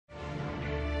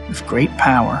With great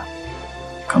power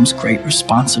comes great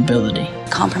responsibility.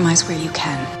 Compromise where you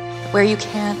can. Where you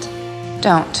can't,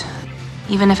 don't.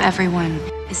 Even if everyone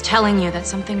is telling you that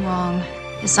something wrong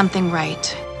is something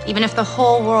right. Even if the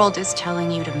whole world is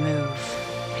telling you to move.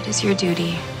 It is your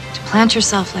duty to plant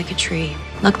yourself like a tree,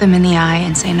 look them in the eye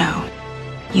and say no.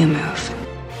 You move.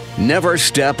 Never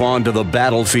step onto the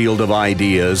battlefield of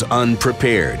ideas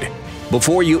unprepared.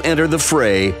 Before you enter the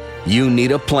fray, you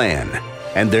need a plan.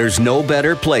 And there's no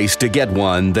better place to get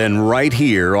one than right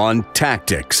here on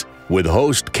Tactics with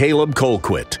host Caleb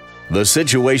Colquitt. The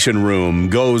Situation Room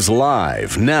goes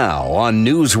live now on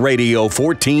News Radio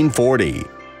 1440.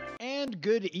 And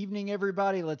good evening,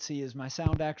 everybody. Let's see, is my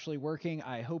sound actually working?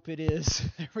 I hope it is.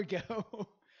 There we go.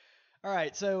 All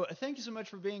right, so thank you so much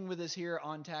for being with us here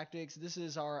on Tactics. This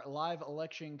is our live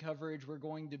election coverage. We're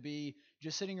going to be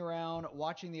just sitting around,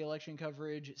 watching the election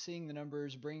coverage, seeing the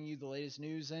numbers, bringing you the latest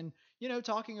news, and, you know,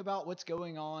 talking about what's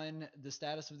going on, the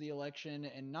status of the election,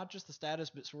 and not just the status,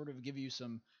 but sort of give you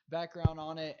some background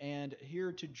on it. And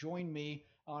here to join me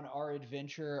on our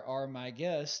adventure are my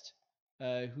guests,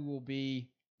 who will be,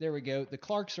 there we go, the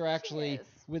Clarks are actually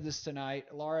with us tonight,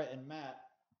 Laura and Matt.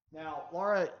 Now,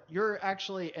 Laura, you're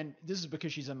actually, and this is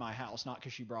because she's in my house, not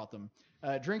because she brought them,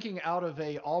 drinking out of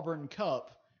a Auburn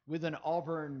cup with an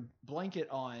Auburn blanket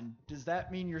on. Does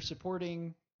that mean you're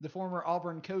supporting the former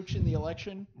Auburn coach in the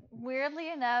election?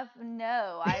 Weirdly enough,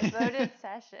 no. I voted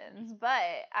Sessions, but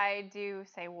I do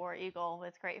say War Eagle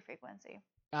with great frequency.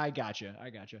 I gotcha.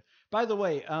 By the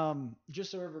way, just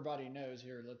so everybody knows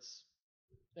here,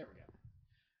 there we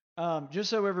go. Just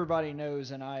so everybody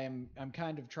knows, and I'm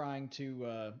kind of trying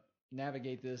to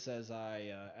navigate this as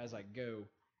I go,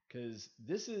 because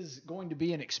this is going to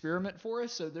be an experiment for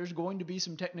us. So there's going to be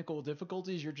some technical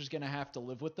difficulties. You're just going to have to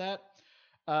live with that.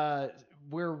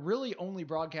 We're really only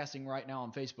broadcasting right now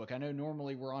on Facebook. I know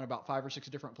normally we're on about 5 or 6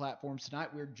 different platforms.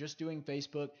 Tonight we're just doing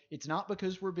Facebook. It's not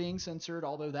because we're being censored,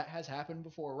 although that has happened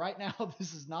before. Right now,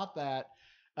 this is not that.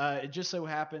 It just so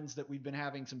happens that we've been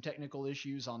having some technical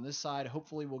issues on this side.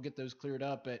 Hopefully we'll get those cleared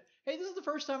up. But hey, this is the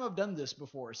first time I've done this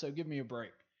before, so give me a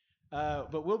break.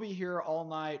 But we'll be here all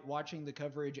night watching the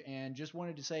coverage, and just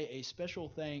wanted to say a special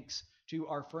thanks to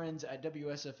our friends at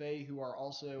WSFA, who are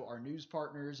also our news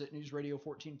partners at News Radio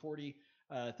 1440.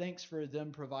 Thanks for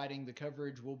them providing the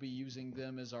coverage. We'll be using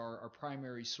them as our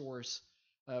primary source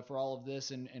for all of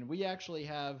this. And we actually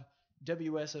have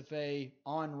WSFA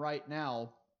on right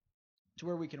now to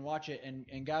where we can watch it.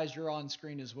 And guys, you're on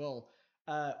screen as well.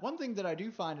 One thing that I do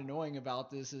find annoying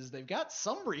about this is they've got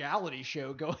some reality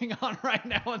show going on right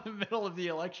now in the middle of the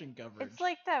election coverage. It's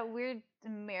like that weird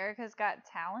America's Got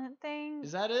Talent thing.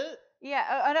 Is that it? Yeah.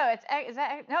 Oh no,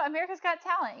 no, America's Got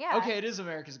Talent. Yeah. Okay, it is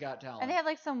America's Got Talent. And they had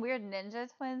like some weird ninja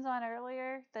twins on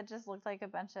earlier that just looked like a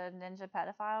bunch of ninja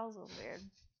pedophiles. It was weird.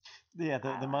 Yeah,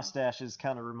 the mustaches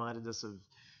kind of reminded us of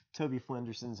Toby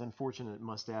Flenderson's unfortunate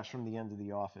mustache from the end of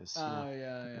The Office. Oh,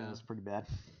 yeah. It was pretty bad.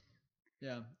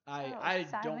 Yeah, I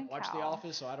don't watch Cowell. The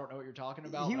Office, so I don't know what you're talking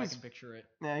about, but I can picture it.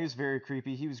 Yeah, he was very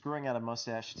creepy. He was growing out a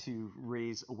mustache to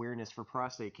raise awareness for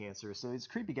prostate cancer, so he's a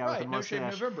creepy guy with a mustache. No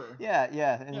Shave November.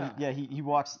 Yeah, and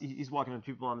he's walking up to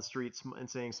people on the streets and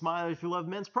saying, "Smile if you love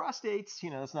men's prostates." You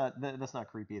know, that's not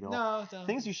creepy at all. No.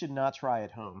 Things you should not try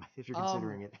at home if you're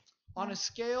considering it. On a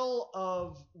scale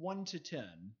of 1 to 10,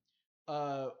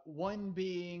 1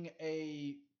 being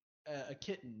a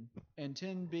kitten and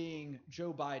 10 being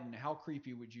Joe Biden, how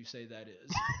creepy would you say that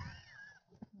is?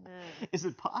 Is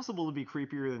it possible to be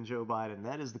creepier than Joe Biden?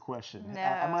 That is the question. No.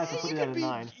 I might have to put it at a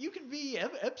 9. You could be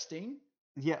Epstein.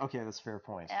 Yeah, okay, that's a fair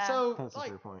point. Yeah. So, That's a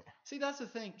fair point. See, that's the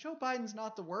thing. Joe Biden's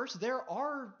not the worst. There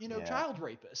are, child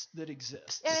rapists that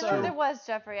exist. Yeah, So, there was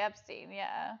Jeffrey Epstein.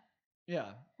 Yeah.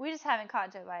 yeah. We just haven't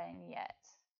caught Joe Biden yet.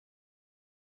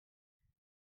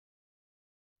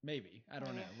 Maybe. I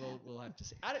don't know. We'll have to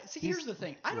see. Here's the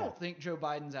thing. I don't think Joe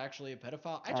Biden's actually a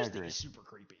pedophile. I just think he's super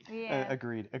creepy. Yeah.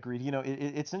 Agreed. You know,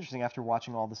 it's interesting after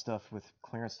watching all the stuff with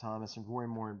Clarence Thomas and Roy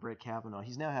Moore and Brett Kavanaugh.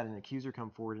 He's now had an accuser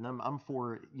come forward, and I'm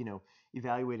for,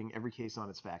 evaluating every case on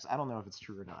its facts. I don't know if it's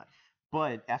true or not.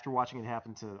 But after watching it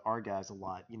happen to our guys a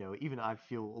lot, even I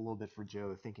feel a little bit for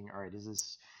Joe, thinking, all right, is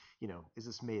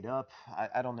this made up?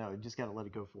 I don't know. Just got to let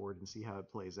it go forward and see how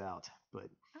it plays out. But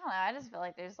I don't know. I just feel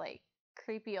like there's like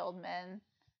creepy old men,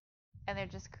 and they're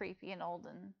just creepy and old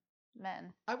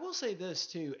men. I will say this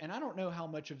too, and I don't know how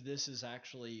much of this is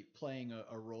actually playing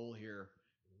a role here.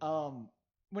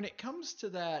 when it comes to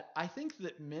that, I think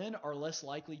that men are less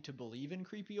likely to believe in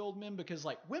creepy old men because,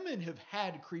 like, women have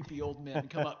had creepy old men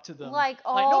come up to them. Like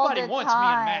all nobody the wants me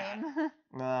and Matt. time.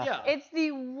 Nah. Yeah. It's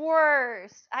the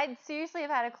worst. I seriously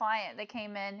have had a client that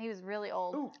came in. He was really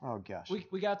old. Ooh, Oh gosh.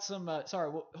 we got some.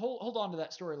 Sorry, hold on to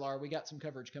that story, Laura. We got some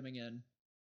coverage coming in.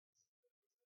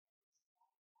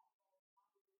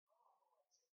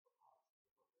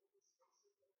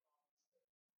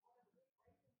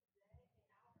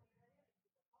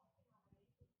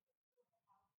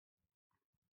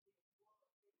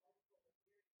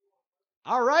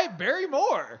 All right, Barry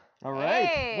Moore. All right.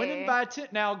 Hey. Winning by 10.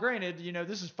 Now, granted,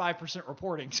 this is 5%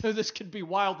 reporting, so this could be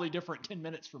wildly different 10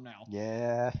 minutes from now.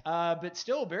 Yeah. But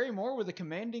still, Barry Moore with a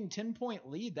commanding 10-point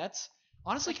lead. That's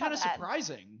honestly That's kind not of bad.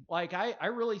 surprising. Like, I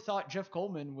really thought Jeff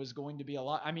Coleman was going to be a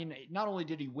lot. I mean, not only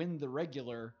did he win the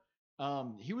regular,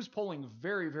 he was polling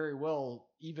very, very well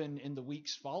even in the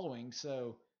weeks following.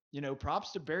 So,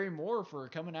 props to Barry Moore for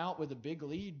coming out with a big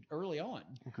lead early on.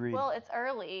 Agreed. Well, it's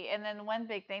early, and then one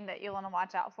big thing that you want to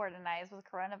watch out for tonight is with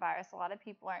coronavirus, a lot of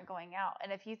people aren't going out.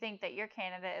 And if you think that your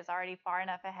candidate is already far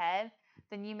enough ahead,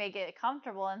 then you may get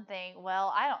comfortable and think,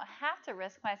 well, I don't have to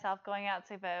risk myself going out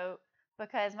to vote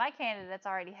because my candidate's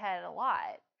already ahead a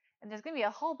lot. And there's going to be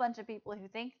a whole bunch of people who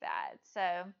think that.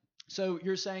 So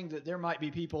you're saying that there might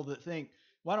be people that think,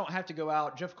 well, I don't have to go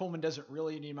out. Jeff Coleman doesn't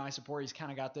really need my support. He's kind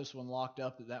of got this one locked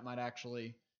up, that might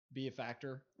actually be a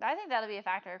factor. I think that'll be a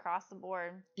factor across the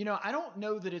board. I don't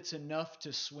know that it's enough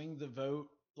to swing the vote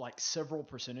like several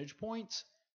percentage points,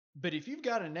 but if you've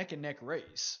got a neck and neck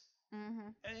race,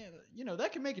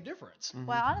 that can make a difference. Mhm.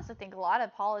 Well, I honestly think a lot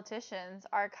of politicians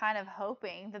are kind of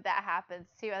hoping that happens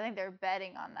too. I think they're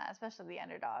betting on that, especially the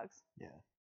underdogs. Yeah.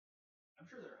 I'm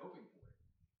sure they're hoping for it.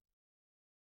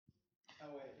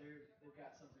 Oh wait, they've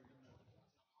got something coming up.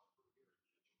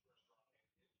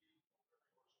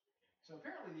 So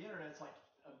apparently the internet's like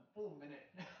a full minute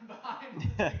behind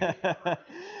the TV.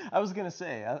 I was gonna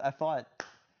say, I thought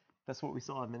that's what we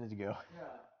saw a minute ago. Yeah.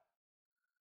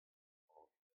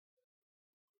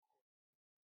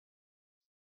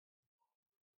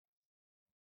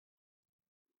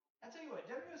 I tell you what,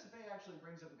 WSFA actually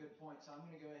brings up a good point, so I'm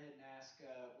going to go ahead and ask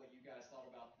what you guys thought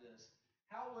about this.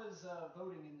 How was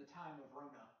voting in the time of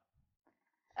Rona?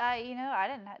 I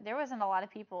didn't. There wasn't a lot of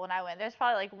people when I went. There's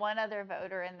probably like one other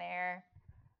voter in there.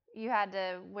 You had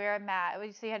to wear a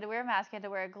mask. So you had to wear a mask. You had to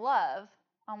wear a glove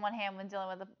on one hand when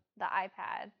dealing with the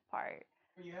iPad part.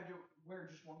 Or you had to wear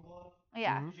just one glove?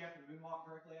 Yeah. Mhm. Did you have to moonwalk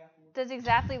directly afterwards? That's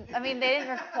exactly. I mean, they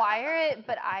didn't require it,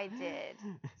 but I did.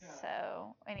 Yeah.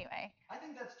 So anyway. I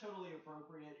think that's totally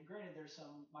appropriate. Granted, there's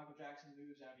some Michael Jackson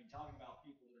moves. I mean, talking about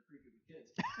people that are creepy with kids.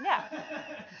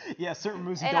 Yeah. Yeah, certain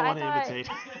moves you And don't I want to thought- imitate.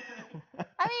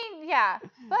 I mean, yeah,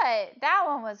 but that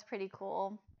one was pretty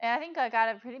cool, and I think I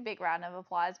got a pretty big round of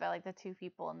applause by like the two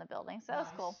people in the building, so that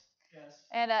was cool. Yes.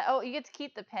 And you get to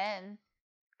keep the pen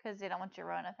because they don't want your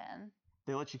Rona pen.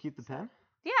 They let you keep the pen?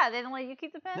 Yeah, they didn't let you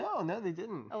keep the pen. No, they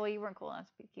didn't. Oh well, you weren't cool enough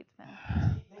to keep the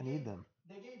pen. I need them.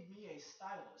 They gave me a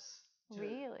stylus.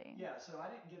 Really? Yeah, so I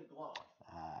didn't get a glove.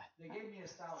 Ah. They gave me a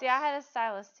stylus. See, I had a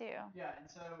stylus too. Yeah,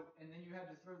 and then you had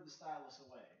to throw the stylus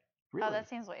away. Really? Oh, that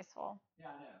seems wasteful. Yeah,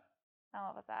 I know. I don't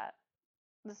know about that.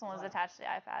 This one was Right. attached to the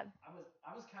iPad.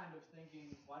 I was kind of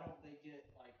thinking, why don't they get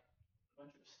like a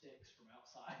bunch of sticks from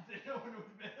outside that no one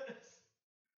would miss?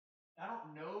 I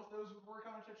don't know if those would work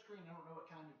on a touchscreen. I don't know what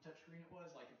kind of touchscreen it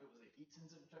was. Like if it was a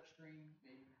heat-sensitive touchscreen,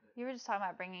 maybe. But You were just talking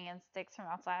about bringing in sticks from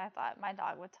outside. I thought my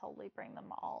dog would totally bring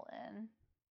them all in.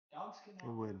 dogs can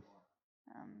It would.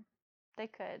 They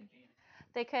could.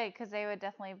 They could, because they would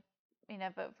definitely,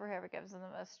 vote for whoever gives them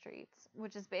the most treats,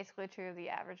 which is basically true of the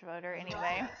average voter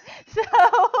anyway. So It's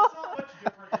not much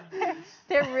different in these.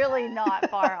 they're really not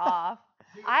far off.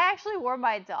 I actually wore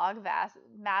my dog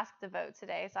mask to vote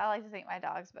today, so I like to think my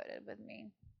dogs voted with me.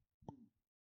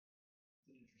 It's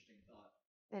an interesting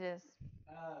thought. It is.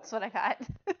 Uh, That's what I got.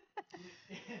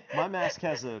 My mask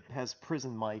has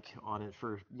prison mic on it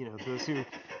for those who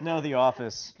know The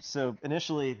Office. So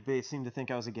initially they seemed to think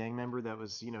I was a gang member that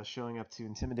was showing up to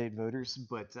intimidate voters,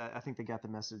 but I think they got the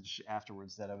message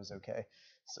afterwards that I was okay.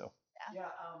 So Yeah,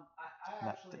 I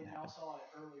That actually didn't now happen. saw it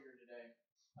earlier today.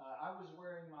 I was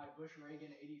wearing my Bush Reagan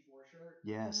 '84 shirt,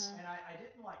 yes, and I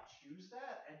didn't like choose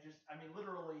that. I mean,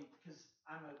 literally, because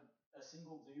I'm a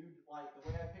single dude. Like the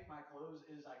way I pick my clothes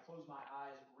is I close my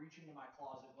eyes, reach into my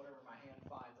closet, whatever my hand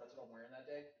finds, that's what I'm wearing that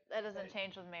day. That doesn't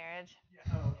change with marriage. Yeah.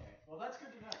 Oh, okay. Well, that's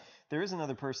good to know. there is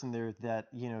another person there that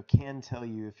can tell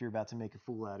you if you're about to make a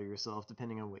fool out of yourself,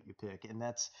 depending on what you pick, and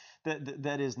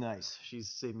that is nice. She's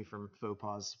saved me from faux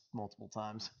pas multiple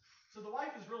times. So the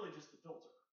wife is really just the filter.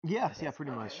 Yeah,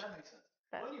 pretty Okay, much. that makes sense.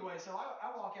 But Well, anyway, so I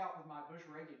walk out with my Bush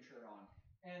Reagan shirt on,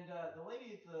 and the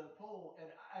lady at the pole, and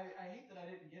I hate that I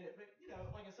didn't get it, but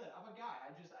like I said, I'm a guy.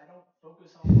 I don't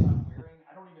focus on what I'm wearing.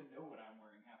 I don't even know what I'm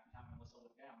wearing half the time unless I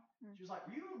look down. She was like,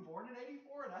 "Were you even born in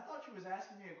 '84?" And I thought she was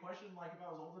asking me a question like if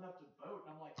I was old enough to vote,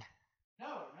 and I'm like,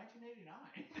 "No, 1989."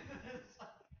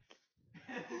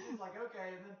 She's like,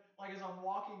 "Okay," and then like as I'm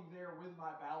walking there with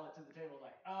my ballot to the table,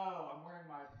 like, "Oh, I'm wearing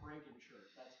my Reagan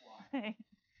shirt. That's why."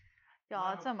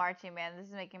 y'all, it's a marching band. This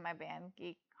is making my band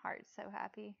geek heart so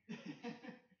happy.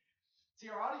 See,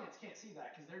 our audience can't see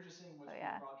that because they're just seeing what's being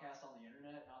Yeah. broadcast on the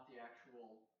internet, not the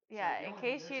actual. Yeah, So in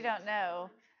case you don't know,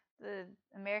 the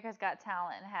America's Got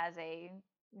Talent has a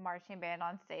marching band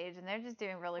on stage, and they're just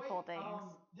doing really cool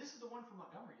things. This is the one from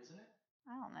Montgomery, isn't it?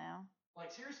 I don't know.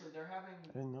 Like seriously, they're having.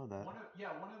 I didn't know that. One of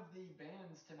the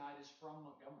bands tonight is from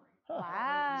Montgomery.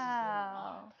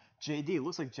 Wow. JD, it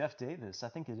looks like Jeff Davis. I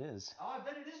think it is. Oh, I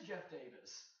bet it is Jeff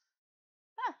Davis.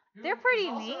 Huh. They're pretty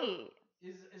also, neat.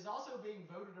 Is also being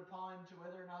voted upon to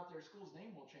whether or not their school's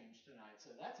name will change tonight, so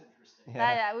that's interesting.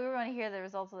 Yeah. We want to hear the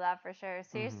results of that for sure.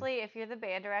 Seriously, if you're the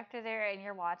band director there and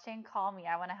you're watching, call me.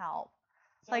 I want to help.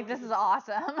 So this is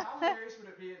awesome. How hilarious would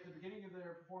it be at the beginning of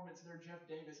their performance, they're Jeff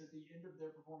Davis, at the end of their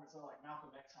performance, they're like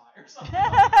Malcolm X High or something.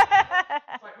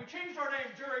 It's like, we changed our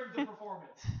name during the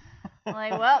performance. I'm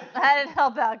like, well, that didn't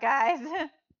help out, guys.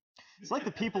 It's like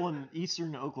the people in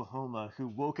eastern Oklahoma who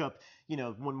woke up,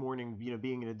 one morning,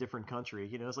 being in a different country.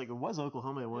 It's like it was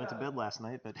Oklahoma. I went to bed last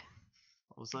night, but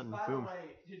all of a sudden, By boom. the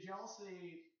way, did y'all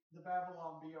see the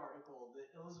Babylon Bee article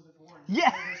that Elizabeth Warren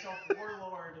declared herself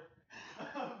warlord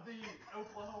of the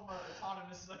Oklahoma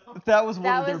Autonomous Zone? That was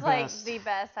one of their like best. the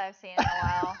best I've seen in a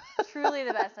while. Truly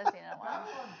the best I've seen in a while.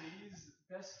 Babylon Bee's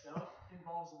best stuff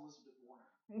involves Elizabeth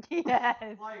Warren.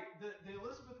 Yes. Like the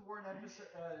Elizabeth Warren episode,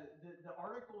 the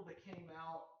article that came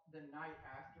out the night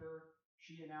after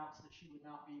she announced that she would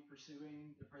not be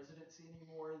pursuing the presidency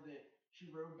anymore, that she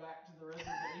rode back to the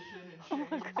reservation and shame,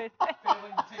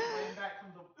 failing to take land back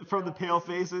from the pale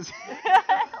faces.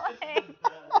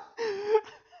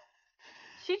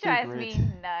 She drives me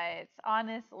nuts,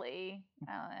 honestly.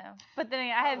 I don't know, but then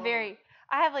I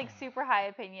have like super high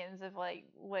opinions of like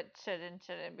what should and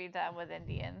shouldn't be done with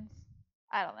Indians.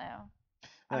 I don't know.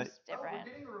 I'm just different.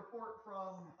 We're getting a report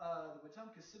from the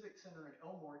Wetumpka Civic Center in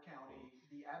Elmore County,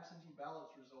 the absentee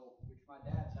ballots result, which my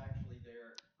dad's actually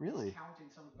there. Really? He's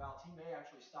counting some of the ballots. He may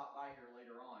actually stop by here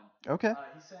later on. Okay.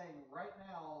 He's saying right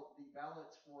now the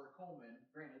ballots for Coleman,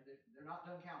 granted they're not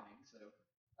done counting, so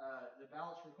the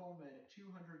ballots for Coleman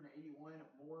 281,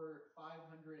 Moore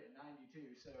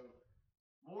 592. So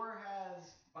Moore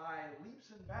has, by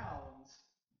leaps and bounds,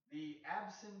 the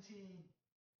absentee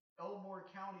Elmore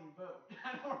County vote.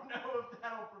 I don't know if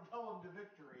that'll propel him to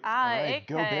victory. It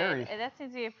go could. Barry. That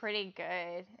seems to be a pretty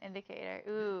good indicator.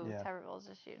 Ooh, Yeah. Tuberville's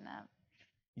just shooting up.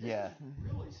 Yeah. This is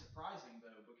really surprising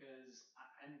though, because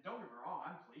and don't get me wrong,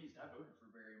 I'm pleased. I voted for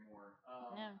Barrymore.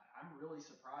 I'm really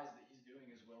surprised that he's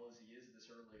doing as well as he is this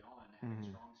early on, having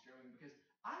a strong showing, because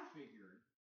I figured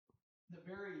that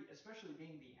Barry, especially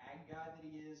being the ag guy that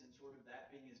he is, and sort of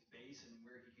that being his base and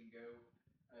where he can go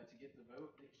to get the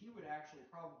vote, that he would actually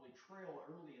probably trail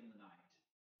early in the night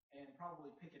and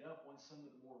probably pick it up once some of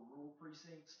the more rural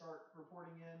precincts start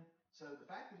reporting in. So the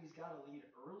fact that he's got a lead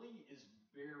early is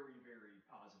very, very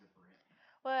positive for him.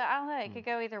 Well, I don't know. It could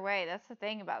go either way. That's the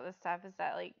thing about this stuff is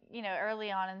that, like,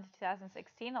 early on in the 2016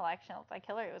 election, it looked like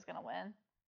Hillary was going to win.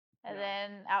 And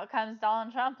then out comes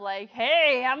Donald Trump like,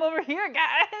 hey, I'm over here,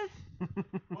 guys.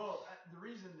 Well, the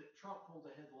reason that Trump pulled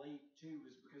ahead late, too,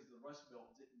 is because the Rust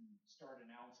Belt didn't start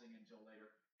announcing until later.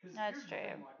 Because here's the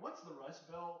thing, like, what's the Rust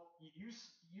Belt? You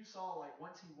saw, like,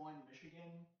 once he won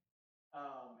Michigan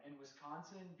and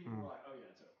Wisconsin, people were like, oh,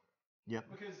 yeah, it's over. Yep.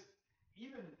 Because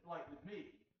even, like, with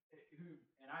me,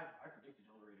 and I predicted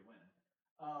Hillary to win,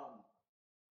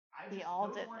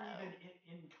 those weren't even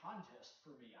in contest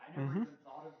for me. I never even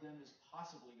thought of them as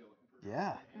possibly going for Trump.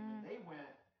 Yeah. And when they went,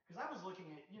 because I was looking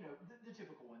at, the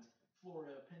typical ones,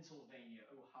 Florida, Pennsylvania,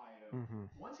 Ohio.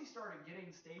 Once he started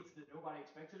getting states that nobody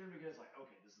expected him to get, it's like,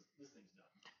 okay, this thing's done.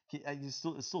 He's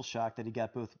still shocked that he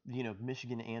got both,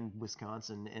 Michigan and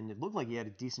Wisconsin, and it looked like he had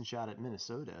a decent shot at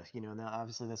Minnesota. Now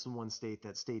obviously that's the one state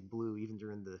that stayed blue even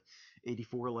during the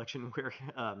 '84 election where,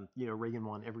 Reagan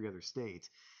won every other state.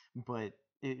 But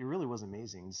it really was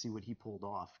amazing to see what he pulled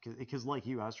off. Because like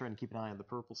you, I was trying to keep an eye on the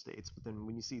purple states, but then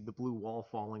when you see the blue wall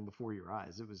falling before your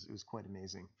eyes, it was quite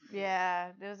amazing. Yeah,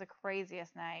 it was the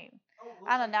craziest night. Oh,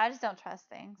 I don't know. I just don't trust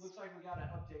things. Looks like we got an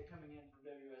update coming in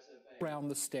from WSFA. Around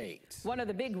the state. One of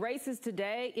the big races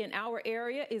today in our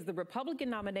area is the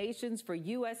Republican nominations for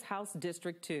U.S. House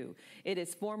District 2. It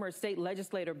is former state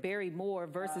legislator Barry Moore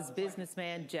versus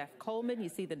businessman Jeff Coleman. You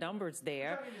see the numbers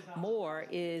there. Moore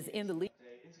is in the lead.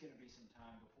 It's going to be some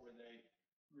time before they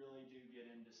really do get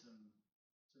into some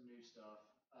new stuff.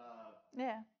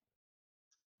 Yeah.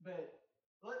 But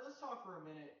let's talk for a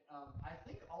minute. I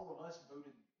think all of us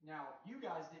voted. Now, you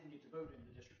guys didn't get to vote in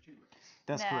the District 2 race.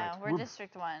 That's correct. No, we're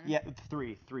District 1. Yeah,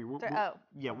 three.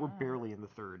 Yeah, we're Oh. barely in the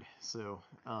third. So.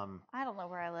 I don't know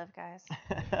where I live, guys.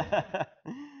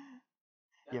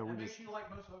 Yeah, that makes you like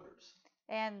most voters.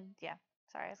 And yeah,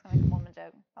 sorry, I was gonna make a woman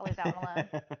joke. I'll leave that one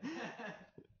alone.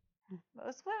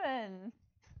 Most women.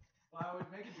 Well, I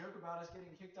would make a joke about us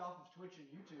getting kicked off of Twitch and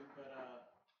YouTube, but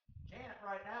can't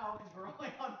right now because we're only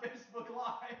on Facebook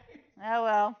Live. Oh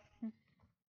well.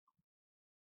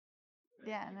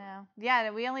 Yeah, no.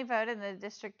 Yeah, we only voted in the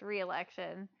District 3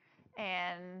 election,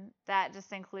 and that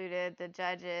just included the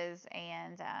judges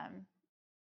and,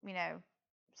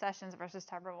 Sessions versus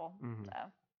Tuberville. Mhm.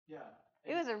 So Yeah.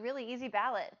 it was a really easy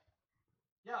ballot.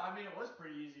 Yeah, I mean it was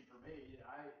pretty easy for me.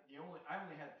 I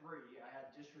only had 3. I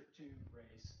had District 2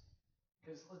 race.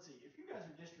 Because let's see, if you guys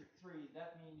are District 3,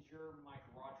 that means you're Mike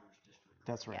Rogers' district.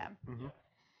 That's right. Yeah. Mhm.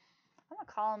 I'm gonna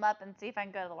call him up and see if I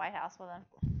can go to the White House with him.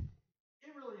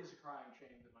 It really is a crying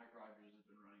shame that Mike Rogers has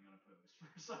been running unopposed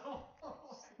for so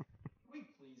long. Can we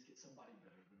please get somebody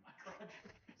better than Mike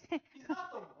Rogers? He's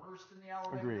not the worst in the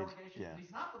Alabama Agreed, delegation, yeah. but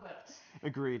he's not the best.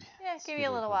 Agreed. Yeah, That's give a me good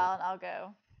a way little to put while it. and I'll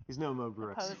go. He's no Mo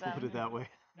Brooks. Oppose We'll put him. it that way.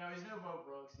 No, he's no Mo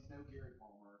Brooks. He's no Gary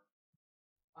Palmer.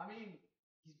 I mean,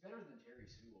 he's better than Terry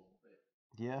Sewell, but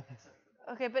Yeah. that's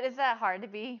Okay, but is that hard to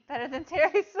be better than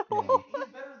Terry Sewell? he's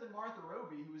better than Martha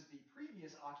Roby, who was the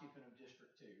previous occupant of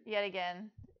District 2. Yet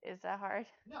again, is that hard?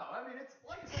 No, I mean it's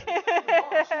like I said, it's not the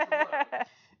bar, super low.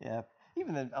 Yeah.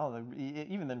 Even then,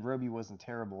 even then, Roby wasn't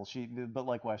terrible. But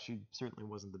likewise, she certainly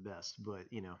wasn't the best. But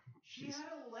She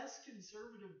had a less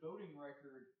conservative voting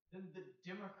record than the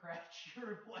Democrat she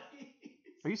replaced.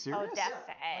 Are you serious? Oh, that's Like if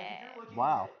sad. you're looking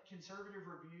Wow. at Conservative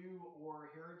Review or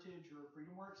Heritage or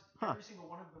FreedomWorks, Huh. every single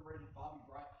one of them rated Bobby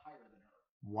Bright higher than her.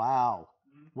 Wow.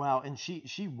 Mhm. Wow. And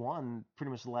she won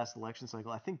pretty much the last election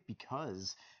cycle, I think,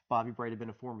 because Bobby Bright had been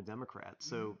a former Democrat.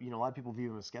 So a lot of people view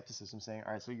him with skepticism, saying,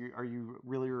 "All right, so are you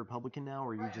really a Republican now, or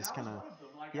are you Right, just and kind I was of?" one of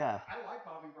them. Like, Yeah. I like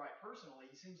Bobby Bright personally.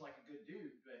 He seems like a good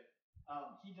dude, but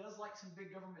he does like some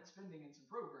big government spending and some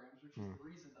programs, which is the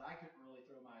reason that I couldn't really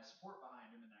throw my support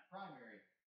behind him in that primary.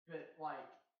 But like,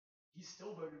 he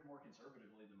still voted more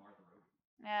conservatively than Martha Roby.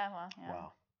 Yeah, well, yeah.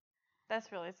 Wow. That's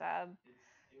really sad. It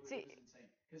was See- insane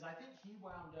because I think he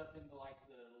wound up in the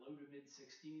low to mid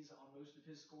 60s on most of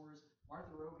his scores.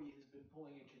 Martha Roby has been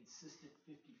pulling a consistent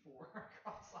 54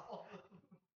 across all of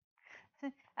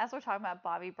them. As we're talking about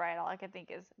Bobby Bright, all I can think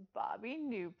is Bobby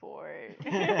Newport.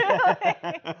 Newport's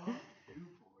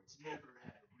never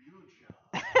had a real job.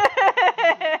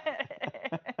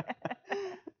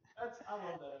 I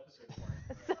love that episode.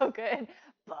 So good.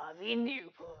 Bobby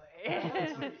Newport. I gotta tell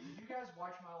you, did you guys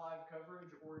watch my live coverage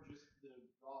or just the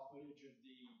raw footage of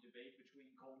the debate between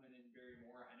Coleman and Barry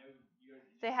Moore? I know you guys.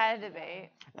 They had a debate.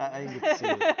 I didn't get to see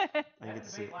it. They I had didn't get a to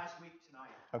see debate it. last week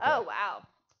tonight. Okay. Oh, wow.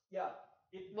 Yeah.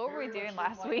 What were we very doing much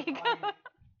last looked like week?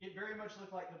 It very much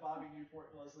looked like the Bobby Newport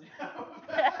Leslie.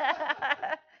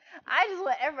 I just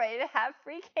want everybody to have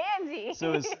free candy.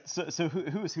 So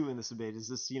who is who in this debate? Is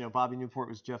this Bobby Newport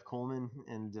was Jeff Coleman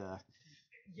and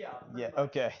Yeah. yeah, pretty much.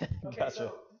 okay. Okay, Gotcha.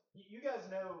 so you guys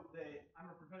know that I'm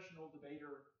a professional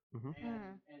debater Mhm.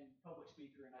 and public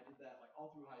speaker, and I did that all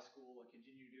through high school and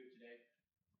continue to do it today.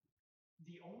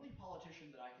 The only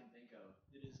politician that I can think of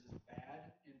that is as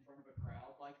bad in front of a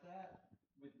crowd like that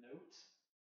with notes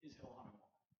is Ilhan Omar.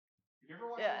 Have you ever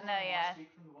watched Yeah, Ilhan no, Omar yeah.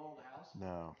 speak from the wall of the House?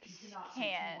 No. She cannot say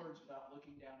Can't. 2 words without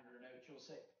looking down at her notes.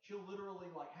 She'll literally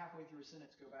halfway through a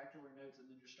sentence go back to her notes and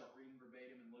then just start reading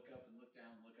verbatim and look up and look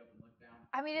down and look up and look down.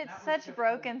 I mean, And it's that was such Jeff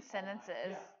broken Coleman all night.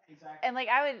 sentences. Yeah, exactly. And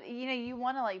I would, you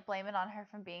want to blame it on her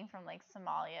from being from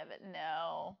Somalia, but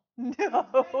no, Granted,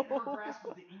 her no. grasp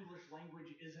of the English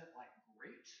language isn't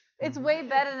great. It's way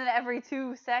better than every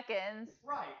 2 seconds.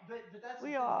 Right, but that's the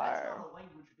We thing. That's are not a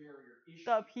language barrier issue.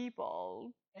 The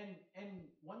people. And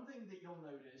one thing that you'll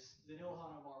notice that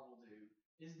Ilhan Omar will do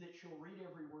is that she'll read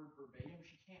every word verbatim.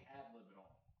 She can't ad lib at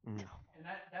all. Mhm. And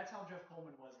that's how Jeff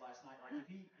Coleman was last night. Like if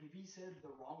he said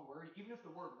the wrong word, even if the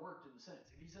word worked in the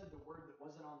sentence, if he said the word that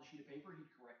wasn't on the sheet of paper, he'd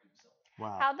correct himself.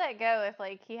 Wow. How'd that go if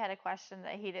like he had a question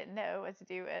that he didn't know what to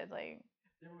do with? Like,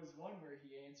 There was one where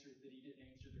he answered that he didn't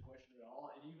answer the question at all,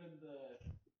 and even the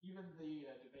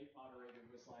debate moderator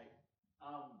was like,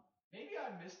 maybe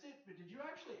I missed it, but did you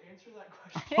actually answer that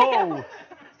question? Oh.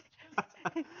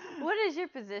 what is your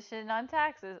position on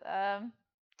taxes?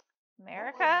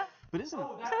 America? But isn't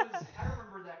Oh, that was I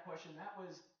remember that question. That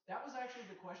was actually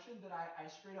the question that I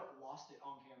straight up lost it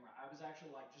on camera. I was actually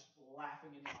like just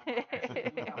laughing into my mic. I actually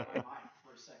blew out my mic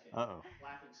for a second,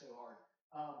 laughing so hard.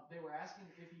 They were asking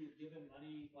if he had given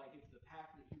money, like if the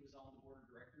PAC that he was on the board of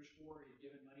directors for had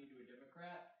given money to a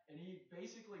Democrat, and he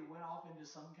basically went off into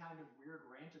some kind of weird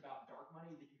rant about dark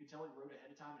money that you could tell he wrote ahead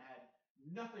of time and had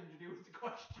nothing to do with the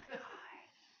question.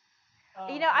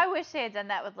 I wish they had done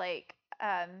that with like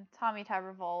Tommy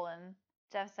Tuberville and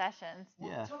Jeff Sessions.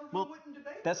 Yeah. Tuberville wouldn't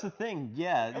debate. That's the thing.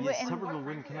 Yeah. And- Yes, and- Tuberville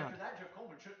wouldn't come out. After that, Jeff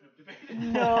Coleman shouldn't have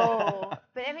debated. No,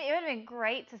 but I mean, it would have been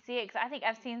great to see it because I think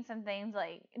I've seen some things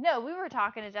like we were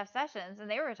talking to Jeff Sessions and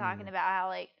they were talking about how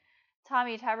like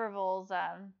Tommy Tuberville's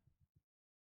I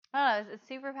don't know, his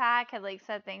super PAC had like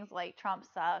said things like Trump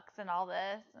sucks and all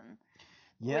this and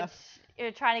Yeah. which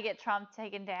you're trying to get Trump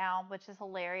taken down, which is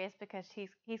hilarious because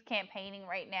he's campaigning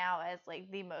right now as like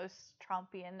the most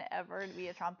Trumpian ever to be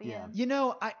a Trumpian. Yeah. You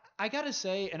know, I gotta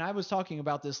say, and I was talking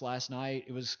about this last night.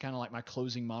 It was kind of like my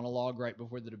closing monologue right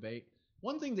before the debate.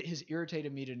 One thing that has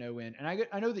irritated me to no end, and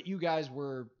I know that you guys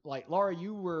were like, Laura,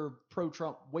 you were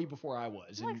pro-Trump way before I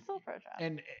was. I'm like still pro-Trump.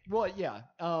 And well, yeah.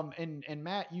 And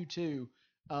Matt, you too.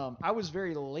 I was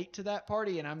very late to that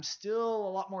party, and I'm still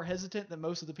a lot more hesitant than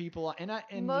most of the people. And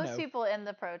most people in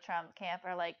the pro-Trump camp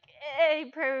are like, hey,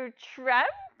 pro-Trump?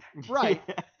 Right.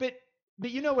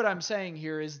 But you know what I'm saying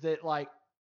here is that like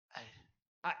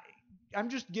I'm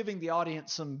just giving the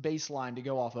audience some baseline to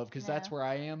go off of because that's where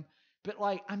I am. But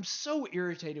like I'm so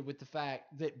irritated with the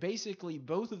fact that basically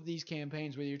both of these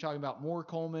campaigns, whether you're talking about Moore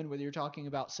Coleman, whether you're talking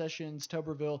about Sessions,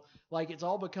 Tuberville, like it's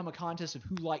all become a contest of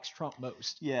who likes Trump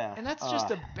most. Yeah. And that's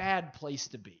just a bad place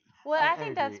to be. Well, I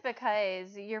think agree. that's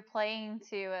because you're playing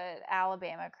to an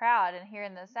Alabama crowd, and here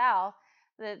in the South,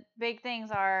 the big things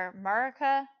are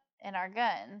America and our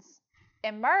guns.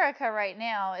 America right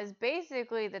now is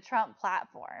basically the Trump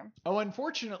platform. Oh,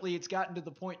 unfortunately, it's gotten to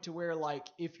the point to where, like,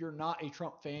 if you're not a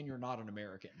Trump fan, you're not an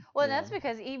American. Well, that's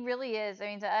because he really is. I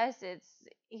mean, to us,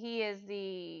 he is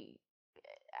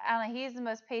I don't know, he's the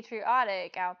most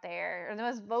patriotic out there, or the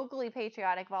most vocally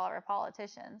patriotic of all of our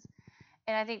politicians.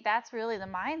 And I think that's really the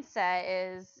mindset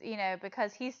is,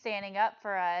 because he's standing up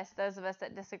for us, those of us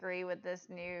that disagree with this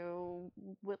new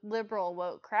liberal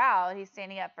woke crowd, he's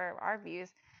standing up for our views.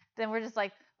 Then we're just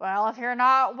like, well, if you're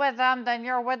not with them, then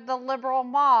you're with the liberal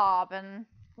mob. And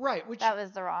right, that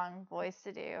was the wrong voice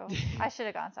to do. I should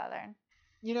have gone Southern.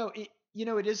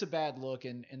 It is a bad look,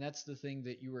 and that's the thing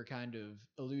that you were kind of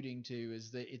alluding to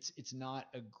is that it's not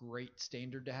a great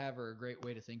standard to have or a great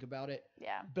way to think about it.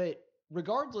 Yeah. But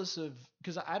regardless of,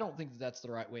 because I don't think that that's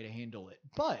the right way to handle it,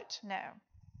 but no,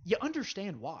 you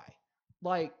understand why.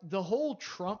 Like the whole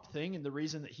Trump thing and the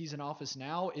reason that he's in office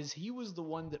now is he was the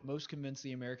one that most convinced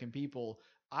the American people,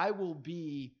 I will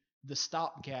be the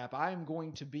stopgap. I am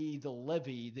going to be the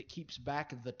levee that keeps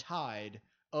back the tide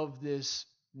of this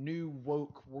new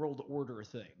woke world order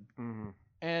thing. Mm-hmm.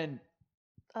 And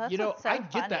so I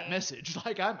get that message.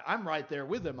 Like I'm right there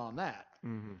with him on that.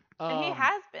 Mm-hmm. And he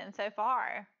has been so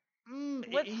far.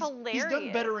 What's hilarious? He's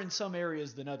done better in some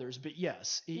areas than others, but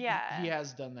yes, he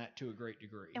has done that to a great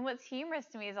degree. And what's humorous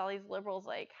to me is all these liberals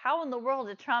like, how in the world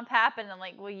did Trump happen? And I'm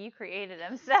like, well, you created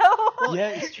him, so. Well, yeah,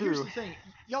 it's true. Here's the thing.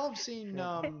 Y'all have seen,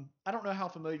 I don't know how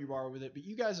familiar you are with it, but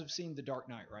you guys have seen The Dark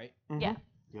Knight, right? Mm-hmm. Yeah.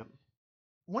 Yep.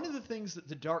 One of the things that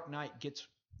The Dark Knight gets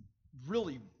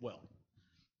really well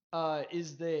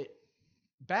is that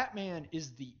Batman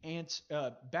is the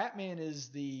Batman is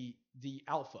the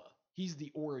alpha. He's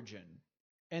the origin.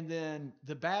 And then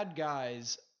the bad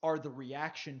guys are the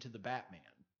reaction to the Batman.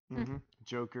 Mm-hmm.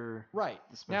 Joker. Right.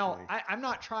 Especially. Now, I'm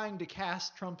not trying to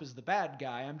cast Trump as the bad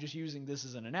guy. I'm just using this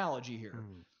as an analogy here.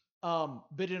 Mm-hmm.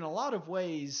 But in a lot of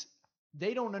ways,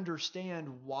 they don't understand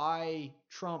why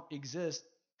Trump exists.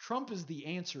 Trump is the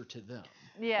answer to them.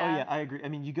 Yeah. Oh yeah, I agree. I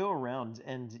mean, you go around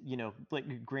and,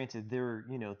 like granted there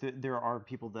are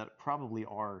people that probably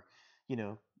are,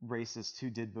 racist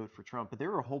who did vote for Trump, but there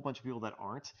are a whole bunch of people that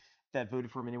aren't, that voted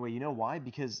for him anyway. You know why?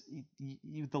 Because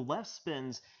the left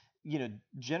spends,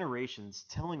 generations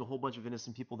telling a whole bunch of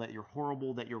innocent people that you're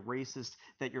horrible, that you're racist,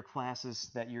 that you're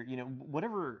classist, that you're,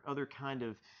 whatever other kind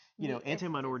of,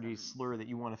 anti-minority slur that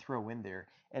you want to throw in there.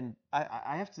 And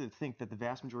I have to think that the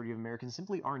vast majority of Americans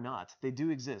simply are not. They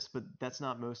do exist, but that's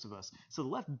not most of us. So the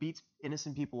left beats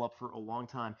innocent people up for a long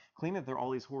time, claiming that they're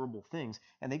all these horrible things,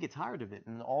 and they get tired of it.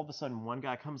 And all of a sudden, one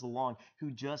guy comes along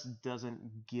who just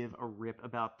doesn't give a rip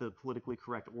about the politically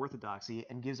correct orthodoxy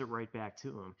and gives it right back to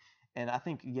him. And I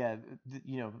think,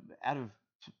 out of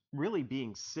really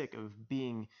being sick of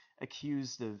being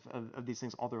accused of these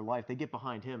things all their life, they get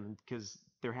behind him because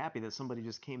they're happy that somebody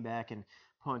just came back and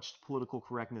punched political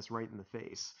correctness right in the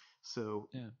face. So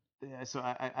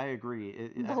I agree.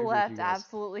 The left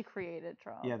absolutely created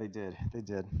Trump. Yeah, they did.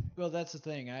 Well, that's the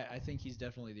thing. I think he's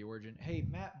definitely the origin. Hey,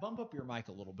 Matt, bump up your mic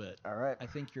a little bit. All right. I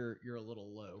think you're a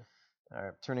little low. All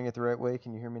right, turning it the right way.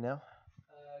 Can you hear me now?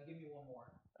 Give me one more.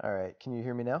 All right, can you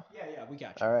hear me now? Yeah, we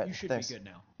got you. All right, You should thanks. be good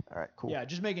now. All right, cool. Yeah,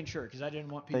 just making sure because I didn't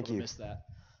want people to miss that.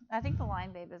 I think the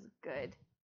line babe is good.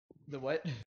 The what?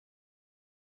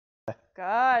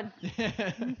 Good.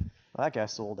 Well, that guy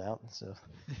sold out, so.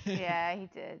 Yeah, he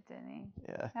did, didn't he?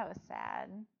 Yeah. That was sad.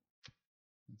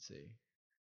 Let's see.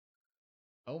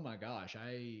 Oh my gosh,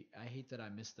 I hate that I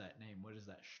missed that name. What is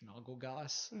that?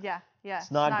 Schnogglegoss? Yeah.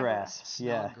 Snodgrass.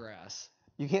 Yeah. Snodgrass.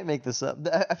 You can't make this up.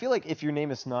 I feel like if your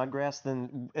name is Snodgrass,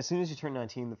 then as soon as you turn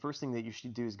 19, the first thing that you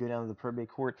should do is go down to the probate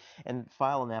court and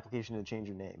file an application to change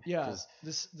your name. Yeah,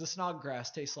 the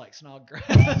Snodgrass tastes like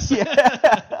Snodgrass.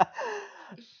 Yeah.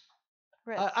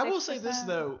 I will say this,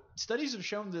 though. Studies have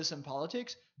shown this in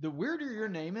politics. The weirder your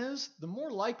name is, the more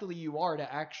likely you are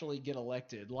to actually get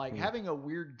elected. Like, having a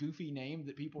weird, goofy name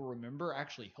that people remember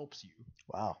actually helps you.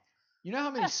 Wow. You know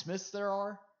how many Smiths there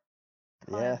are?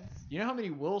 Yeah. You know how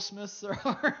many Will Smiths there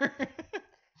are? You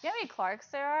know how many Clarks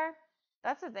there are?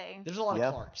 That's the thing. There's a lot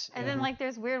of Clarks. And then,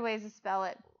 there's weird ways to spell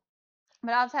it.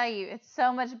 But I'll tell you, it's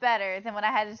so much better than when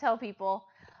I had to tell people,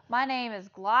 my name is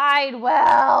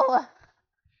Glidewell.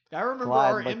 I remember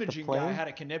our imaging guy had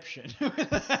a conniption. This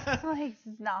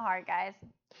is not hard, guys.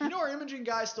 You know our imaging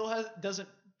guy still doesn't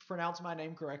pronounce my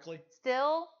name correctly?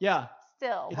 Still? Yeah.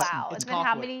 Still. Wow. It's been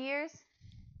how many years?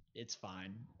 It's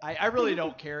fine. I really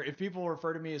don't care. If people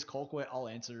refer to me as Colquitt, I'll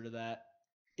answer to that.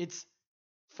 It's,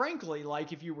 frankly,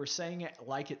 like if you were saying it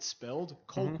like it's spelled,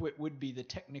 Colquitt would be the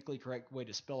technically correct way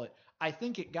to spell it. I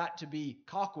think it got to be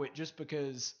Colquitt just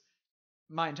because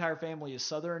my entire family is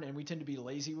Southern and we tend to be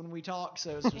lazy when we talk.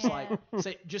 So it's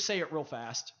just say it real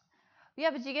fast.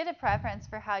 Yeah, but you get a preference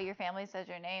for how your family says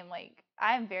your name. Like,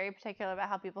 I'm very particular about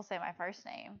how people say my first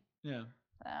name. Yeah.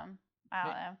 I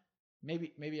don't know.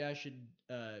 Maybe I should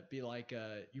be like,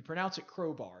 you pronounce it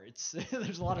crowbar. It's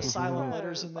there's a lot of silent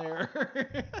letters in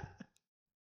there.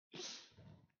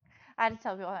 I had to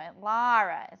tell people,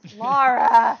 Laura. It's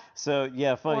Laura. So,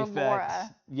 yeah, funny Or fact.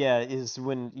 Laura. Yeah, is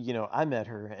when, I met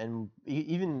her, and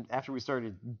even after we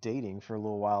started dating for a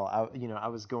little while, I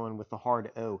was going with the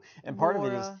hard O. And part of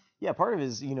it is,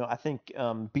 I think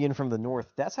being from the North,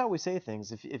 that's how we say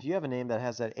things. If you have a name that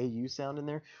has that AU sound in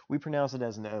there, we pronounce it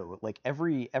as an O. Like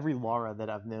every Laura that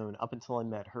I've known up until I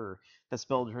met her that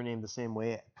spelled her name the same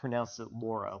way pronounced it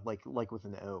Laura, like with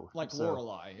an O. Like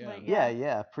Lorelei, yeah. Like,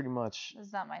 Yeah, pretty much.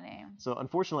 It's not my name. So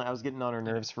unfortunately, I was getting on her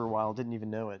nerves for a while, didn't even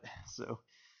know it. So.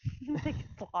 I think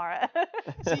it's Laura.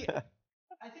 See,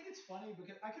 I think it's funny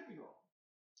because I could be wrong.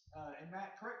 And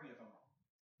Matt, correct me if I'm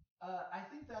wrong. I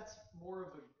think that's more of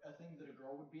a thing that a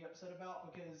girl would be upset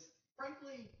about because,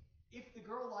 frankly, if the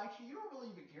girl likes you, you don't really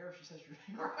even care if she says your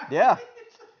name right. Yeah.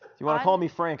 If you want to call me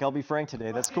Frank, I'll be Frank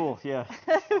today. That's cool. Yeah.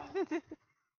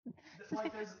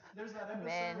 Like there's that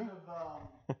episode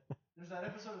there's that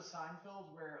episode of Seinfeld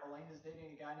where Elaine is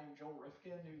dating a guy named Joel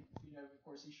Rifkin who, of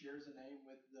course, he shares a name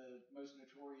with the most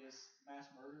notorious mass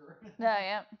murderer. No,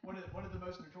 yeah. One of the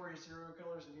most notorious serial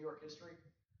killers in New York history.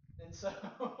 And so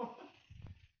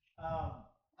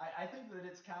I think that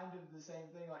it's kind of the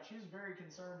same thing. Like, she was very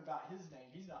concerned about his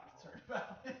name. He's not concerned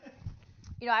about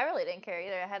it. I really didn't care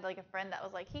either. I had a friend that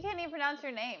was like, he can't even pronounce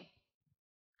your name.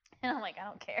 And I'm like, I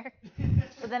don't care.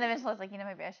 But then eventually I was like,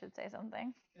 maybe I should say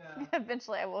something. Yeah.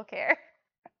 Eventually I will care.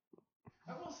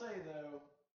 I will say, though,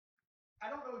 I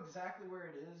don't know exactly where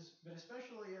it is, but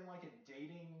especially in a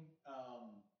dating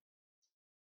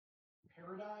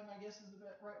paradigm, I guess is the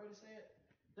right way to say it.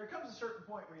 There comes a certain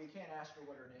point where you can't ask her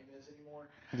what her name is anymore.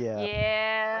 Yeah.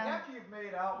 Yeah. Like after you've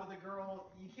made out with a girl,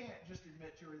 you can't just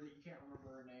admit to her that you can't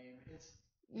remember her name. It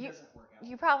doesn't work out.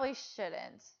 You probably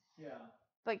shouldn't. Yeah.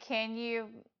 But can you?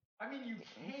 I mean, you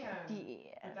can,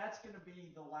 but that's going to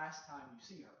be the last time you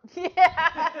see her.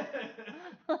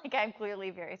 Yeah. I'm clearly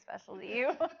very special to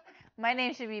you. My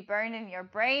name should be burned in your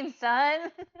brain,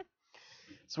 son.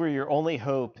 It's where your only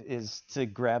hope is to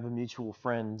grab a mutual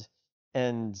friend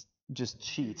and just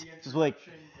cheat. The Just like,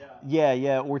 introduction,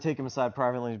 yeah, or take him aside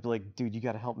privately and be like, dude, you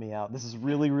got to help me out. This is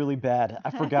really, really bad.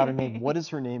 I forgot her name. What is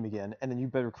her name again? And then you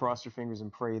better cross your fingers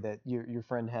and pray that your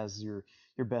friend has your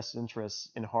best interests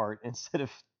in heart instead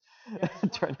of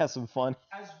trying to have some fun.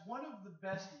 As one of the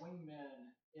best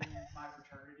wingmen in my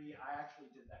fraternity, I actually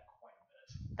did that quite a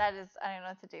bit. That is, I don't know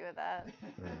what to do with that.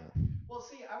 Well,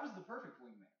 see, I was the perfect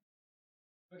wingman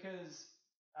because,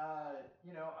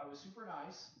 I was super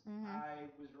nice. I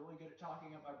was really good at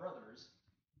talking up my brothers,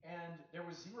 and there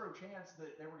was zero chance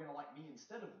that they were going to like me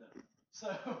instead of them.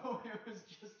 So it was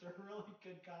just a really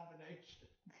good combination.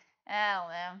 I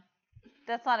don't know.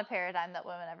 That's not a paradigm that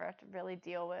women ever have to really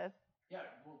deal with. Yeah,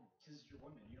 well, because you're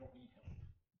women, you don't need help.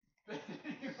 But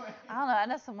anyway, I don't know. I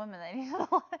know some women that need a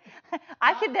lot.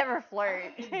 I could never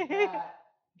flirt. in that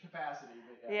capacity,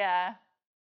 but Yeah.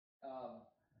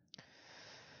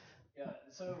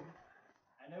 So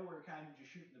I know we're kind of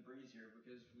just shooting the breeze here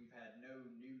because we've had no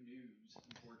new news,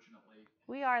 unfortunately.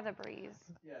 We are the breeze.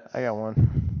 Yes. I got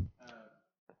one.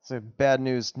 So bad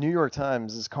news. New York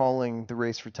Times is calling the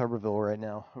race for Tuberville right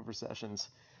now over Sessions.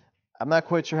 I'm not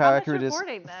quite sure how much accurate it is.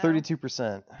 reporting, though?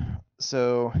 32%.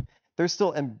 So there's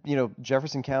still, and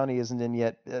Jefferson County isn't in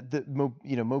yet.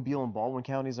 Mobile and Baldwin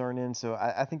counties aren't in. So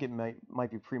I think it might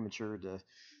be premature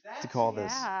to call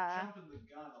this. Jumping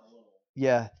the gun a little.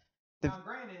 Yeah. Now,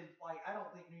 granted, I don't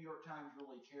think New York Times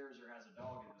really cares or has a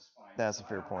dog in this fight. That's a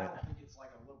fair point. I don't think it's like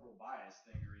a liberal bias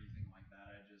thing or anything like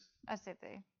that. I see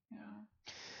they. Yeah.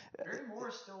 Barry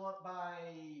Moore's still up by.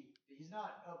 He's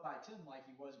not up by 10 like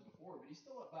he was before, but he's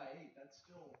still up by 8. That's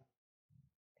still.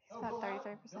 He's about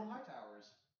 33%. Bill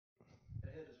Hightower's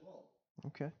ahead as well.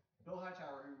 Okay. Bill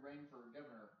Hightower, who ran for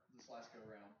governor this last go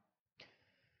round.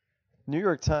 New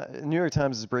York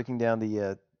Times is breaking down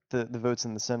the votes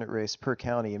in the Senate race per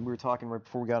county, and we were talking right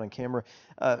before we got on camera.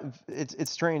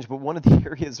 It's strange, but one of the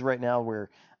areas right now where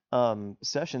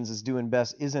Sessions is doing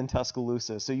best is in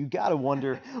Tuscaloosa. So you got to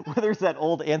wonder whether it's that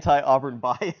old anti-Auburn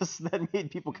bias that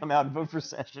made people come out and vote for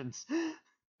Sessions.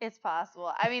 It's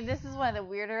possible. I mean, this is one of the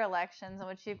weirder elections in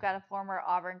which you've got a former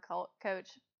Auburn coach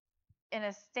in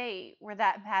a state where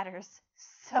that matters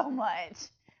so much.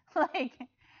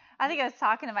 I think I was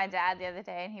talking to my dad the other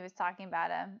day, and he was talking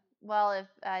about him. Well, if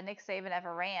Nick Saban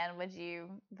ever ran, would you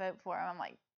vote for him? I'm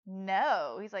like,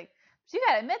 no. He's like, but you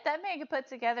got to admit that man could put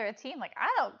together a team. Like, I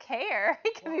don't care.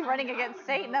 He could be running against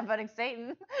Satan. I'm voting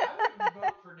Satan. I wouldn't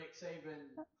vote for Nick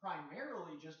Saban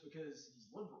primarily just because he's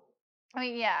liberal. I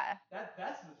mean, yeah.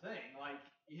 That's the thing.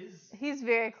 He's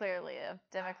very clearly a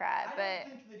Democrat, I but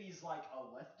don't think that he's like a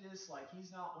leftist.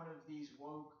 He's not one of these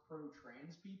woke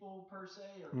pro-trans people per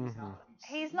se, or he's not.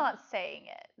 He's not saying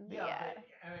it. Yeah. But,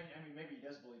 I mean, maybe he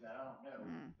does believe that. I don't know.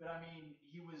 But I mean,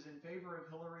 he was in favor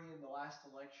of Hillary in the last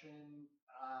election.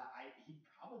 I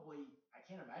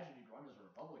can't imagine he'd run as a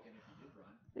Republican if he did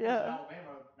run. Yeah. In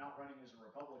Alabama, not running as a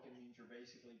Republican means you're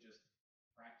basically just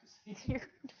practicing.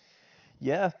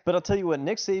 Yeah, but I'll tell you what,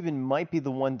 Nick Saban might be the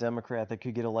one Democrat that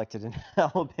could get elected in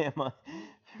Alabama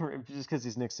just because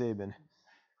he's Nick Saban.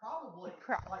 Probably.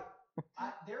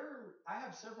 I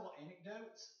have several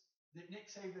anecdotes that Nick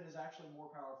Saban is actually more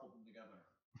powerful than the governor.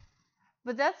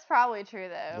 But that's probably true,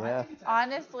 though. Yeah.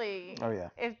 Honestly, oh yeah.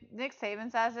 If Nick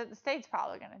Saban says it, the state's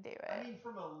probably going to do it. I mean,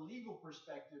 from a legal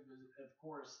perspective, of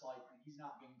course, he's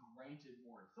not been granted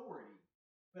more authority.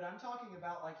 But I'm talking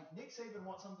about, if Nick Saban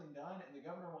wants something done and the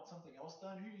governor wants something else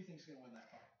done, who do you think is going to win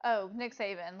that fight? Oh, Nick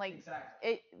Saban.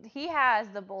 Exactly. He has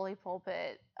the bully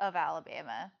pulpit of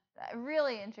Alabama.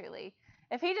 Really and truly.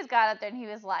 If he just got up there and he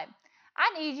was like,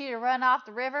 I need you to run off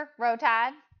the river, Row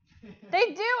Tide,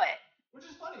 they'd do it. Which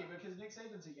is funny because Nick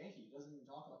Saban's a Yankee. He doesn't even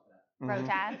talk like that. Row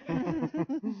Tide.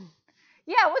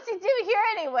 Yeah, what's he do here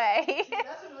anyway? See,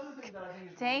 that's another thing that I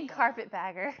think is Dang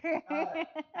carpetbagger.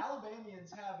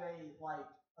 Alabamians have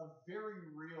a very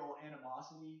real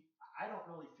animosity. I don't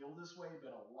really feel this way, but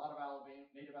a lot of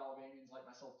native Alabamians like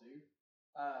myself do.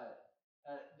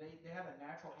 They have a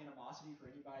natural animosity for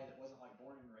anybody that wasn't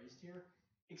born and raised here,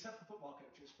 except for football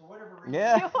coaches for whatever reason.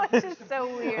 Yeah, which is so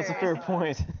weird. That's a fair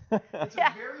point. It's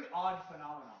a very odd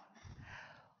phenomenon.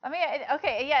 I mean,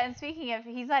 okay, yeah, and speaking of,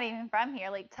 he's not even from here.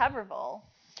 Tuberville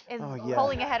is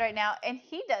pulling ahead right now, and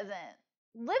he doesn't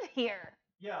live here.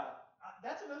 Yeah,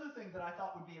 that's another thing that I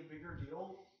thought would be a bigger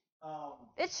deal.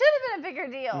 It should have been a bigger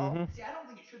deal. See, I don't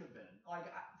think it should have been.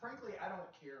 Frankly, I don't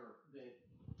care that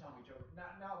Tommy Tuberville.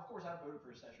 Now, of course, I voted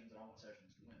for Sessions, and I want Sessions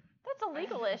to win. That's a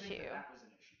legal issue. That was an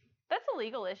issue. That's a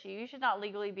legal issue. You should not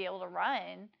legally be able to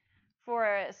run for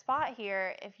a spot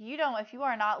here if you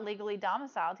are not legally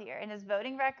domiciled here, and his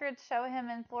voting records show him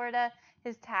in Florida,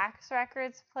 his tax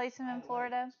records place him in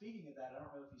Florida. Speaking of that, I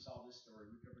don't know if you saw this story.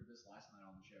 We covered this last night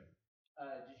on the show.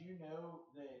 Did you know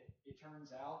that it turns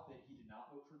out that he did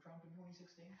not vote for Trump in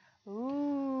 2016?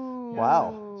 Ooh.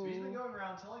 Wow. So he's been going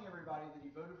around telling everybody that he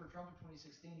voted for Trump in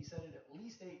 2016. He said it at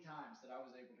least 8 times that I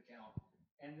was able to count.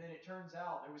 And then it turns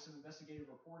out there was some investigative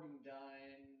reporting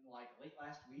done like late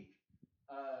last week.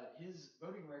 His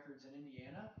voting records in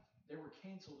Indiana, they were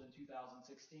canceled in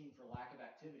 2016 for lack of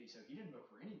activity. So he didn't vote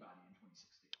for anybody in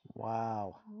 2016.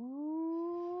 Wow.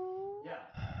 Ooh. Yeah.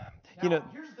 You Now, know,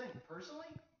 here's the thing. Personally,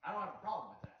 I don't have a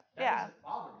problem with that. That Yeah. doesn't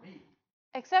bother me.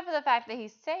 Except for the fact that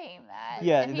he's saying that.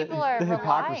 Yeah, And the- people the are relying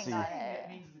hypocrisy. on Saying it. that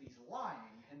means that he's lying,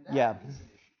 and that Yeah. is an issue.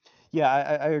 Yeah,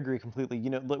 I agree completely.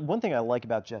 You know, one thing I like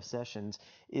about Jeff Sessions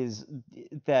is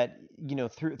that, you know,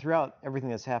 throughout everything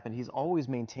that's happened, he's always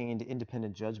maintained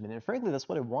independent judgment. And frankly, that's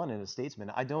what I want in a statesman.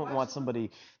 I don't want somebody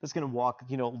that's going to walk,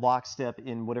 you know, lockstep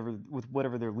in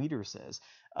whatever their leader says.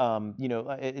 You know,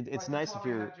 it's Right, nice that's if why we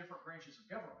you're. have different branches of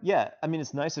government. Yeah, I mean,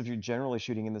 it's nice if you're generally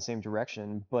shooting in the same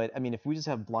direction, but I mean, if we just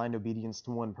have blind obedience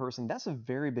to one person, that's a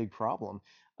very big problem.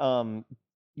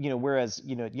 You know, whereas,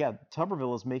 you know, yeah,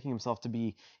 Tuberville is making himself to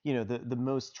be, you know, the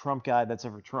most Trump guy that's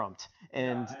ever trumped.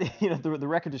 And, you know, the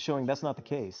record is showing that's not the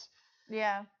case.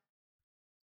 Yeah.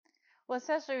 Well,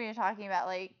 especially when you're talking about,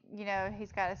 like, you know,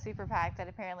 he's got a super PAC that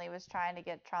apparently was trying to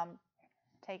get Trump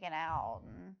taken out.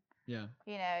 And, Yeah.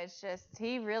 you know, it's just,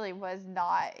 he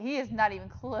is not even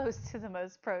close to the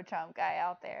most pro-Trump guy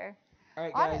out there. All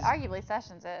right, guys. Arguably,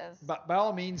 Sessions is. By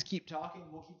all means, keep talking.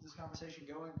 We'll keep this conversation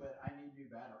going, but I need new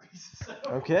batteries. So.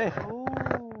 Okay. Ooh.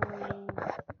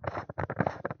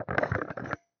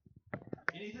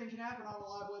 Anything can happen on a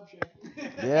live web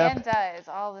show. Yeah. And does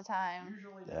all the time.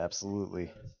 Usually does. Absolutely.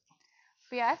 Usually does.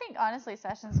 But yeah, I think honestly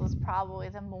Sessions was probably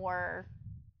the more,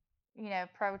 you know,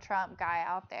 pro-Trump guy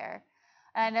out there.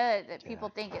 And I know that people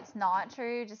think it's not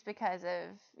true just because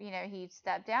of, you know, he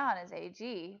stepped down as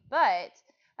AG. But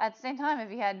at the same time, if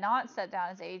he had not stepped down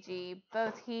as AG,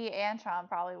 both he and Trump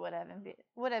probably would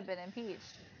have been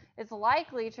impeached. It's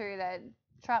likely true that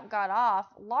Trump got off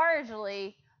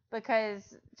largely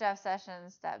because Jeff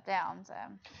Sessions stepped down. So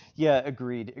Yeah,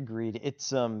 agreed.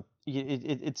 It's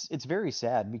it's very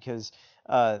sad because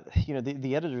you know,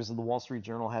 the editors of the Wall Street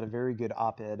Journal had a very good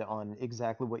op-ed on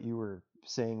exactly what you were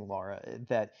saying, Laura,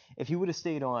 that if he would have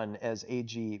stayed on as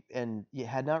AG and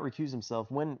had not recused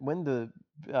himself when the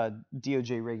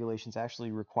DOJ regulations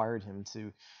actually required him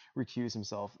to recuse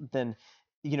himself, then,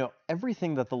 you know,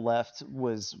 everything that the left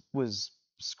was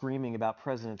screaming about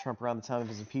President Trump around the time of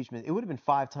his impeachment, it would have been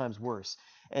 5 times worse.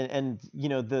 And you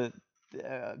know,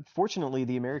 fortunately,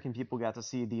 the American people got to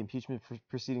see the impeachment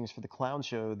proceedings for the clown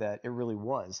show that it really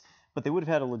was. But they would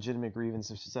have had a legitimate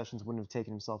grievance if Sessions wouldn't have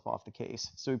taken himself off the case.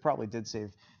 So he probably did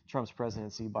save Trump's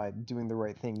presidency by doing the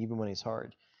right thing, even when he's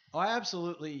hard. Oh, I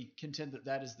absolutely contend that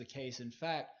that is the case. In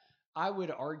fact, I would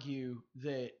argue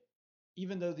that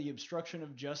even though the obstruction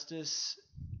of justice,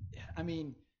 I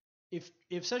mean,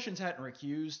 if Sessions hadn't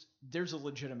recused, there's a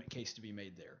legitimate case to be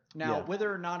made there. Now, Yeah.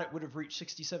 whether or not it would have reached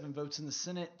 67 votes in the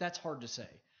Senate, that's hard to say.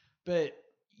 But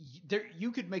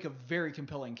you could make a very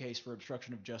compelling case for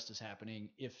obstruction of justice happening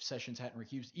if Sessions hadn't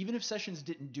recused. Even if Sessions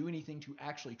didn't do anything to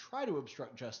actually try to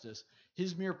obstruct justice,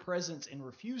 his mere presence in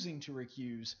refusing to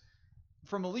recuse,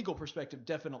 from a legal perspective,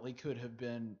 definitely could have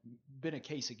been a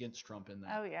case against Trump in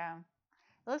that. oh yeah,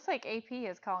 it looks like AP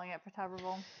is calling it for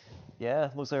Tuberville. Yeah,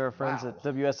 looks like our friends Wow. at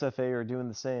WSFA are doing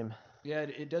the same. Yeah,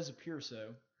 it does appear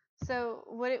so. So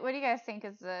what do you guys think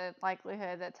is the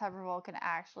likelihood that Tuberville can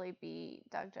actually beat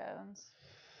Doug Jones?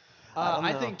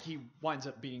 I know. think he winds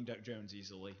up beating Doug Jones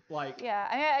easily. Like, Yeah,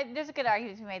 I mean, there's a good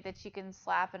argument to be made that you can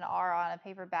slap an R on a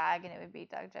paper bag and it would beat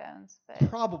Doug Jones. But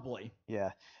probably.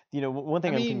 Yeah. You know, one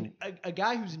thing I mean, a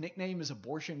guy whose nickname is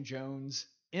Abortion Jones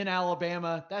in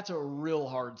Alabama, that's a real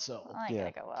hard sell. I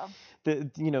think it'll go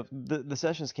well. the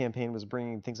Sessions campaign was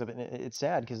bringing things up, and it's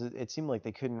sad because it seemed like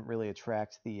they couldn't really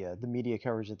attract the media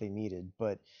coverage that they needed.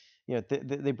 But you know,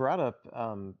 they brought up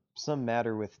some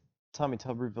matter with Tommy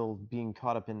Tuberville being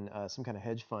caught up in some kind of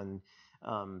hedge fund,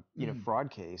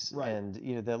 fraud case, Right. and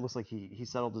you know that looks like he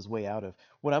settled his way out of.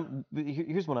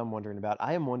 Here's what I'm wondering about.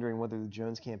 I am wondering whether the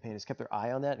Jones campaign has kept their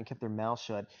eye on that and kept their mouth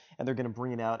shut, and they're going to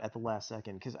bring it out at the last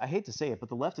second. Because I hate to say it, but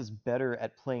the left is better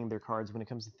at playing their cards when it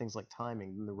comes to things like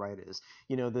timing than the right is.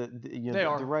 You know, the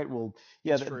right will,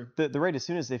 yeah, It's true. the right, as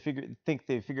soon as they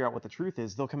figure out what the truth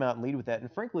is, they'll come out and lead with that. And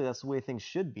frankly, that's the way things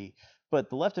should be. But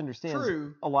the left understands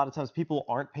True. a lot of times people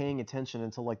aren't paying attention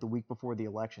until like the week before the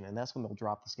election, and that's when they'll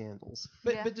drop the scandals.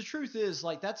 But the truth is,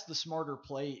 like, that's the smarter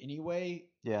play anyway.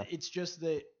 Yeah. It's just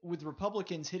that with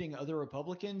Republicans hitting other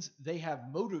Republicans, they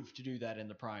have motive to do that in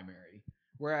the primary.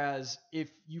 Whereas if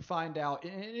you find out,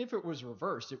 and if it was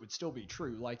reversed, it would still be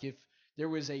true. Like if there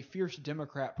was a fierce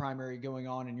Democrat primary going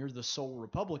on and you're the sole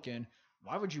Republican,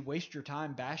 why would you waste your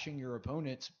time bashing your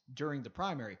opponents during the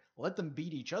primary? Let them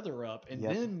beat each other up and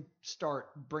then start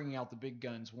bringing out the big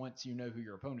guns once you know who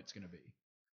your opponent's going to be.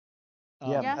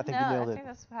 I think you nailed it. I think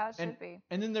that's how it should be.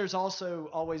 And then there's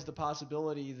also always the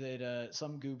possibility that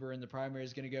some goober in the primary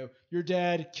is going to go, your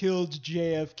dad killed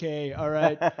JFK, all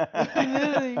right?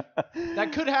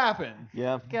 That could happen.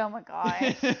 Yeah. Oh, my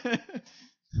gosh.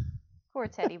 Poor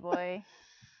Teddy boy.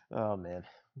 Oh, man.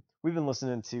 We've been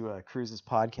listening to Cruz's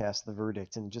podcast, The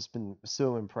Verdict, and just been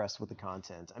so impressed with the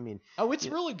content. I mean... Oh, it's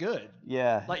really good.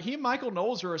 Yeah. Like, he and Michael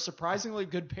Knowles are a surprisingly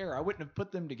good pair. I wouldn't have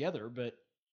put them together, but...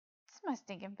 It's my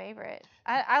stinking favorite.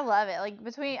 I love it. Like,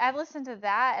 I listen to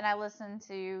that and I listen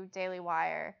to Daily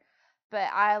Wire, but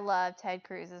I love Ted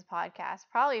Cruz's podcast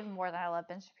probably even more than I love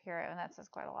Ben Shapiro, and that says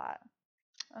quite a lot.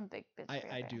 I'm a big Ben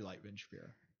Shapiro I fan. do like Ben Shapiro.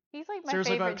 He's like my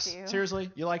Seriously, favorite folks, too. seriously,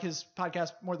 you like his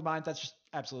podcast more than mine? That's just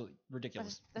absolutely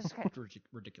ridiculous. That's okay.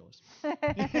 Ridiculous.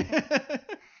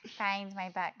 Finds my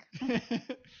back.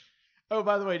 Oh,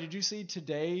 by the way, did you see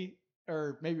today,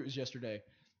 or maybe it was yesterday,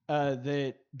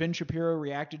 that Ben Shapiro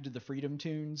reacted to the Freedom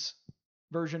Tunes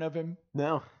version of him?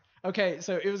 No. Okay,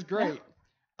 so it was great.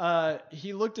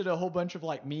 He looked at a whole bunch of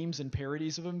like memes and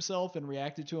parodies of himself and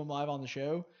reacted to them live on the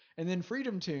show. And then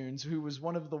Freedom Tunes, who was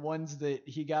one of the ones that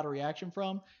he got a reaction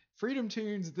from, Freedom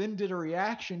Tunes then did a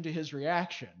reaction to his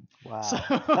reaction. Wow. So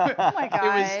Oh my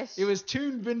gosh. it was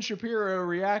Tune Ben Shapiro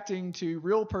reacting to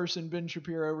real person Ben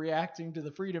Shapiro reacting to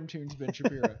the Freedom Tunes Ben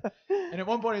Shapiro. And at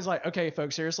one point he's like, okay,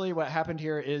 folks, seriously, what happened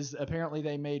here is apparently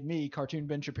they made me, Cartoon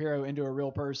Ben Shapiro, into a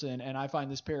real person, and I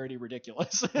find this parody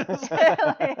ridiculous.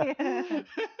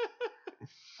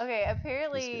 Okay,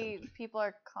 apparently people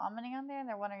are commenting on there and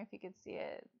they're wondering if you could see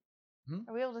it.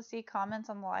 Are we able to see comments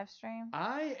on the live stream?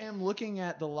 I am looking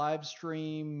at the live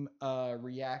stream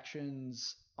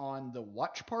reactions on the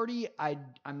watch party. I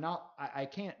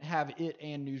can't have it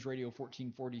and News Radio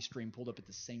 1440 stream pulled up at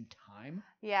the same time.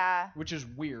 Yeah. Which is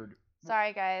weird.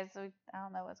 Sorry guys, I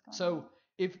don't know what's going on. So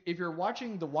if you're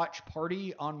watching the watch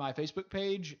party on my Facebook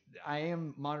page, I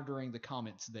am monitoring the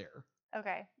comments there.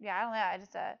 Okay. Yeah, I don't know. I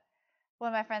just one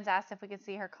of my friends asked if we could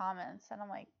see her comments, and I'm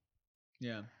like,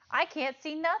 yeah. I can't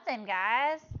see nothing,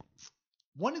 guys.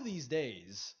 One of these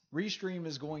days, Restream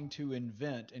is going to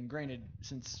invent, and granted,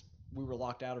 since we were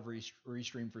locked out of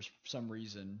Restream for some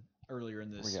reason earlier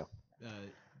in this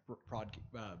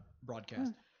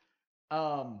broadcast,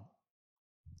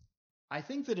 I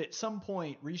think that at some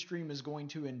point, Restream is going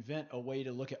to invent a way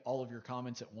to look at all of your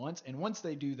comments at once. And once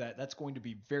they do that, that's going to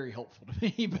be very helpful to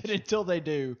me. But until they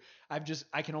do, I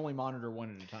can only monitor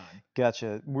one at a time.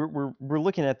 Gotcha. We're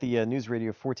looking at the News Radio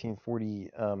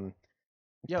 1440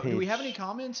 Yeah, page. do we have any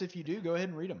comments? If you do, go ahead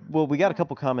and read them. Well, we got a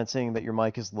couple comments saying that your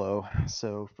mic is low.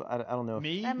 So I don't know.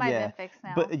 Me? That might have been fixed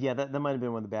now. But yeah, that might have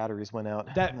been when the batteries went out.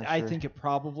 I think it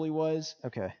probably was.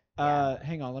 Okay.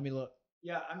 Hang on, let me look.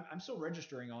 Yeah, I'm still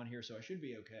registering on here, so I should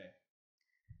be okay.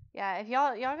 Yeah, if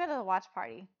y'all go to the watch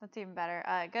party, that's even better.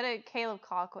 Go to Caleb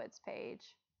Colquitt's page,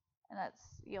 and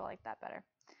you'll like that better.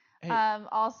 Hey,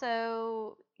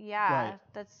 also, yeah, right.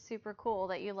 That's super cool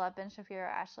that you love Ben Shapiro,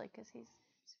 Ashley, because he's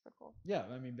super cool. Yeah,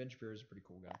 I mean Ben Shapiro is a pretty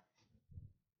cool guy.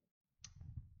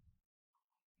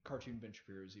 Cartoon Ben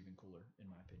Shapiro is even cooler, in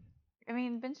my opinion. I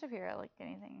mean, Ben Shapiro, like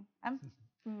anything. I'm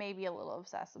maybe a little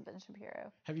obsessed with Ben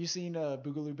Shapiro. Have you seen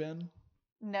Boogaloo Ben?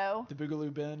 No. The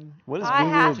Boogaloo Ben? What is I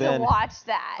have Boogaloo Ben? to watch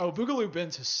that. Oh, Boogaloo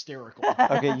Ben's hysterical.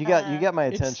 Okay, you got my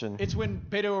attention. It's when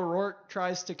Beto O'Rourke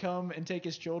tries to come and take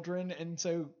his children, and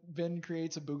so Ben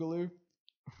creates a Boogaloo.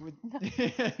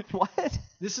 What?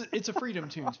 It's a Freedom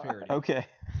Tunes parody. Okay.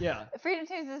 Yeah. Freedom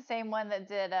Tunes is the same one that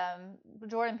did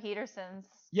Jordan Peterson's.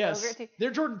 Yes. Yogurt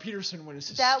Their Jordan Peterson one is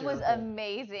hysterical. That was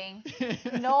amazing.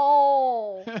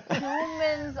 No,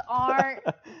 humans aren't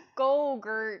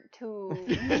Go-Gurt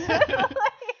tubes.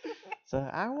 So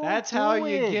I won't That's do how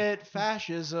you it. get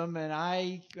fascism, and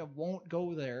I won't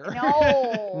go there.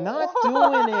 No, Not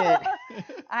doing it.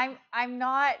 I'm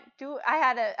not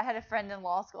I had a friend in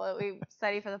law school that we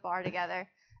studied for the bar together,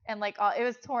 and like it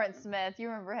was Torrance Smith. You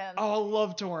remember him? Oh, I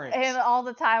love Torrance. And all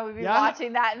the time we'd be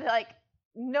watching that and be like,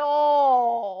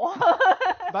 no.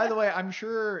 By the way, I'm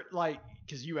sure, like,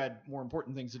 because you had more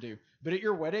important things to do, but at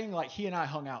your wedding, like, he and I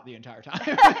hung out the entire time.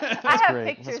 I have great.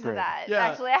 pictures That's of great. that. Yeah.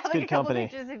 Actually, I have like good a couple company.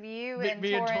 pictures of you Me and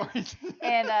and Torrance Torrance.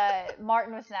 and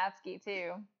Martin Wisnatsky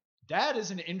too. That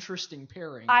is an interesting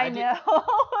pairing. I know.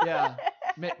 Yeah.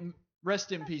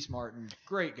 Rest in peace, Martin.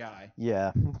 Great guy.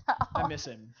 Yeah. I miss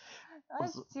him.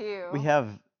 Us too. We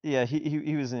have, yeah,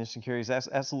 he was an interesting character. He was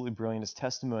absolutely brilliant. His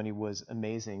testimony was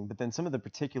amazing. But then some of the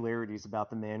particularities about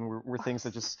the man were things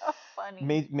that just so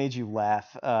funny. made you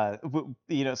laugh.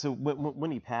 So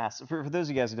when he passed, for those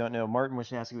of you guys who don't know, Martin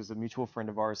Wisniewski was a mutual friend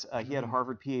of ours. He had a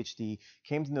Harvard PhD,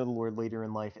 came to know the Lord later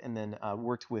in life, and then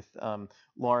worked with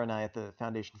Laura and I at the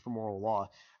Foundation for Moral Law.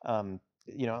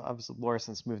 Obviously Laura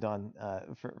since moved on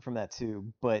from that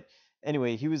too, but.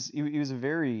 Anyway, he was a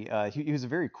very he was a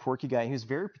very quirky guy. He was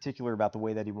very particular about the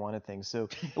way that he wanted things. So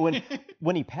when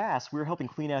he passed, we were helping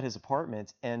clean out his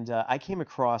apartment, and I came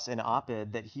across an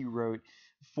op-ed that he wrote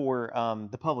for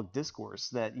the Public Discourse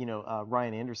that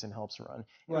Ryan Anderson helps run.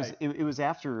 It was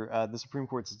after the Supreme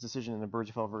Court's decision in the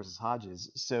Burgefell versus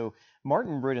Hodges. So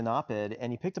Martin wrote an op-ed,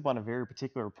 and he picked up on a very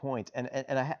particular point. And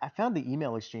I found the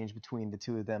email exchange between the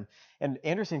two of them. And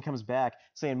Anderson comes back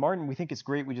saying, "Martin, we think it's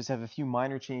great. We just have a few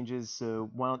minor changes. So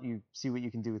why don't you see what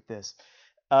you can do with this?"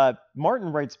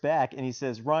 Martin writes back and he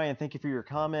says, "Ryan, thank you for your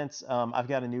comments. I've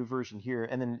got a new version here."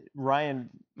 And then Ryan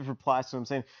replies to him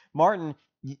saying, "Martin,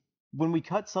 when we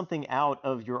cut something out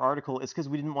of your article, it's because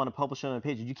we didn't want to publish it on a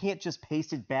page. You can't just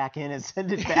paste it back in and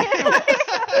send it back to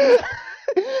us."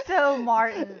 So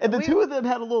Martin. And the two of them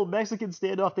had a little Mexican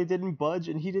standoff. They didn't budge,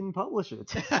 and he didn't publish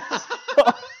it.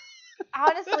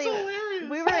 Honestly,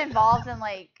 we were involved in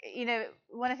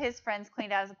one of his friends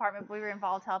cleaned out his apartment, but we were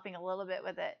involved helping a little bit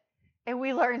with it. And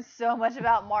we learned so much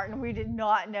about Martin we did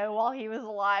not know while he was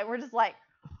alive. We're just like,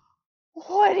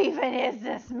 what even is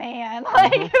this man?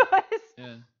 It was...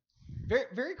 Yeah. Very,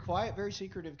 very quiet, very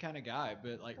secretive kind of guy,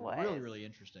 but really, really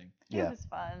interesting. It was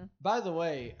fun. By the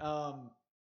way,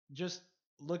 just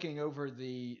looking over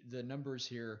the numbers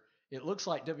here, it looks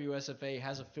like WSFA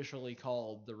has officially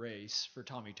called the race for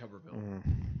Tommy Tuberville.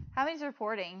 How many's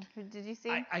reporting? Did you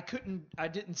see? I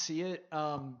didn't see it.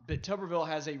 But Tuberville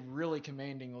has a really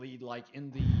commanding lead,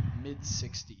 in the mid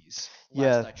 60s.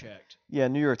 Last I checked. Yeah,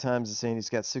 New York Times is saying he's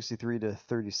got 63 to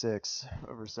 36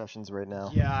 over Sessions right now.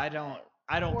 Yeah, I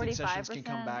don't think Sessions can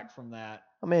come back from that.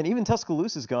 Oh man, even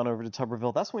Tuscaloosa's gone over to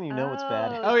Tuberville. That's when you know it's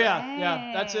bad. Oh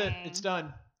yeah, that's it. It's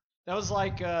done. That was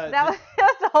that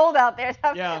was a holdout there.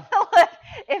 Yeah.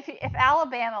 If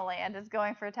Alabama land is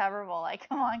going for Tuberville,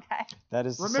 come on, guys. That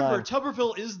is. Remember,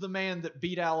 Tuberville is the man that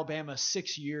beat Alabama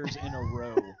 6 years in a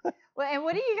row. Well, and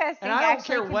what do you guys think? And I don't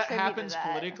care what happens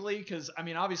politically, because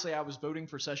obviously I was voting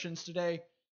for Sessions today.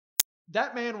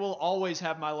 That man will always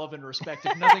have my love and respect,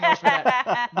 if nothing else for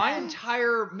that. My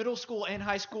entire middle school and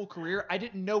high school career, I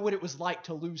didn't know what it was like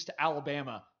to lose to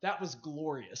Alabama. That was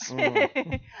glorious.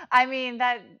 I mean,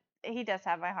 he does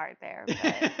have my heart there.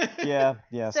 But...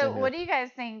 yeah. So what do you guys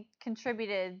think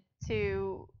contributed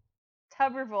to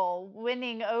Tuberville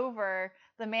winning over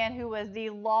the man who was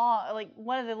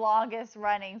one of the longest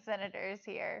running senators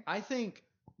here? I think,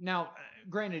 now,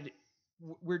 granted,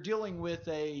 we're dealing with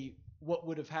a what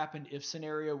would have happened if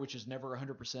scenario, which is never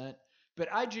 100%. But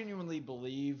I genuinely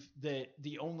believe that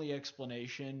the only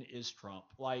explanation is Trump.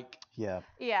 Yeah.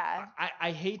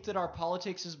 I hate that our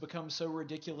politics has become so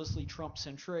ridiculously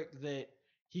Trump-centric that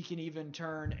he can even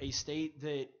turn a state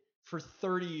that for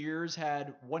 30 years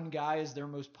had one guy as their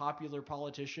most popular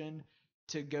politician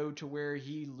to go to where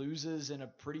he loses in a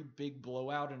pretty big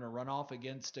blowout in a runoff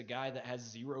against a guy that has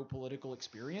zero political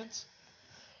experience.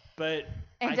 But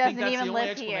I think that's the only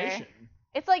explanation. Here.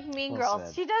 It's like Mean Girls.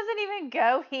 Said. She doesn't even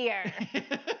go here.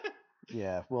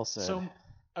 Yeah, well said. So,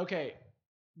 okay,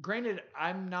 granted,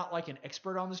 I'm not an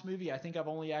expert on this movie. I think I've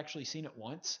only actually seen it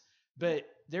once. But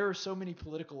there are so many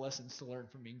political lessons to learn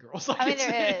from Mean Girls. There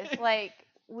is.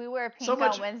 We wear pink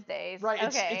on Wednesdays. Right.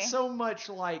 Okay. It's so much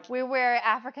we wear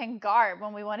African garb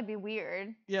when we want to be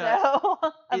weird. Yeah. So,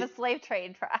 of a slave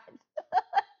trade tribe.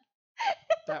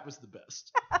 That was the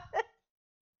best.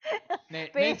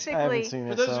 Basically, I haven't seen it,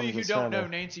 for those of you who don't know,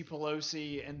 Nancy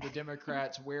Pelosi and the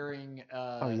Democrats wearing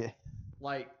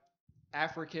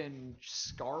African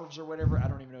scarves or whatever. I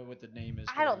don't even know what the name is.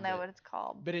 I don't know what it's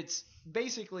called. But it's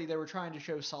basically they were trying to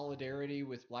show solidarity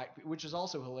with black people, which is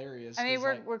also hilarious. I mean,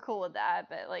 we're cool with that,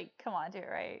 but come on, do it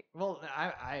right. Well,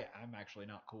 I'm actually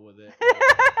not cool with it.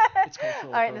 It's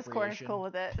cultural appropriation. All right, this corner's cool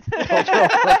with it.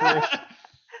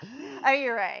 Oh,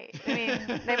 you're right. I mean,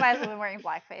 they might as well be wearing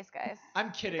blackface, guys. I'm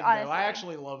kidding, honestly. Though. I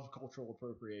actually love cultural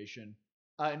appropriation.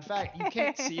 In fact, you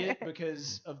can't see it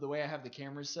because of the way I have the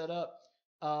cameras set up.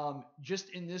 Just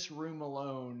in this room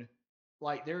alone,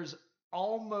 there's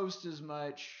almost as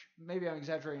much, maybe I'm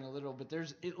exaggerating a little, but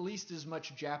there's at least as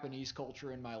much Japanese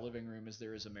culture in my living room as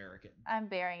there is American. I'm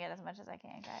bearing it as much as I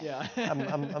can, guys. Yeah.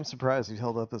 I'm surprised you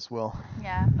held up this well.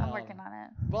 Yeah, I'm working on it.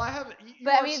 Well, I have.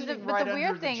 But I mean, but the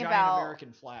weird thing about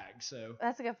American flag, so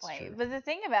that's a good point. true. But the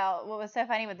thing about what was so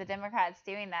funny with the Democrats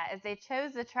doing that is they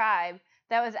chose the tribe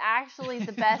that was actually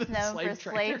the best known for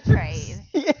slave trade.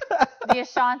 Yeah. The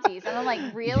Ashantis. And I'm like,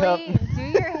 really? Yep. Do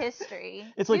your history.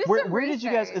 It's like, Do where some did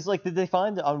you guys? research. It's like, did they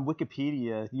find on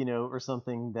Wikipedia, or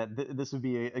something that this would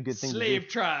be a good thing to do? Slave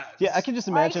tribes. Yeah, I can just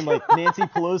imagine like Nancy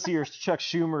Pelosi or Chuck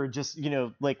Schumer just,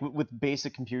 like with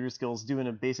basic computer skills doing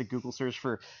a basic Google search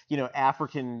for,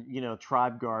 African,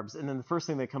 tribe garbs. And then the first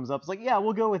thing that comes up is like, yeah,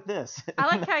 we'll go with this.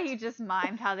 I like how you just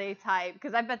mimed how they type,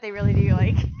 because I bet they really do.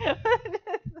 Like,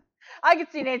 I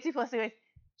could see Nancy Pelosi like,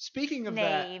 Speaking of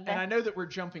that, and I know that we're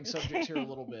jumping subjects here a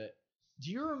little bit. Do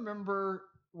you remember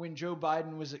when Joe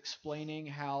Biden was explaining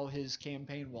how his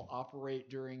campaign will operate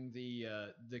during the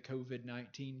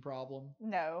COVID-19 problem?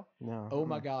 No. Oh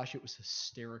my gosh, it was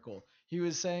hysterical. He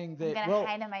was saying that I'm gonna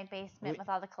hide in my basement with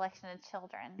all the collection of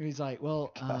children. He's like,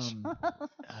 well,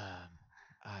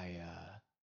 I've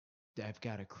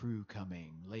got a crew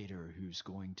coming later who's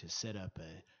going to set up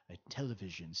a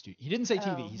television studio. He didn't say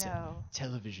TV. He said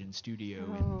television studio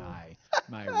in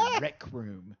my rec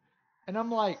room. And I'm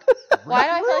like, why do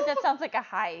I feel like that sounds like a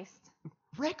heist?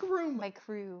 Rec room? My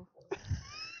crew.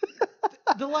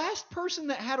 The last person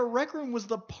that had a rec room was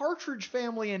the Partridge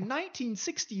Family in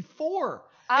 1964.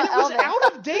 And it was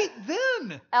out of date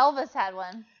then. Elvis had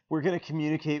one. We're going to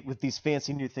communicate with these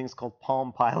fancy new things called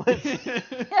Palm Pilots. It's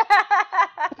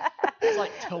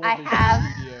like television I have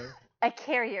studio. A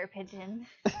carrier pigeon.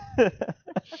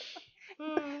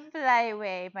 Fly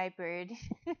away, my bird.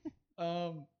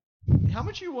 How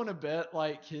much you want to bet,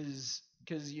 like, because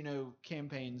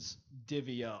campaigns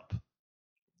divvy up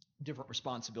different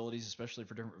responsibilities, especially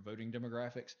for different voting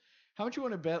demographics. How much you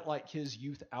want to bet, like, his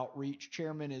youth outreach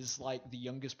chairman is, like, the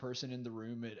youngest person in the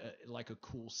room at, like, a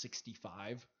cool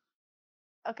 65?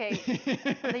 Okay,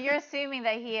 so you're assuming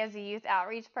that he is a youth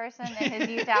outreach person, and his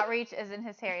youth outreach is in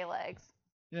his hairy legs.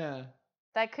 Yeah.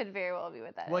 That could very well be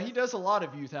what that is. Well, he does a lot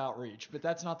of youth outreach, but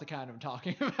that's not the kind I'm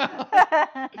talking about.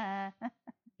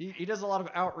 He does a lot of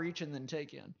outreach and then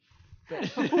take in. But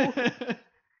the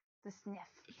sniff.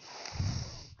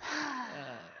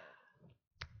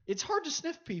 It's hard to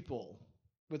sniff people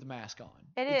with a mask on.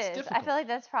 It's difficult. I feel like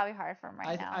that's probably hard for him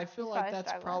now. I feel like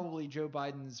that's probably Joe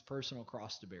Biden's personal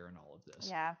cross to bear in all of this.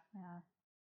 Yeah.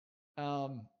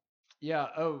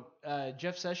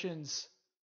 Jeff Sessions,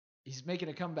 he's making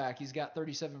a comeback. He's got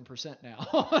 37% now.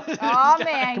 Oh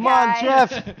man, come on,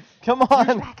 Jeff. Come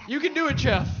on. You can do it,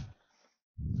 Jeff.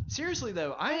 Seriously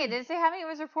though, did it say how many it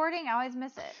was reporting? I always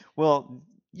miss it. Well,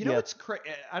 you know what's crazy?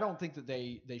 I don't think that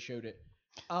they showed it.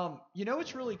 You know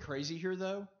what's really crazy here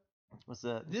though? What's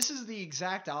that? This is the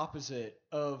exact opposite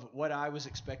of what I was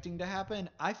expecting to happen.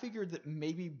 I figured that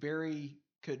maybe Barry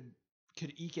could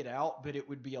eke it out, but it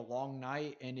would be a long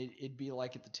night and it'd be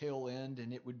like at the tail end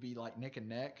and it would be like neck and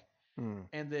neck.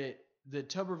 And that the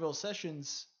Tuberville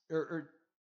Sessions or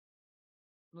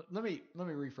let me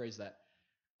rephrase that.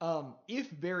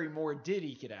 If Barry Moore did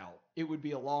eke it out, it would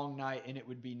be a long night and it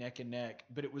would be neck and neck,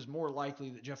 but it was more likely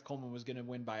that Jeff Coleman was going to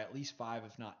win by at least 5,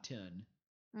 if not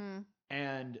 10.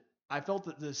 And I felt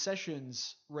that the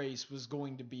Sessions race was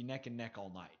going to be neck and neck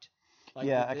all night. Like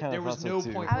there was no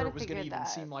point where it was going to even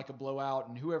seem like a blowout,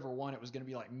 and whoever won it was going to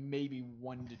be like maybe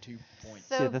 1 to 2 points.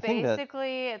 So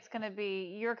basically, it's going to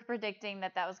be, you're predicting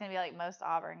that was going to be like most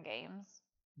Auburn games.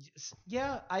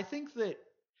 Yeah, I think that.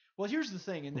 Well, here's the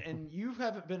thing, and you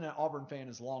haven't been an Auburn fan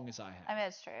as long as I have. I mean,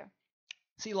 it's true.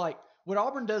 See, like what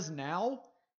Auburn does now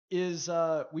is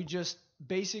we just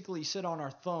basically sit on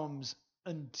our thumbs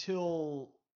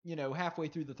until halfway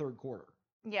through the third quarter.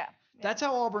 Yeah. That's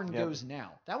how Auburn goes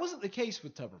now. That wasn't the case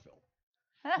with Tuberville.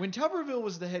 When Tuberville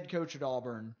was the head coach at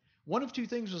Auburn, one of two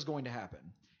things was going to happen.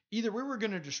 Either we were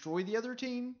going to destroy the other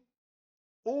team,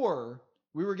 or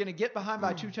we were going to get behind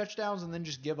by 2 touchdowns and then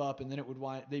just give up, and then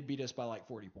they'd beat us by like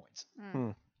 40 points.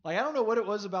 Like, I don't know what it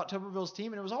was about Tuberville's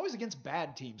team, and it was always against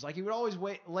bad teams. Like, he would always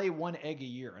lay one egg a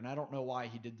year, and I don't know why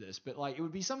he did this, but like it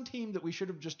would be some team that we should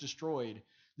have just destroyed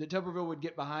that Tuberville would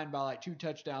get behind by like 2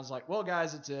 touchdowns. Like, well,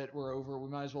 guys, it's it. We're over. We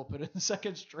might as well put in the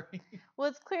second string. Well,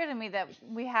 it's clear to me that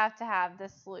we have to have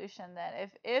this solution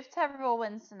that if Tuberville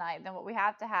wins tonight, then what we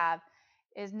have to have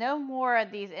is no more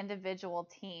of these individual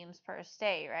teams per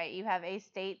state, right? You have a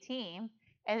state team,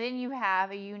 and then you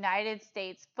have a United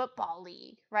States Football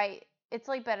League, right? It's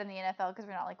like better than the NFL because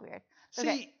we're not like weird.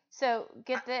 Okay, so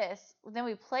get this. Then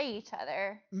we play each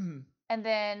other, and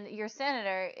then your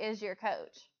senator is your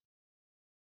coach.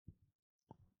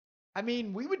 I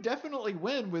mean, we would definitely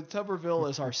win with Tuberville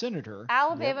as our senator.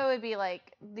 Alabama would be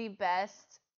like the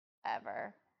best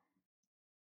ever.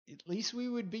 At least we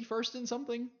would be first in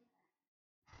something.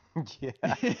 Yeah.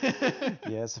 Yeah,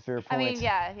 that's a fair point. I mean,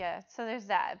 yeah. So there's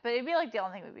that. But it'd be like the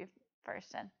only thing we'd be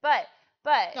first in. But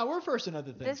no, we're first in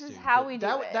other things. This is too, how we do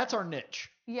it. That's our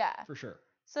niche. Yeah. For sure.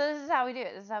 So this is how we do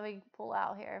it. This is how we pull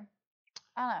out here.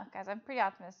 I don't know, guys. I'm pretty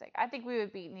optimistic. I think we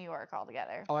would beat New York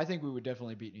altogether. Oh, I think we would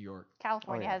definitely beat New York.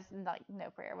 California has like no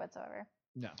prayer whatsoever.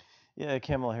 No. Yeah,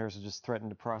 Kamala Harris would just threaten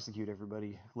to prosecute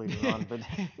everybody later on, but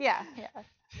yeah.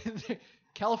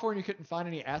 California couldn't find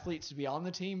any athletes to be on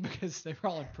the team because they were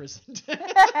all imprisoned.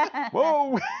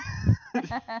 Whoa!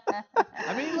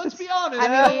 I mean, let's be honest.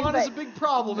 Marijuana is a big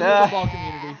problem in the football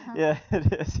community. Yeah,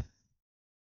 it is.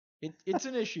 It's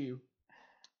an issue.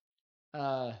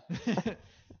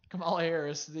 Kamala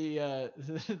Harris, the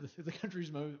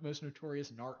country's most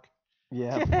notorious narc.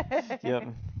 Yeah.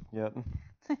 Yep.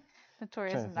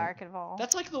 Notorious narc involved.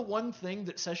 That's like the one thing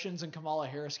that Sessions and Kamala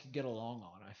Harris could get along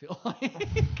on, I feel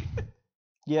like.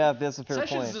 Yeah, that's a fair point.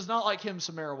 Sessions does not like him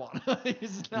some marijuana.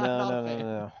 He's not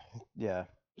No. Yeah.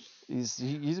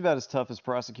 He's about as tough as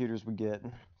prosecutors would get.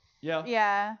 Yeah.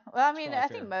 Yeah. Well, I mean, I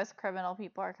think most criminal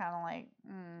people are kind of like,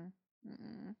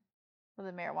 with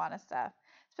the marijuana stuff,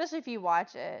 especially if you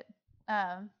watch it.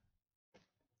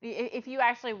 If you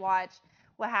actually watch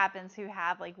what happens who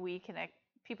have like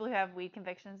people who have weed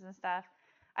convictions and stuff,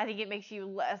 I think it makes you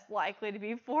less likely to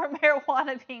be for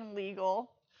marijuana being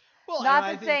legal. Well,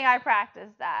 not saying I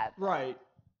practice that. Right.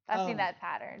 I've seen that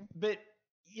pattern. But,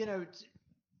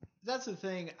 that's the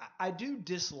thing. I do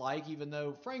dislike, even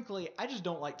though, frankly, I just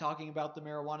don't like talking about the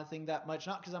marijuana thing that much.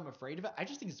 Not because I'm afraid of it. I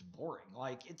just think it's boring.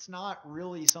 Like, it's not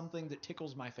really something that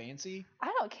tickles my fancy.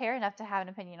 I don't care enough to have an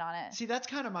opinion on it. See, that's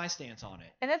kind of my stance on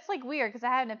it. And that's, like, weird because I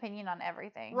have an opinion on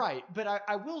everything. Right. But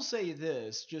I will say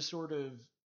this, just sort of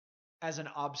as an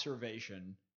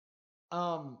observation.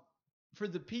 For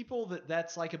the people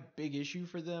that's like a big issue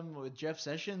for them with Jeff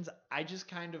Sessions, I just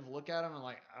kind of look at him and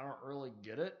like, I don't really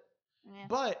get it. Yeah.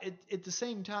 But at the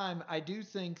same time, I do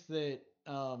think that,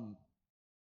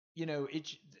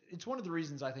 it's one of the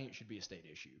reasons I think it should be a state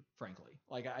issue, frankly.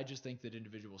 Like, I just think that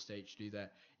individual states should do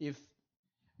that.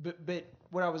 But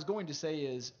what I was going to say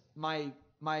is my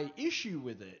issue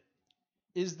with it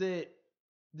is that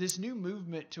this new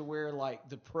movement to where like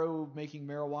the pro making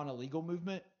marijuana legal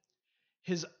movement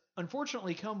has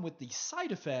unfortunately come with the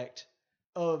side effect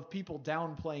of people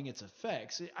downplaying its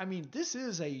effects. I mean, this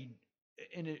is a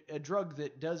drug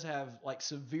that does have like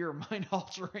severe mind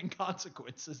altering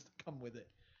consequences that come with it.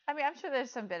 I mean, I'm sure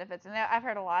there's some benefits, and I've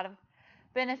heard a lot of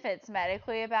benefits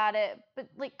medically about it, but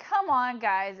like, come on,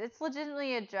 guys, it's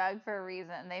legitimately a drug for a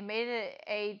reason. They made it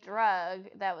a drug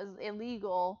that was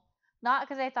illegal, not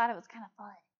because they thought it was kind of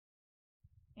fun.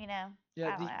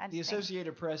 Yeah, the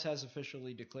Associated Press has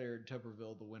officially declared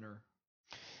Tuberville the winner.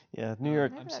 Yeah, New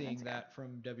York. I'm seeing that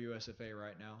from WSFA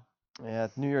right now. Yeah,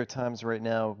 New York Times right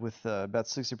now with about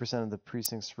 60% of the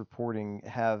precincts reporting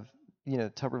have,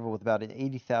 Tuberville with about an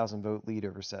 80,000 vote lead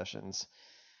over Sessions.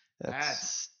 I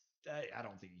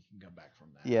don't think you can come back from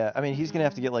that. Yeah, I mean, he's going to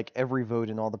have to get like every vote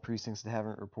in all the precincts that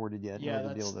haven't reported yet. Yeah,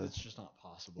 that's just not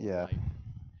possible. Yeah.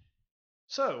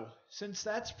 So, since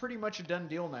that's pretty much a done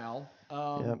deal now,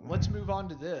 let's move on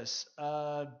to this.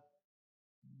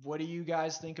 What do you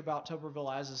guys think about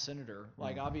Tuberville as a senator?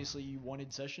 Like, obviously you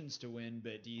wanted Sessions to win,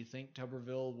 but do you think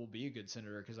Tuberville will be a good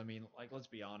senator? Because, I mean, like, let's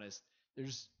be honest,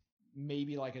 there's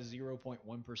maybe like a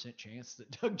 0.1% chance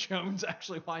that Doug Jones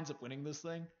actually winds up winning this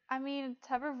thing. I mean,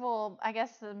 Tuberville, I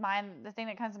guess the thing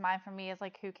that comes to mind for me is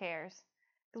like, who cares?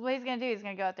 Because what he's going to do, he's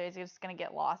going to go out there, he's just going to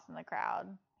get lost in the crowd.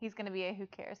 He's going to be a who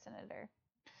cares senator.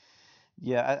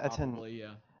 Yeah, I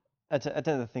tend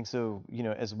to think so,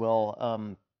 as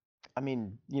well. I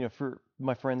mean, for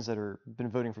my friends that are been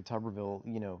voting for Tuberville,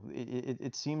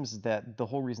 it seems that the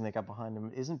whole reason they got behind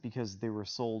him isn't because they were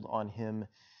sold on him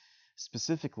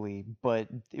specifically, but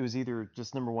it was either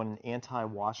just number one, an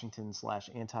anti-Washington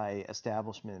 /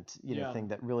 anti-establishment, thing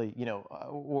that really,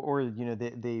 or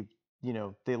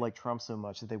they like Trump so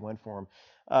much that they went for him.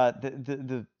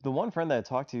 The one friend that I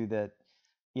talked to that,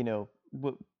 hang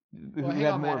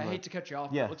on, Matt, I hate to cut you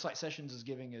off, but it looks like Sessions is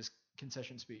giving his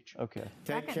concession speech. Okay.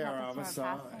 Take care of us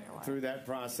through that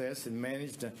process and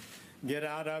managed to get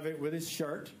out of it with his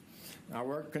shirt. I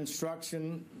worked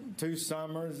construction 2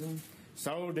 summers and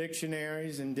sold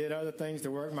dictionaries and did other things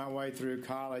to work my way through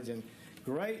college. And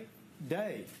great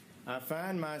day. I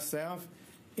find myself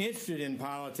interested in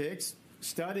politics,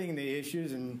 studying the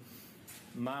issues, and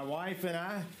my wife and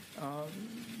I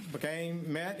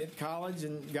met at college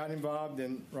and got involved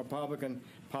in Republican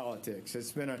politics.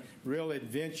 It's been a real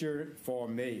adventure for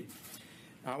me.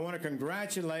 I want to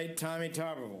congratulate Tommy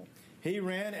Tuberville. He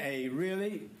ran a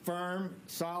really firm,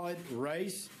 solid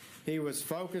race. He was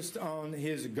focused on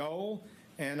his goal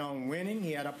and on winning.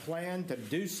 He had a plan to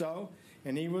do so,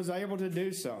 and he was able to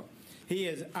do so. He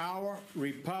is our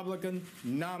Republican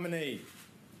nominee.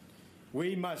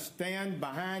 We must stand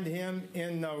behind him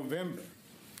in November.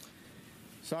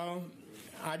 So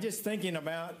I'm just thinking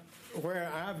about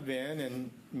where I've been in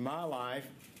my life.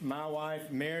 My wife,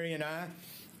 Mary, and I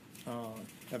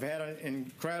have had an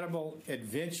incredible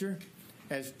adventure.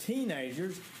 As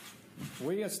teenagers,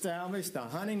 we established the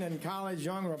Huntington College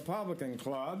Young Republican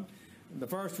Club, the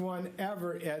first one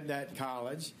ever at that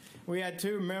college. We had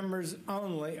 2 members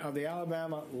only of the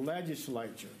Alabama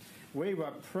legislature. We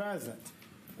were present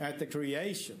at the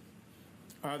creation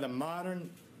of the modern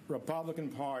Republican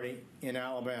Party in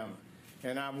Alabama.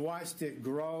 And I've watched it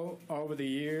grow over the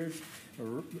years.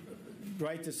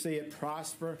 Great to see it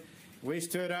prosper. We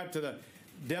stood up to the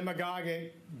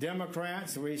demagogic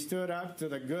Democrats. We stood up to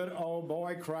the good old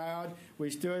boy crowd. We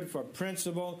stood for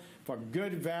principle, for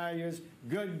good values,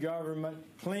 good government,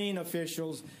 clean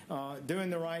officials, doing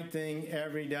the right thing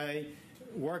every day,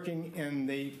 working in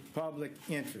the public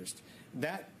interest.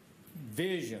 That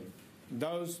vision,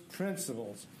 those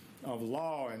principles of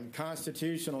law and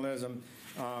constitutionalism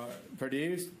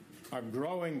produced a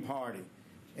growing party.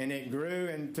 And it grew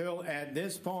until, at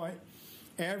this point,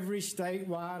 every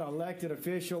statewide elected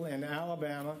official in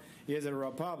Alabama is a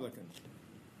Republican,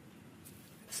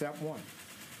 except one,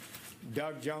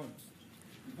 Doug Jones.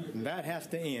 And that has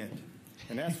to end.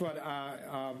 And that's what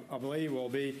I believe will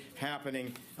be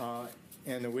happening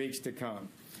in the weeks to come.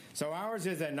 So ours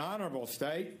is an honorable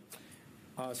state,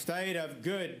 a state of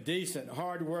good, decent,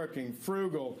 hardworking,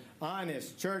 frugal,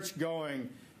 honest, church-going,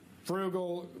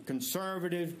 frugal,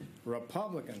 conservative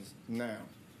Republicans now.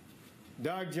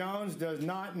 Doug Jones does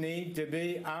not need to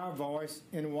be our voice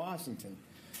in Washington.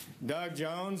 Doug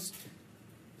Jones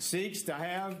seeks to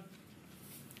have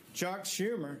Chuck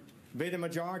Schumer be the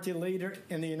majority leader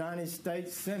in the United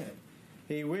States Senate.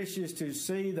 He wishes to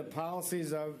see the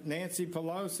policies of Nancy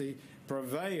Pelosi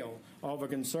prevail over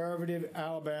conservative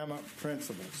Alabama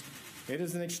principles. It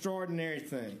is an extraordinary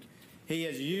thing. He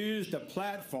has used the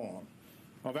platform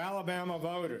of Alabama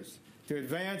voters to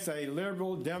advance a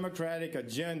liberal democratic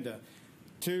agenda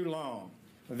too long.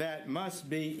 That must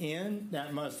be end.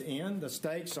 That must end. The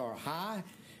stakes are high.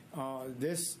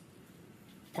 This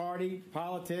party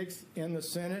politics in the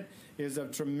Senate is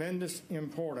of tremendous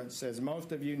importance, as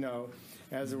most of you know,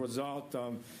 as a result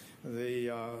of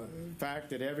the fact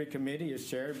that every committee is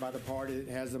chaired by the party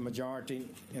that has the majority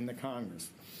in the Congress.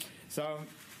 So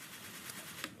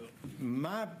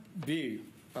my view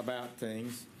about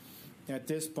things at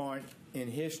this point in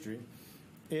history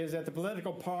is that the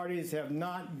political parties have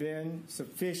not been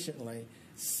sufficiently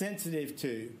sensitive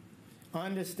to,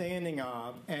 understanding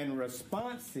of, and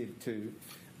responsive to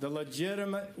the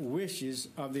legitimate wishes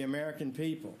of the American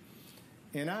people.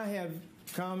 And I have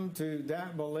come to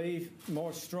that belief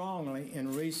more strongly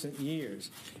in recent years.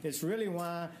 It's really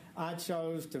why I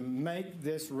chose to make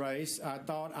this race. I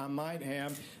thought I might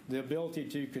have the ability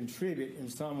to contribute in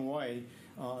some way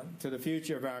to the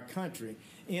future of our country,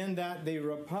 in that the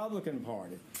Republican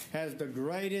Party has the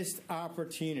greatest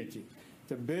opportunity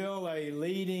to build a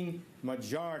leading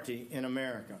majority in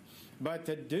America. But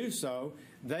to do so,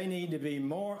 they need to be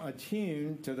more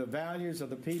attuned to the values of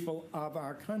the people of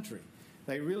our country.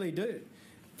 They really do.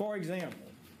 For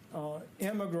example,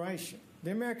 immigration. The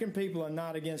American people are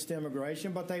not against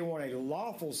immigration, but they want a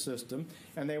lawful system,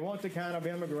 and they want the kind of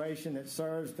immigration that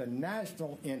serves the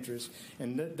national interest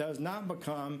and that does not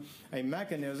become a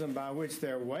mechanism by which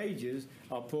their wages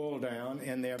are pulled down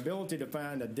and their ability to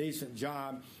find a decent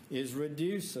job is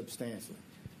reduced substantially.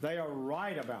 They are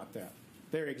right about that.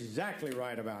 They're exactly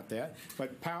right about that.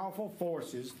 But powerful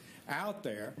forces out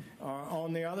there are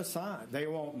on the other side. They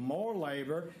want more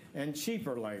labor and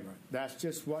cheaper labor. That's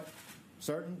just what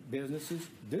certain businesses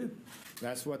do.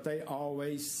 That's what they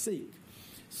always seek.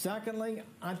 Secondly,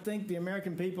 I think the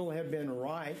American people have been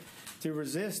right to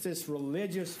resist this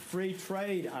religious free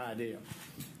trade idea,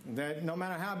 that no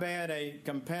matter how bad a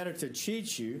competitor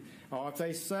cheats you, or if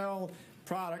they sell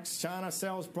products, China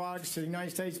sells products to the United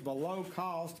States below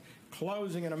cost,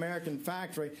 closing an American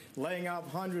factory, laying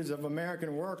off hundreds of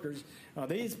American workers,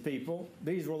 these people,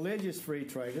 these religious free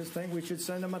traders, think we should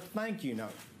send them a thank you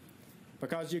note,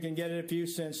 because you can get it a few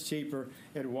cents cheaper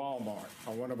at Walmart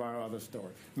or one of our other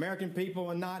stores. American people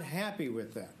are not happy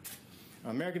with that.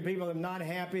 American people are not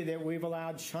happy that we've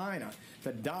allowed China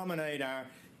to dominate our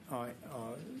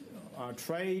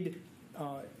trade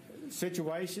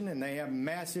situation, and they have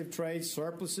massive trade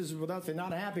surpluses with us. They're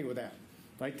not happy with that.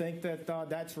 They think that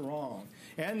that's wrong.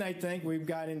 And they think we've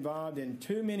got involved in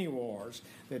too many wars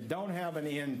that don't have an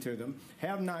end to them,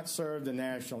 have not served the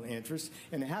national interest,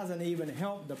 and hasn't even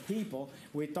helped the people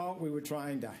we thought we were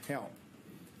trying to help.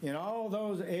 In all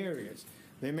those areas,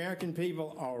 the American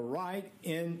people are right,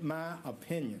 in my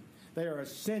opinion. They are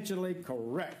essentially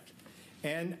correct.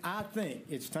 And I think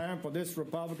it's time for this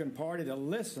Republican Party to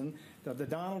listen to the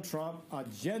Donald Trump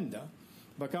agenda,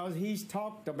 because he's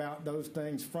talked about those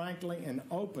things frankly and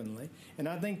openly, and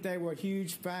I think they were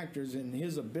huge factors in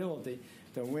his ability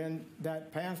to win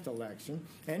that past election.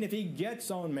 And if he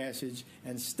gets on message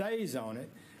and stays on it,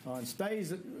 and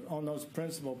stays on those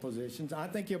principal positions, I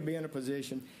think he'll be in a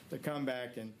position to come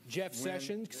back and Jeff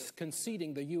Sessions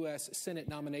conceding the U.S. Senate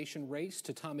nomination race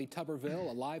to Tommy Tuberville.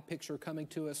 A live picture coming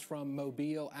to us from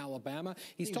Mobile, Alabama.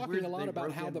 He's talking a lot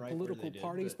about how the political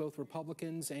parties, both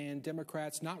Republicans and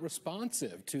Democrats, not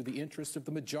responsive to the interests of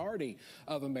the majority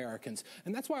of Americans.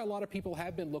 And that's why a lot of people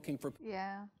have been looking for...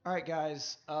 Yeah. All right,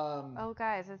 guys. Oh,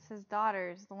 guys, it's his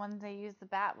daughters, the ones they use the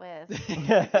bat with.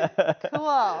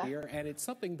 Cool. Here, and it's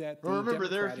something that well, the remember,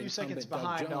 they're a Democrat few seconds Doug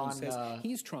behind Jones on says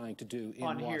he's trying to do in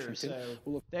on Washington. Here,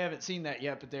 so they haven't seen that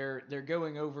yet, but they're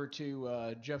going over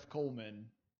to Jeff Coleman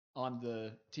on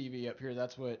the TV up here.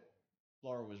 That's what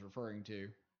Laura was referring to.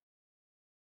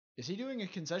 Is he doing a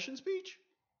concession speech?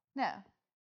 No.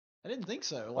 I didn't think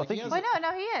so. Like,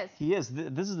 no, he is. He is.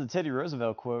 This is the Teddy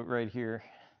Roosevelt quote right here.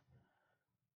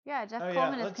 Yeah, Jeff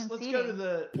Coleman is conceding. Let's go to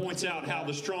the... Points out how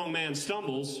the strong man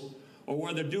stumbles, or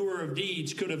where the doer of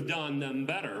deeds could have done them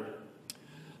better.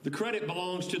 The credit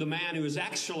belongs to the man who is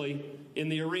actually in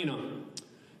the arena,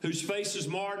 whose face is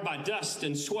marred by dust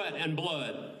and sweat and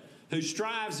blood, who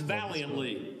strives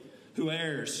valiantly, who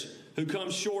errs, who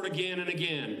comes short again and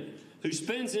again, who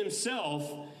spends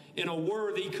himself in a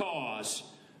worthy cause,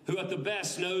 who at the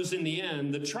best knows in the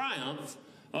end the triumph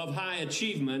of high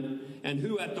achievement, and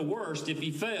who at the worst, if he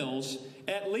fails,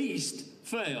 at least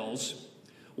fails,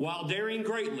 while daring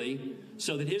greatly,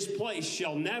 so that his place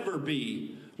shall never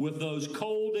be with those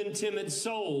cold and timid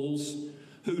souls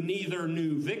who neither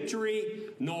knew victory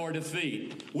nor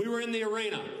defeat. We were in the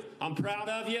arena. I'm proud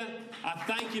of you. I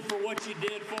thank you for what you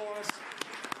did for us.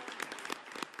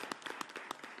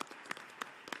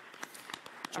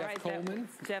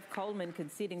 Jeff Coleman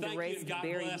conceding the race to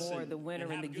Barry Moore, the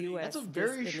winner in the U.S. That's a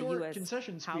very short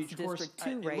concession speech. House District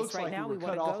 2 race. Right now we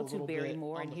want to go to Barry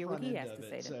Moore and hear what he has to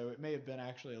say. So it may have been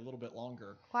actually a little bit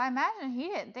longer. Well, I imagine he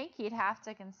didn't think he'd have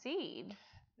to concede.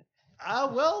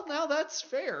 Well, now that's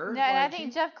fair. No, and I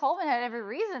think Jeff Coleman had every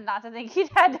reason not to think he'd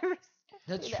had to.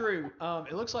 That's true.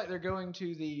 It looks like they're going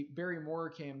to the Barry Moore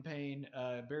campaign.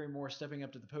 Barry Moore stepping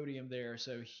up to the podium there,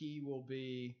 so he will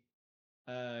be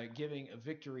giving a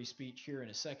victory speech here in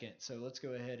a second. So let's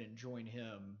go ahead and join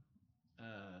him.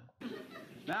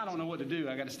 Now I don't know what to do.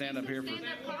 I got to stand up here for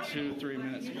 2-3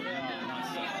 minutes.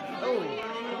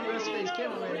 WSFA's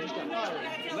cameraman just got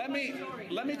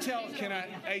fired. Let me tell.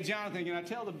 Hey Jonathan, can I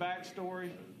tell the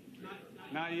backstory?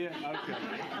 Not yet. Okay.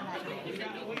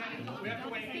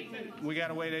 We got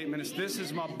to wait 8 minutes. This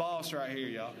is my boss right here,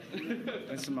 y'all.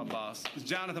 This is my boss. It's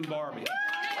Jonathan Barbie.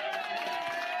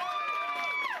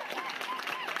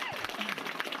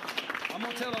 I'm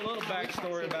going to tell a little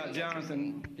backstory about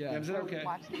Jonathan. Yeah. Is it okay?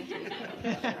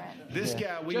 This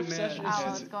guy we met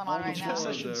as on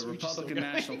the Republican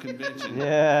National Convention.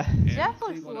 Yeah. Jeff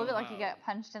looks a little bit like he got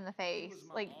punched in the face.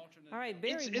 Like, all right,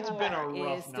 Barry it's Moore been a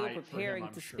rough is still night preparing for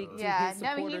him, to speak sure. to his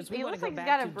no, supporters. he We want looks to like go he's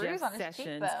got back a to bruise Jeff on his Sessions,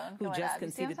 cheekbone who going just up.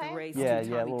 conceded the race yeah, to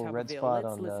Tommy little red Tuberville. spot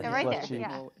Let's on listen the right left there, cheek.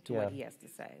 to what he has to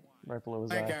say. Right below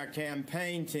his Like eye. our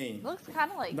campaign team. Looks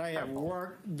kind of like They have purple.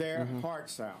 worked their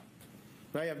hearts out.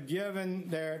 They have given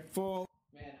their full...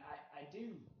 Man, I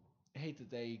do hate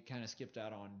that they kind of skipped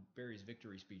out on Barry's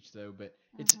victory speech, though, but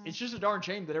it's just a darn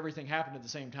shame that everything happened at the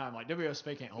same time. Like,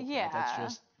 WSFA can't help that. That's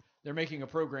just... They're making a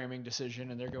programming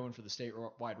decision, and they're going for the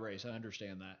statewide race. I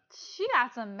understand that. She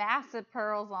got some massive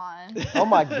pearls on. Oh,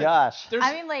 my gosh.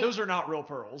 I mean, like... Those are not real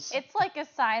pearls. It's like a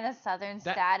sign of Southern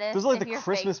status. Those are like the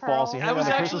Christmas balls you hang I on was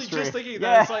the actually Christmas just tree. thinking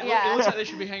that. It's like, it looks like they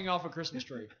should be hanging off a Christmas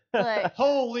tree. Like,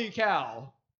 holy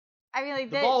cow. I mean, like...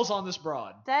 The balls on this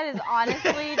broad. That is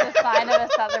honestly the sign of a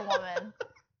Southern woman.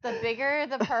 The bigger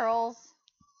the pearls,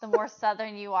 the more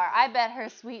Southern you are. I bet her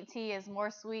sweet tea is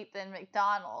more sweet than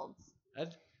McDonald's.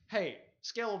 Hey,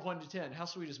 scale of 1 to 10, how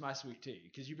sweet is my sweet tea?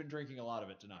 Because you've been drinking a lot of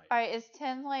it tonight. All right, is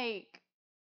 10 like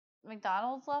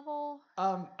McDonald's level?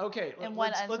 Okay. And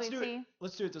let's unsweet do tea? it.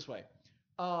 Let's do it this way.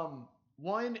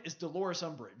 1 is Dolores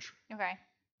Umbridge. Okay.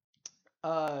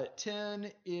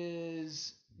 10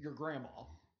 is your grandma.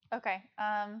 Okay.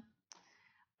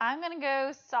 I'm going to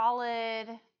go solid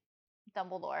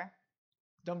Dumbledore.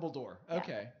 Dumbledore.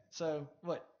 Okay. Yeah. So,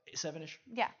 what, 7-ish?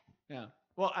 Yeah. Yeah.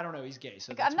 Well, I don't know. He's gay,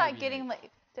 so I'm not getting,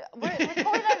 like, we're totally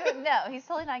not, no, he's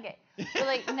totally not gay. But,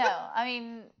 like, no, I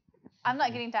mean, I'm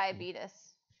not getting diabetes.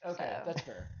 Okay, so. that's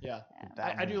fair. Yeah.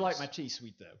 I do like my tea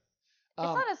sweet, though.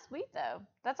 It's not as sweet, though.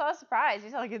 That's why I was surprised. You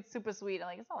sound like it's super sweet. I'm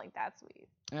like, it's not like that sweet.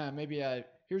 Maybe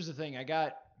here's the thing.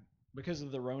 Because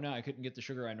of the Rona, I couldn't get the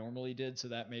sugar I normally did, so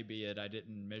that may be it. I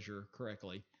didn't measure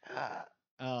correctly.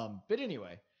 But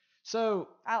anyway, so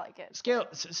I like it. Scale,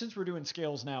 since we're doing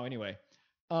scales now anyway,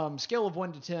 scale of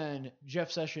 1 to 10,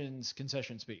 Jeff Sessions'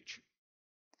 concession speech.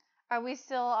 Are we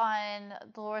still on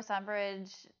Dolores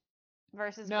Umbridge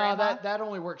versus No, Grandma? that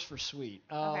only works for sweet.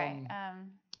 Okay.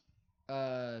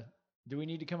 Do we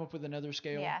need to come up with another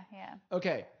scale? Yeah.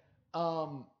 Okay.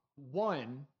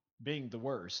 1 being the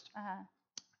worst.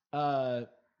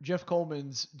 Jeff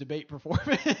Coleman's debate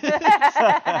performance.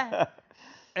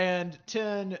 And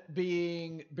 10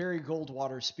 being Barry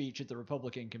Goldwater's speech at the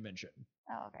Republican convention.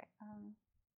 Oh, okay.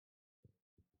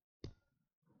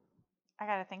 I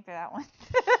gotta think through that one.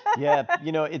 Yeah,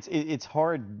 it's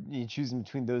hard choosing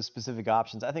between those specific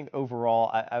options. I think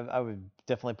overall, I would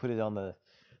definitely put it on the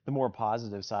more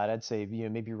positive side. I'd say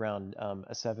maybe around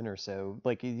a 7 or so.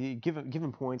 Like give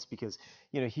him points because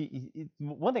he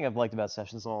one thing I've liked about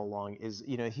Sessions all along is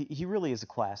he really is a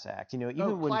class act.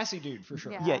 Even classy dude for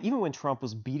sure. Yeah, even when Trump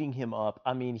was beating him up,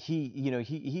 I mean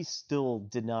he still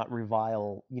did not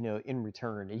revile in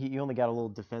return. He only got a little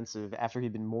defensive after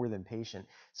he'd been more than patient.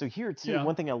 So here too,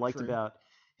 one thing I liked about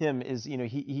him is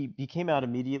he came out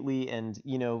immediately and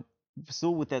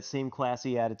still with that same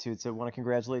classy attitude. So I want to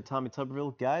congratulate Tommy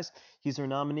Tuberville. Guys, he's our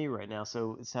nominee right now,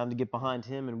 so it's time to get behind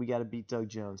him, and we got to beat Doug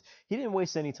Jones. He didn't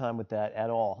waste any time with that at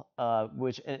all,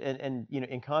 which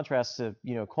in contrast to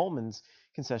Coleman's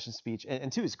concession speech,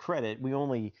 and to his credit, we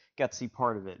only got to see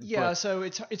part of it. Yeah, but, so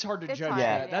it's hard to judge that.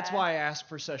 Yeah. That's why I asked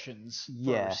for Sessions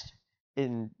first.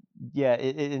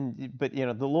 But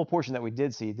the little portion that we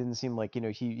did see, it didn't seem like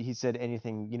he said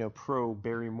anything pro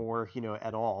Barrymore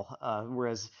at all.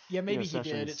 Whereas maybe he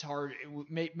did. It's hard.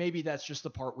 Maybe that's just the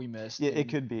part we missed. Yeah, it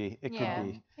could be. It could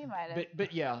be. He might have.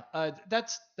 But yeah,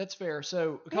 that's fair.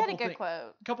 So he had a good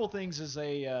quote. A couple things as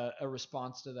a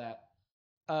response to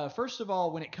that. First of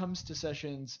all, when it comes to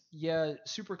Sessions,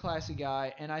 super classy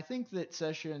guy, and I think that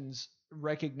Sessions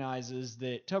recognizes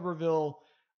that Tuberville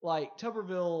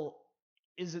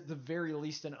is at the very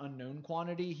least an unknown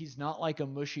quantity. He's not like a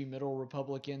mushy middle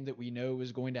Republican that we know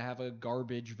is going to have a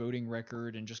garbage voting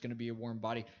record and just going to be a warm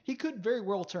body. He could very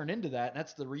well turn into that, and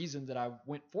that's the reason that I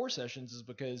went for Sessions, is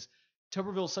because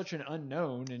Tuberville's such an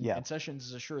unknown, and Sessions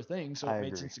is a sure thing, so it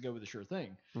made sense to go with a sure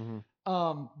thing.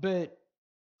 Mm-hmm. But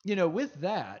with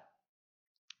that,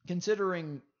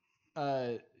 considering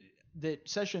that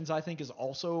Sessions, I think, is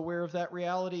also aware of that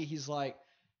reality, he's like,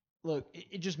 look,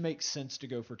 it just makes sense to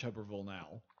go for Tuberville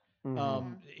now.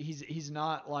 Mm-hmm. He's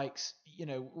not like,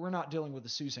 we're not dealing with the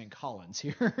Suzanne Collins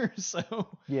here.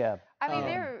 So yeah, I mean,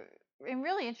 and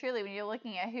really and truly, when you're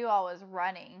looking at who all was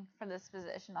running for this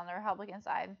position on the Republican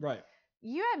side, right?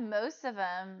 You had most of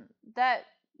them that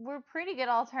were pretty good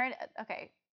alternatives.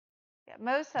 Okay, yeah,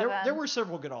 most of them. There were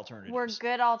several good alternatives. Were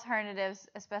good alternatives,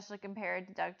 especially compared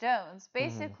to Doug Jones.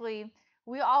 Basically,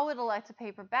 we all would elect a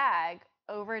paper bag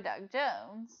over Doug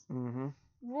Jones. Mm-hmm.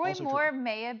 Roy Also Moore true.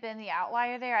 may have been the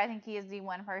outlier there. I think he is the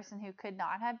one person who could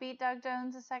not have beat Doug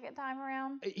Jones a second time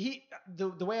around.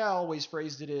 The way I always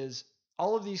phrased it is,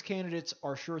 all of these candidates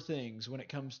are sure things when it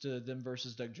comes to them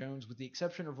versus Doug Jones, with the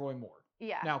exception of Roy Moore.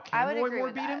 Yeah. Now, can Roy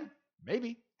Moore beat him?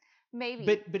 Maybe.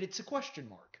 But it's a question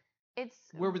mark. It's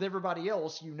where with everybody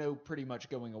else, pretty much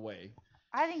going away.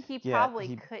 I think he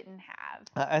probably couldn't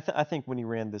have. I think when he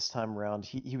ran this time around,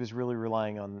 he was really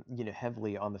relying on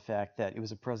heavily on the fact that it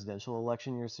was a presidential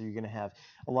election year, so you're going to have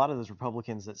a lot of those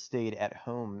Republicans that stayed at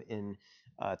home in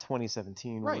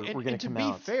 2017 right. We're going to come be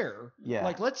out. Fair,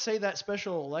 let's say that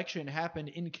special election happened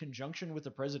in conjunction with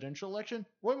the presidential election,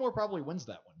 Roy Moore probably wins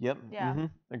that one. Yep. Yeah. Mm-hmm.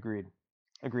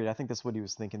 Agreed. I think that's what he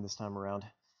was thinking this time around.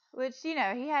 Which, he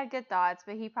had good thoughts,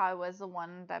 but he probably was the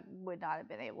one that would not have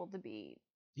been able to beat.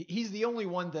 He's the only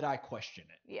one that I question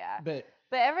it. Yeah. But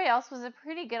everybody else was a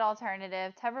pretty good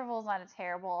alternative. Tuberville's not a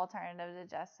terrible alternative to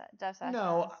Jeff Sessions.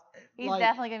 No. He's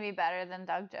definitely going to be better than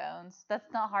Doug Jones.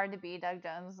 That's not hard to beat. Doug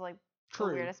Jones is the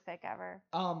weirdest pick ever.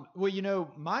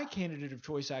 Well, my candidate of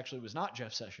choice actually was not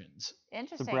Jeff Sessions.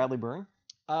 Interesting. So Bradley Byrne?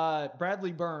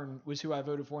 Bradley Byrne was who I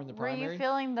voted for in the primary. Were you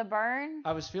feeling the burn?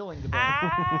 I was feeling the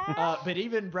burn. But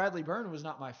even Bradley Byrne was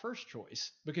not my first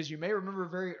choice, because you may remember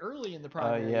very early in the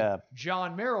primary,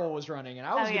 John Merrill was running, and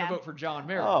I was going to vote for John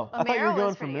Merrill. Oh, I thought you were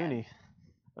going for Mooney.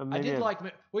 I did like.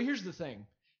 Well, here's the thing.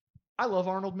 I love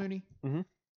Arnold Mooney. Mm-hmm.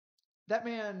 That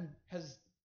man has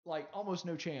like almost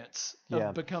no chance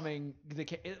of becoming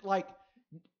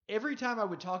every time I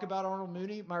would talk about Arnold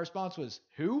Mooney, my response was,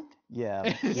 "Who?"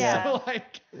 Yeah. So,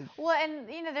 well, and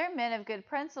there are men of good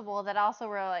principle that also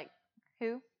were like,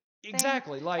 "Who?"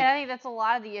 Exactly. And I think that's a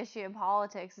lot of the issue in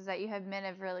politics is that you have men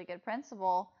of really good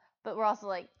principle, but we're also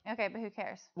like, okay, but who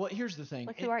cares? Well, here's the thing.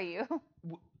 Like, who are you?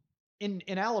 In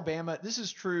Alabama, this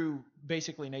is true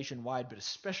basically nationwide, but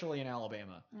especially in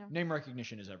Alabama, name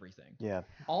recognition is everything. Yeah.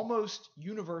 Almost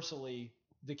universally,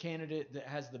 the candidate that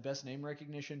has the best name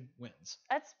recognition wins.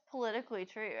 That's politically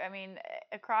true. I mean,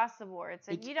 across the board.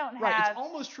 So you don't have... Right, it's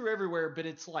almost true everywhere, but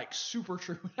it's like super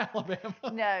true in Alabama.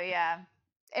 No, yeah.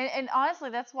 And honestly,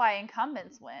 that's why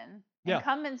incumbents win. Yeah.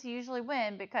 Incumbents usually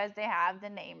win because they have the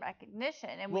name recognition,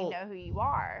 and we know who you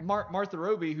are. Martha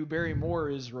Roby, who Barry Moore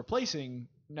is replacing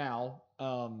now.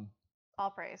 All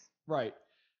praise. Right.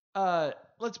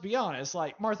 Let's be honest,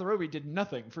 like Martha Roby did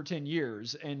nothing for 10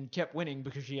 years and kept winning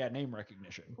because she had name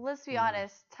recognition. Let's be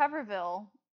honest, Tuberville,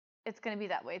 it's going to be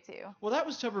that way too. Well, that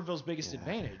was Tuberville's biggest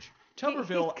advantage.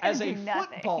 Tuberville, as a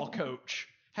football coach,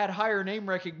 had higher name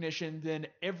recognition than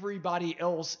everybody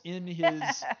else in his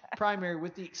primary,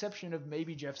 with the exception of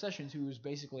maybe Jeff Sessions, who was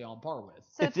basically on par with.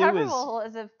 So Tuberville,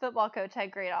 as a football coach, had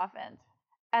great offense.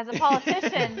 As a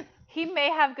politician, he may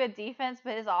have good defense,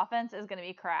 but his offense is going to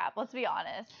be crap. Let's be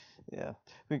honest. Yeah.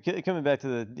 Coming back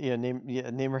to the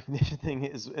name recognition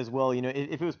thing as well,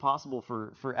 if it was possible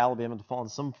for Alabama to fall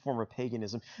into some form of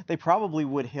paganism, they probably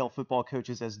would hail football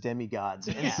coaches as demigods.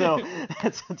 And so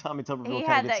that's Tommy Tuberville he kind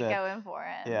had of gets that going for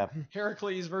him. Yeah.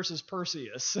 Heracles versus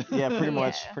Perseus. Yeah, pretty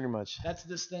much. That's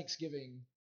this Thanksgiving.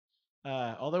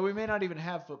 Although we may not even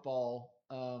have football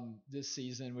this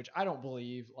season, which I don't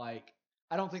believe.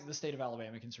 I don't think the state of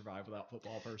Alabama can survive without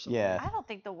football, personally. Yeah. I don't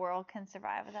think the world can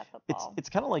survive without football. It's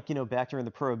kind of like, back during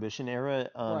the Prohibition era,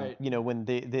 right. When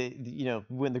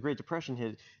when the Great Depression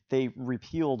hit, they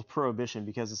repealed Prohibition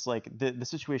because it's like the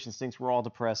situation stinks. We're all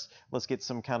depressed. Let's get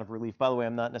some kind of relief. By the way,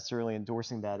 I'm not necessarily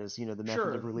endorsing that as, the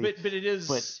method of relief. But it is,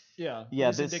 it's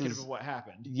indicative of what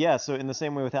happened. Yeah. So in the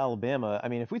same way with Alabama, I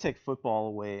mean, if we take football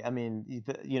away, I mean,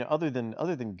 other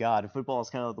than God, football is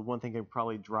kind of the one thing that would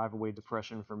probably drive away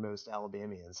depression for most Alabamians.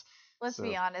 Let's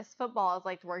be honest, football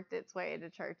has worked its way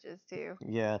into churches too.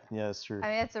 Yeah, that's true. I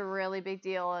mean, it's a really big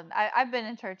deal, and I've been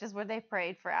in churches where they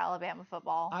prayed for Alabama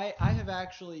football. I have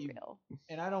actually,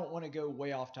 and I don't want to go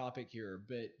way off topic here,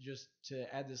 but just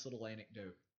to add this little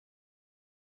anecdote,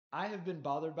 I have been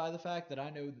bothered by the fact that I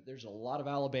know that there's a lot of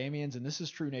Alabamians, and this is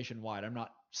true nationwide. I'm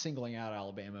not singling out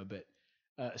Alabama, but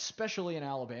especially in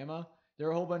Alabama, there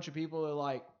are a whole bunch of people that are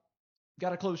like,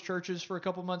 got to close churches for a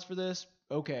couple months for this?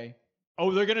 Okay.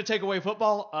 Oh, they're going to take away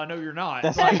football? No, you're not.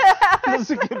 That's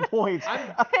a good point.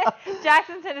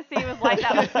 Jackson, Tennessee was like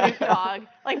that with Snoop Dogg.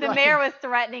 The mayor was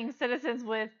threatening citizens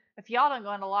with, if y'all don't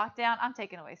go into lockdown, I'm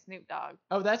taking away Snoop Dogg.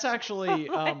 Oh, that's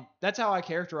actually, that's how I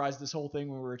characterized this whole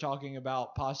thing when we were talking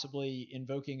about possibly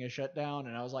invoking a shutdown.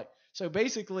 And I was like, so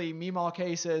basically, Meemaw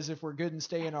K says if we're good and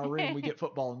stay in our room, we get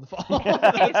football in the fall.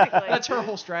 Basically. That's her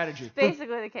whole strategy. It's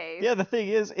basically the case. Yeah, the thing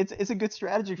is, it's a good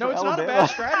strategy for Alabama. No, it's not a bad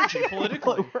strategy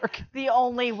politically. The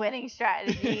only winning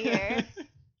strategy here.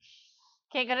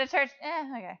 Can't go to church?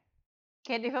 Okay.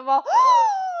 Can't do football?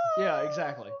 Yeah,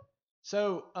 exactly.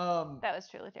 So that was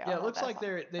truly terrible. Yeah, it looks like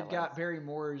they've got Barry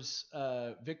Moore's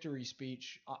victory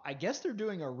speech. I guess they're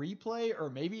doing a replay, or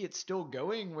maybe it's still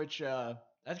going, which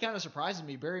that kind of surprises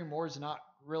me. Barry Moore's not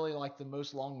really the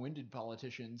most long-winded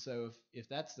politician, so if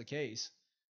that's the case,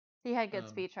 he had good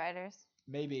speechwriters.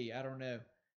 Maybe, I don't know.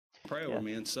 Pray over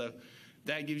me, and so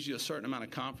that gives you a certain amount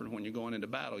of confidence when you're going into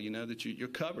battle. You know that you're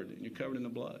covered, and you're covered in the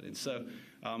blood. And so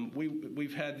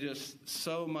we've had just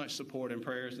so much support and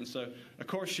prayers. And so, of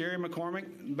course, Sherry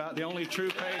McCormick, about the only true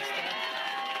paid staff.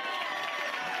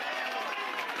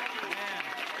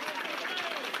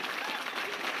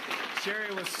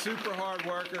 Sherry was super hard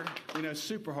worker,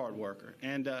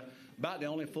 and about the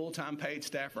only full-time paid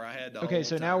staffer I had. Okay,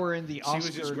 so now we're in the Oscar she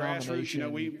was just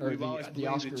nomination, we've always the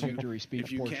Oscar that victory speech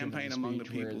if you campaign among the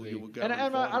people, you will go. And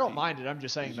I don't mind it. I'm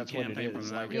just saying that's what it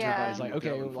is. Everybody's like, okay,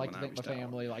 I would like to thank my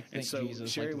family, thank Jesus.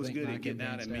 Sherry was good at getting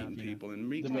out and meeting people, and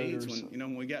meeting needs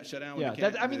when we got shut down. Yeah,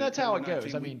 that's how it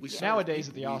goes. I mean, nowadays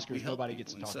at the Oscars, nobody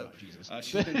gets to talk about Jesus.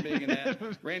 She's been big in that.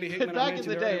 Randy Hickman, back in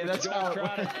the day, that's how it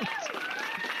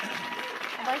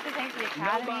I'd like to thank the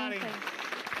Academy.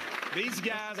 These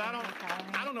guys, I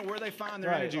don't know where they find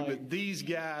their energy, but these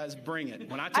guys bring it.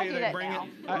 When I tell you they bring it,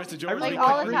 Mr. George, like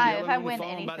all the time. If I win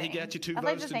anything, about he got you 2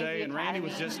 votes today, and Randy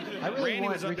was just Randy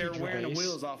was up there wearing the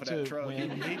wheels off of that truck.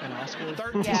 Win an Oscar.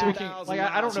 13,000 like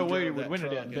I don't know where he drove would that win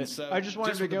it truck. in, but So, I just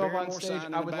wanted to go up on Barrymore stage. sign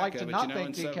in I the would back like of to it, not you know, thank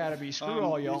and the so, Academy. Screw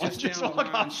all y'all. just Just down walk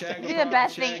the line, off. shag You're the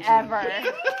best thing ever.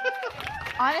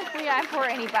 Honestly, I'm for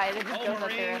anybody that just Old goes up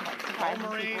Marine, there and like surprises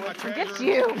Old Marine, people. my It's treasurer, just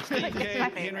you. Steve Like, K, it's my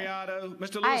favorite. Henry Otto,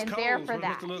 Mr. I Lewis am Coles. there for Where's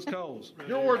that. Mr. Lewis Coles?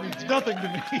 Your award means nothing to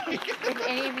me. If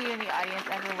any of you in the audience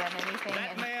ever win anything,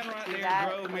 That and man right do there that,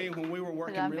 drove me when we were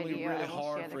working on really, video, really I will share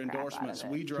hard the for crap out of endorsements. it.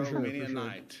 We drove sure, many for a sure.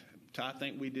 night. I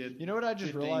think we did. You know what I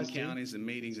just 15 realized, counties and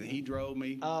meetings, and he drove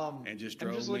me and just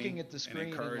drove me. I'm just looking at the screen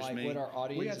and encouraged like me. what our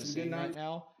We had audience some is good seeing right nights.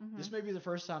 now. This may be the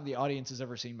first time the audience has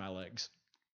ever seen my legs.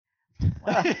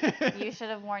 well, you should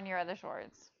have worn your other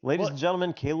shorts. Ladies and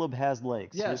gentlemen, Caleb has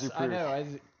legs. Here's Yes, your I proof.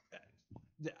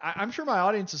 know. I'm sure my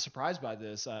audience is surprised by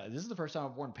this. This is the first time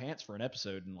I've worn pants for an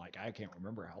episode, and like I can't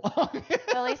remember how long.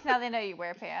 But at least now they know you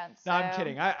wear pants. No, I'm so-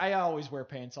 kidding. I always wear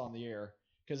pants on the air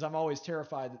because I'm always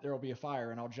terrified that there will be a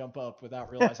fire and I'll jump up without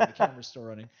realizing the camera's still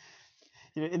running.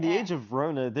 You know, in the age of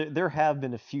Rona, there have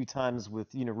been a few times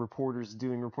with, you know, reporters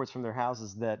doing reports from their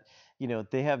houses that, you know,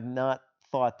 they have not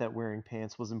thought that wearing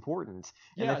pants was important.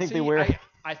 And Yeah, I think see, they wear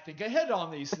I think ahead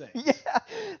on these things.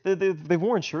 yeah, they've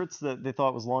worn shirts that they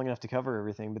thought was long enough to cover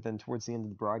everything, but then towards the end of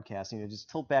the broadcast, you know, just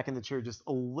tilt back in the chair just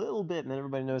a little bit, and then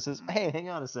everybody notices, hey, hang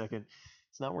on a second,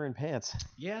 it's not wearing pants.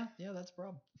 Yeah, that's a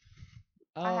problem.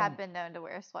 I have been known to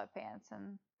wear sweatpants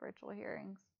in virtual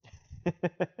hearings.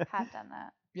 Have done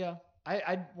that. Yeah,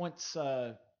 I once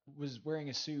was wearing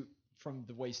a suit from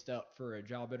the waist up for a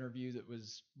job interview that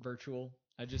was virtual.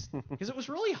 I just because it was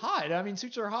really hot. I mean,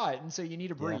 suits are hot, and so you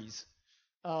need a breeze.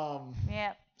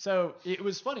 Yeah. So it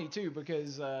was funny too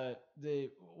because one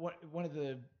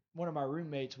of my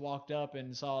roommates walked up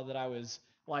and saw that I was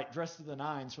like dressed to the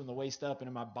nines from the waist up and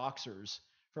in my boxers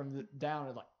from the down,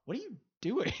 and like, what are you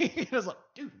doing? And I was like,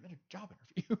 dude, I'm in a job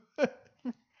interview.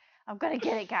 I'm gonna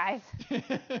get it, guys.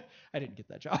 I didn't get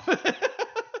that job.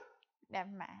 Never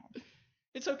mind.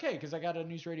 It's okay because I got a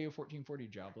News Radio 1440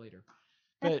 job later.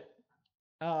 But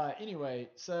anyway,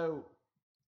 so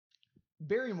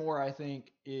Barry Moore, I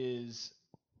think, is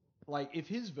like if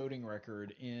his voting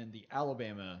record in the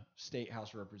Alabama State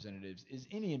House of Representatives is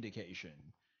any indication,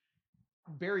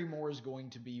 Barry Moore is going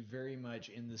to be very much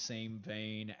in the same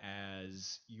vein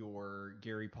as your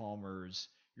Gary Palmers,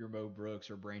 your Mo Brooks,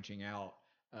 or branching out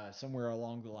somewhere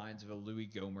along the lines of a Louis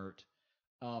Gohmert.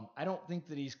 I don't think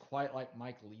that he's quite like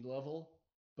Mike Lee level,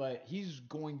 but he's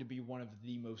going to be one of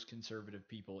the most conservative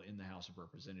people in the House of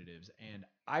Representatives. And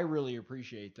I really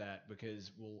appreciate that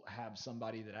because we'll have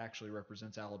somebody that actually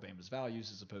represents Alabama's values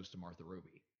as opposed to Martha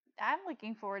Roby. I'm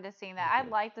looking forward to seeing that. I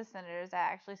like the senators that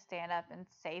actually stand up and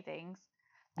say things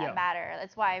that matter.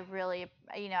 That's why I really,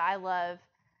 I love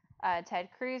Ted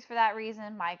Cruz for that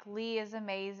reason. Mike Lee is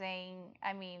amazing.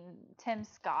 I mean, Tim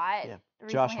Scott. Yeah.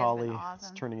 recently Josh has Hawley been is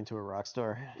awesome. turning into a rock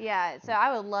star. Yeah, so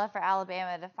I would love for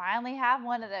Alabama to finally have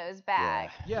one of those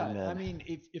back. Yeah, Amen. I mean,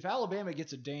 if Alabama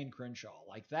gets a Dan Crenshaw,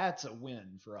 like that's a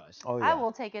win for us. Oh I yeah.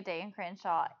 will take a Dan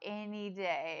Crenshaw any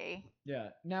day. Yeah.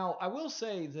 Now, I will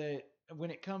say that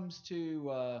when it comes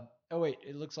to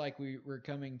it looks like we're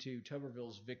coming to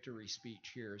Tuberville's victory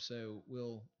speech here, so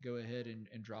we'll go ahead and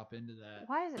drop into that.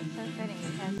 Why is it so fitting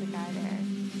he has the guy there?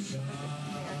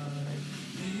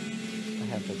 I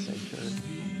have that same shirt.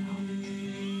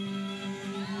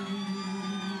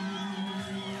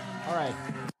 All right.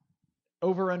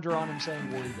 Over under on him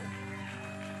saying War Eagle.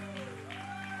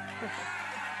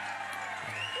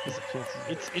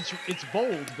 It's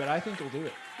bold, but I think he'll do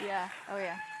it. Yeah. Oh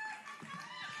yeah.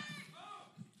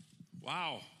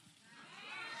 Wow.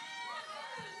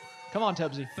 Come on,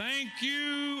 Tubbsy. Thank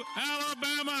you,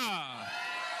 Alabama.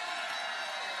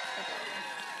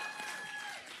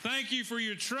 Thank you for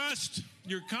your trust,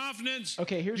 your confidence.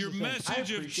 Okay, here's your the thing.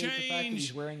 message I of appreciate the fact that he's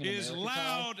change wearing an is America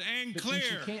loud tie, and but clear.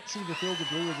 since you can't see the field of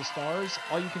blue or the stars,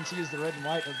 all you can see is the red and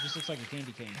white. It just looks like a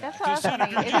candy cane. That's what I was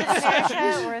wondering. Is it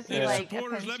America or is it And like a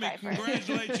supporters, let me pinstriper?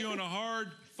 congratulate you on a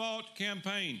hard-fought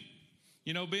campaign.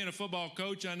 You know, being a football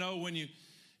coach, I know when you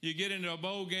get into a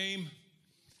bowl game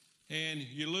and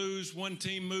you lose, one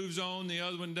team moves on, the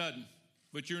other one doesn't.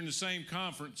 But you're in the same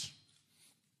conference.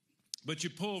 But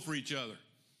you pull for each other,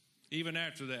 even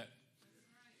after that.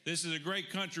 This is a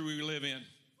great country we live in.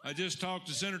 I just talked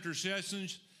to Senator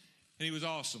Sessions, and he was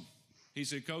awesome. He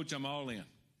said, Coach, I'm all in.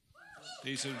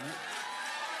 He said...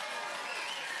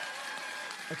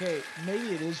 Okay,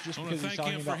 maybe it is just I want because to he's thank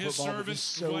talking him for about his football, but service, this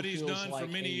so what he's feels done like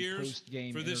for many a years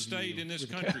post-game for this interview state and this with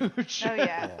the country. coach. Oh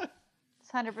yeah.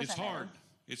 It's 100%. It's hard.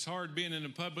 It's hard being in the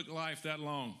public life that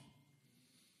long.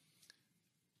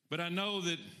 But I know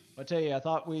that I tell you, I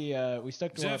thought we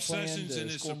stuck to our Jeff plan Sessions to and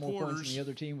his score more points supporters than the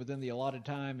other team within the allotted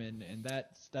time, and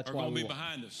that's are why going to we be won.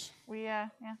 behind us. We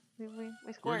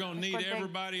scored. We're going to need big.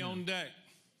 everybody on deck.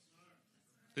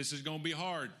 This is going to be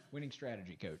hard. Winning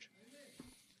strategy, Coach.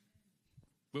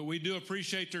 But we do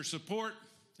appreciate their support,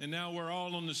 and now we're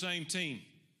all on the same team.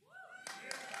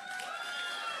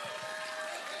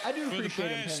 I do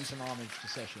appreciate him paying some homage to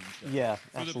Sessions. Yeah,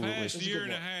 absolutely. For the past year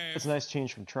and a half. It's a nice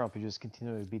change from Trump, who just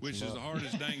continually beats which him is up. the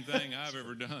hardest dang thing I've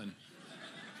ever done.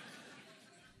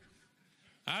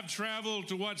 I've traveled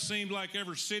to what seemed like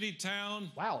every city, town,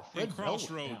 Fred and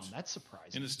crossroads Bell down. That's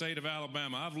surprising. in the state of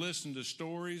Alabama. I've listened to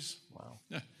stories.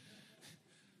 Wow.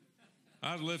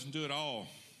 I've listened to it all.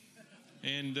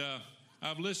 And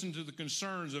I've listened to the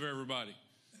concerns of everybody.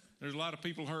 There's a lot of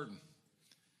people hurting.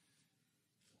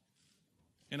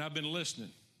 And I've been listening.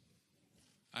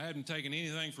 I haven't taken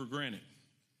anything for granted.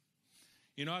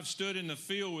 You know, I've stood in the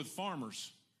field with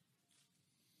farmers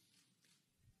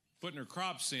putting their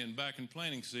crops in back in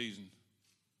planting season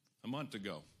a month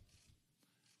ago.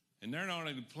 And they're not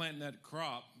only planting that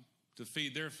crop to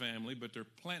feed their family, but they're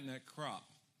planting that crop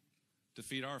to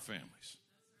feed our families.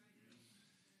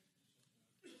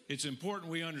 It's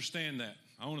important we understand that.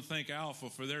 I want to thank Alpha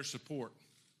for their support.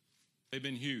 They've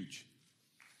been huge.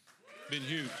 Been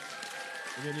huge.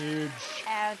 Been huge.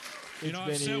 You know,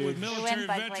 I've sat with military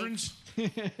veterans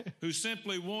who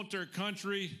simply want their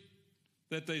country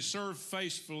that they serve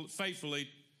faithfully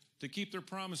to keep their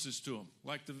promises to them,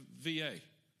 like the VA.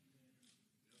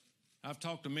 I've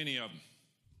talked to many of them.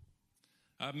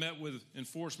 I've met with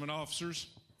enforcement officers,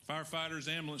 firefighters,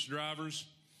 ambulance drivers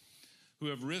who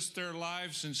have risked their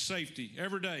lives and safety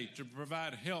every day to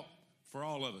provide help for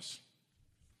all of us.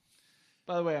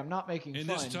 By the way, I'm not making In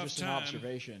fun, this tough just an time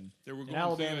observation. that we're In going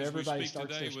Alabama, through as we everybody speak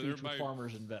starts today their with speech with everybody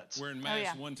farmers and vets. wearing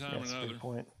masks one time or That's a another. good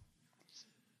point.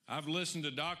 I've listened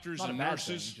to doctors Not and a bad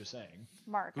nurses thing, just saying.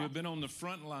 who have been on the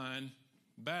front line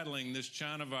battling this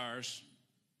China virus,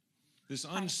 this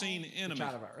unseen enemy,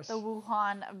 China virus. The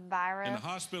Wuhan virus. in the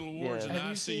hospital wards and Have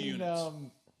you IC seen units.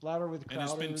 Louder with And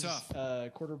it's been Crowder's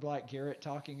tough. quarterback Garrett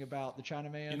talking about the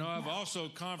Chinaman? You know, I've also I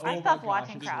confronted stopped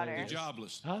watching Crowder. the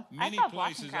jobless. Huh? Many stopped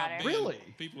watching places Crowder. I've been, Really?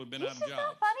 people have been He's out of just jobs.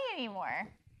 not funny anymore.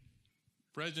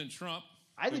 President Trump,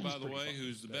 I think who, by he's the pretty way, funny,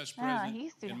 who's the but- best No, president he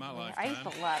used to. in my I used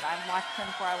lifetime, to love. I watched him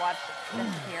before I watched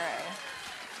Mr. Hero.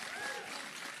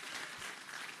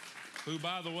 who,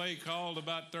 by the way, called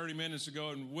about 30 minutes ago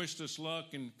and wished us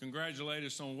luck and congratulated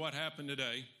us on what happened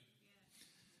today.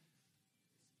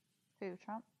 Who,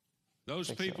 Trump? Those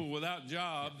think people so. without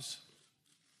jobs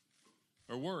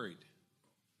are worried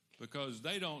because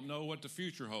they don't know what the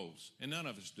future holds, and none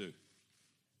of us do.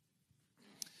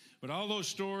 But all those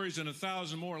stories and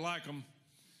 1,000 more like them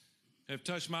have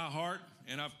touched my heart,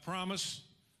 and I've promised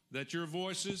that your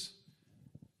voices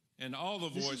and all the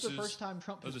This voices is the first time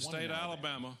Trump of has the won state in of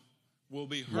Alabama. Alabama will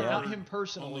be heard Not him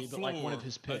personally, on the but like one of floor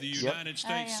his of the picks. United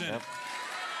States yeah. Senate.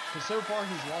 Because so far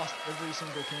he's lost every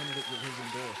single candidate that he's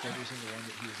endorsed, every single one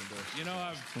that he has endorsed. You know,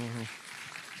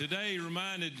 I've today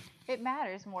reminded It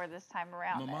matters more this time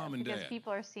around. My though, mom and because dad.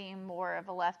 people are seeing more of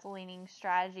a left-leaning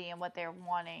strategy and what they're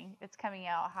wanting. It's coming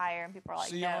out higher, and people are like,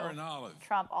 CR no, and Olive,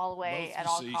 Trump all the way both at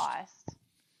all deceased. costs.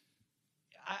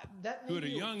 That who may at a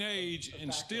be young age factor,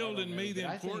 instilled I in don't me know, the but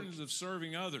I think importance of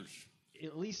serving others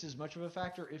at least as much of a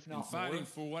factor, if and not fighting more,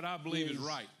 for what I believe is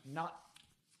right. Not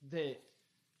that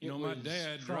You know, it my was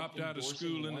dad Trump dropped out of endorsing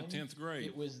school in the one, 10th grade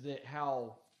It was that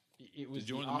how it was to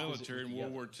join the opposite military with in the World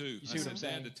other. War II. You I see what said, I'm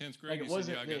saying? Dad, the 10th grade, Like it he said,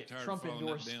 wasn't yeah, I that got tired Trump of following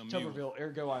that endorsed damn mule. Tuberville,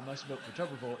 ergo I must vote for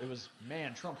Tuberville. It was,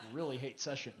 man, Trump really hates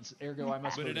Sessions, ergo I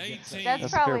must But vote at against 18, Sessions. That's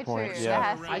That's a fair probably point, true. yeah. That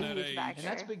has to Around be a that huge age. factor. And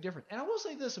that's big difference. And I will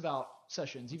say this about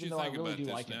Sessions, What even you though I think really about do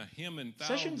this like now? him. Him and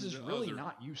Sessions thousands is of really other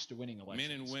not used to winning elections.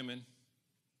 men and women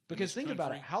Because this think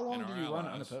about it, country how long and do our you run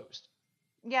allies unopposed?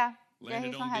 Yeah, landed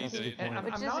he's on not had D-Day. to. And I'm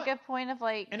Which is not- a good point of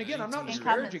like. And again, I'm not 18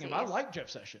 disparaging him. I incumbencies. like Jeff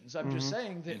Sessions. I'm just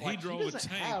saying that And he like, drove he a doesn't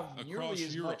tank have across nearly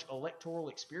as Europe, much electoral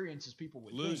experience as people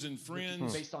would losing think,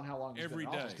 friends based on how long he's every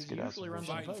been in office, day. because Good he usually runs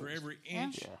observation. fighting unopposed. for every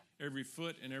inch, every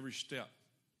foot, and every step.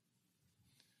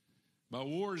 By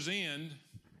war's end,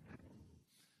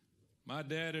 my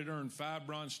dad had earned 5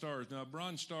 Bronze Stars. Now, a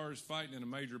Bronze Star is fighting in a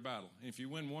major battle. And if you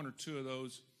win 1 or 2 of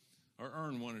those, or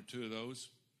earn 1 or 2 of those,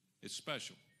 it's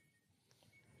special.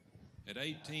 At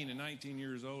 18 and 19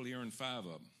 years old, he earned 5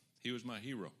 of them. He was my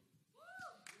hero.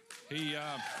 He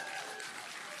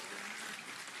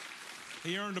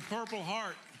earned a Purple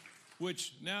Heart,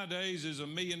 which nowadays is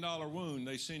 $1 million wound.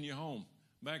 They send you home.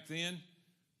 Back then,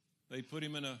 they put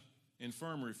him in an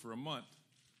infirmary for a month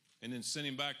and then sent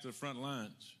him back to the front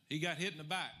lines. He got hit in the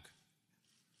back.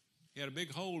 He had a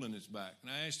big hole in his back.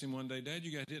 And I asked him one day, Dad,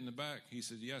 you got hit in the back? He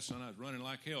said, yes, son, I was running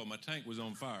like hell. My tank was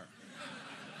on fire.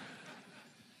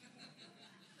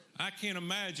 I can't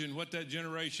imagine what that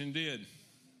generation did.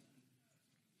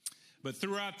 But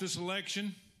throughout this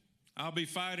election, I'll be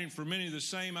fighting for many of the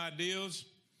same ideals,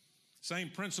 same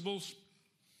principles,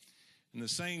 and the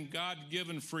same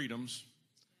God-given freedoms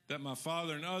that my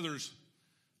father and others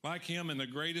like him in the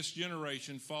greatest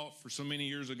generation fought for so many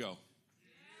years ago.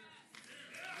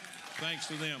 Thanks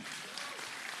to them.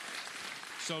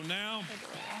 So now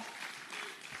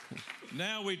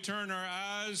we turn our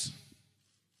eyes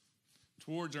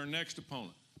towards our next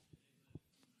opponent.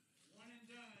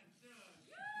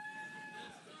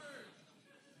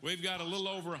 We've got a little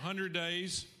over 100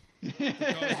 days because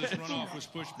this runoff was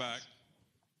pushed back.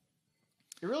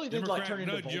 It really did Democrat like turn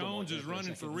into Doug Jones is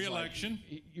running for re-election.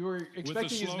 Like, you were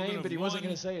expecting his name, but he wasn't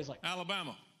going to say. It's like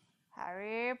Alabama.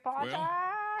 Harry Potter. Well,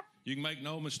 you can make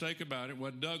no mistake about it.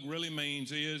 What Doug really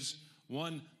means is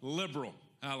one liberal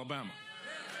Alabama.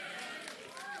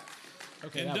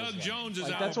 Okay, and Doug Jones is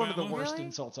Alabama. That's one of the worst Really?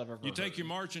 insults I've ever heard. You take your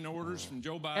marching orders from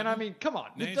Joe Biden. And I mean, come on,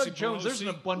 with Nancy Doug Jones, there's an Pelosi,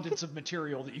 abundance of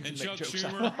material that you can and make Chuck jokes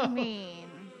Schumer. out of. I mean,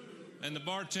 and the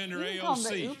bartender you can call him the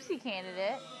AOC. oopsie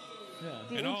candidate. Yeah.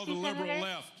 The And all the oopsie liberal senator?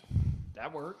 left.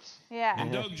 That works. Yeah.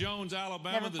 In Doug Jones,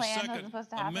 Alabama, Never the planned, wasn't Second supposed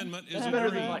to happen. Amendment is That's a better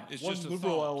dream. than like It's one just a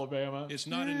liberal thought. Alabama. It's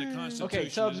not in the Constitution. Okay,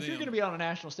 Tubbs, to if you're them. going to be on a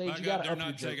national stage, By you God, got to they're up your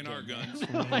not joke taking our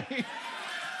game. guns. Like,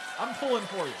 I'm pulling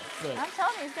for you. But I'm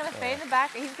telling you, he's going to fade in the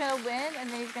back. He's going to win, and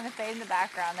then he's going to fade in the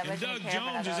background. And Nobody's going Doug to care for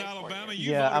Jones is another, like, 4 Alabama. years.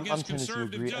 You Yeah, vote I'm against tending to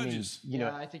conservative agree. I mean, judges. you know,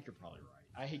 yeah, I think you're probably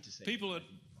right. I hate to say People that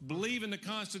believe in the you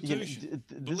know, Constitution,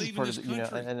 this is believe in part this of it, you know,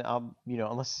 country. and I'll, you know,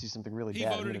 unless I see something really He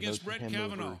bad, I'm voted going to against vote for Brett him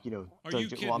Kavanaugh. over, you know, Are Doug you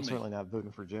Well, kidding I'm me? certainly not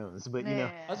voting for Jones, but you know,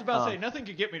 Yeah. I was about to say, nothing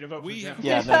could get me to vote for We Jones. have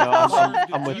yeah,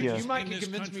 no, I'm with you. You might in can this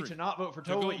convince me country to not vote for to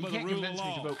Tola, go but you by the can't rule of convince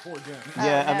me to law. vote for Jones. Yeah, I no,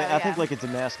 mean, I yeah. think like a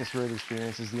Damascus Road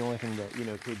experience is the only thing that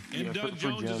could, In for Doug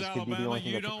Jones' Jones could be the Alabama, only thing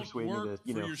you that could don't persuade me work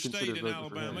to, for your consider state in voting for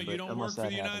Alabama. him. You But don't work unless for that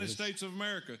the United happens, States of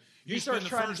America. You You start spent the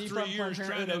trying to first defund 3 Planned years trying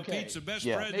to Parenthood, okay. impeach the best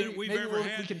Yeah. president we've Maybe ever we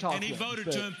had, can talk and he then, voted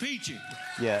but- to impeach him.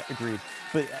 yeah, agreed.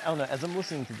 But I don't know. As I'm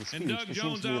listening to the speech, Doug it seems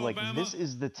Jones, to me like Alabama, this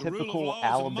is the the rule of typical law is a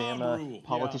mob Alabama rule.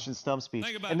 politician stump speech.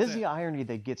 Think about And this is that. the irony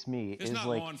that gets me It's is not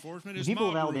like law enforcement, the it's people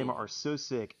of mob Alabama rule. are so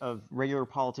sick of regular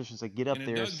politicians that get up And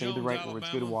in there, Doug say the Jones, right words,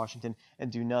 go to Alabama, Washington,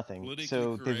 and do nothing. Politically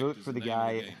So they correct vote is for the name of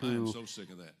guy game. I am who so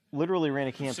sick of that. literally ran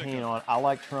a sick of campaign it. on I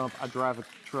like Trump, I drive a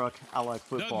truck, I like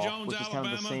Doug football, Jones, which is kind of the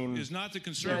Alabama, same is not the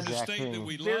conservative exact state thing. that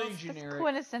we Very love generic.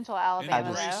 Quintessential and Alabama,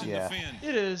 embrace though. and yeah. defend.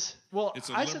 It is. Well, It's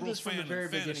a I said liberal this from the very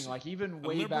fantasy. beginning, like even A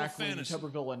way liberal back when fantasy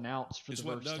Tuberville announced for is the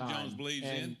what first Doug time. Jones believes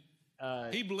and, in. He I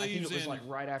think believes it was in like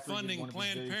right after he did funding one of his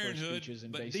Planned very first Parenthood, speeches,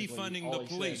 and but basically defunding all the he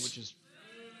said, police. which is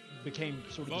became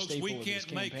sort of Folks, the staple we of his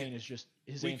can't make campaign it. is just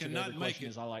his We answer to cannot every make question it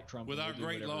is I like Trump without and we'll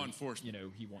do great law whatever, enforcement.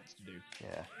 he wants to do.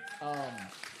 Yeah.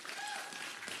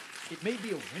 It may be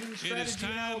a winning strategy. It is in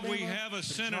time Alabama, we have a but it's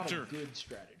senator not a good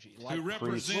strategy. who Will it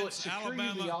represents secure you the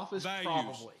Alabama office? values,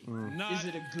 Probably. not Is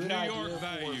it a good New idea York for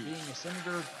values, being a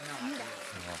senator? Not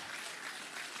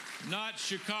really. not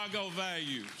Chicago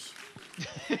values,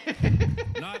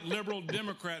 not liberal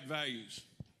Democrat values.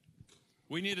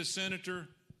 We need a senator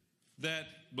that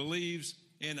believes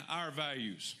in our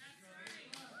values.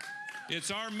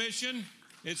 It's our mission.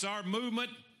 It's our movement.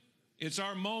 It's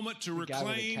our moment to The guy with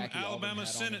a reclaim khaki Auburn Alabama hat on in the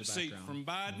Senate seat background. from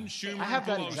Biden, Schumer, I have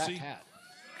and that exact Pelosi, hat.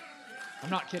 I'm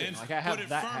not kidding. and Like I have put it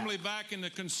that firmly hat. back in the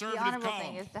The conservative honorable column.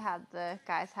 thing is to have the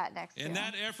guy's hat next to And him.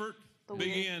 that effort The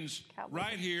weird begins cowboy right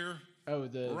thing. here, Oh,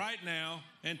 the right now,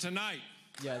 and tonight.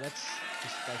 yeah. That's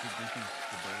just like a goofy.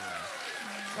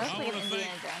 Looks I like an wanna Indiana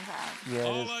thank Jones hat. Yeah, it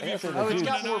all is. of I you gotta for say, Oh, the it's dude-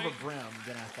 got more of a tonight. brim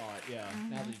than I thought. Yeah,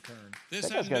 now that you turned. This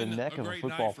That has guy's got a been neck a of a great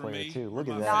football night for player, me. too. Look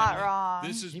for at my that. Not family. wrong.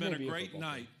 This has He been may a be a great football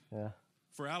night Yeah.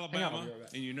 for Hang on, I'll Alabama be right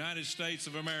back. and the United States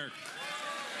of America.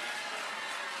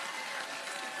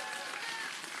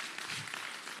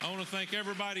 I want to thank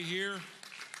everybody here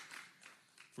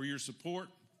for your support.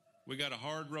 We got a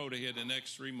hard road ahead the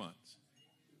next 3 months.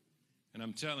 And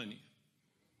I'm telling you,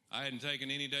 I hadn't taken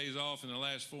any days off in the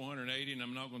last 480, and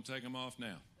I'm not going to take them off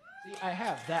now. See, I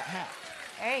have that hat.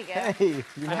 There you go. Hey,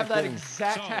 you're I not have that kidding.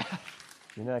 exact So- hat.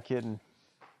 You're not kidding.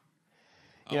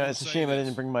 I You know, wanna it's a say shame I this.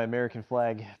 didn't bring my American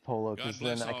flag polo, God because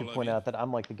bless then I all could of point you. out that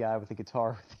I'm like the guy with the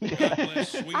guitar. God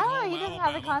bless Sweet I don't know. Home He doesn't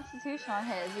have the Alabama. Constitution on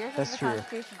his. Yours has That's the true.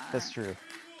 Constitution on That's it. true.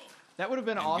 That would have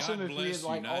been And awesome God if we bless had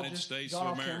like all United just States gone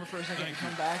of off camera America. for a second and Thank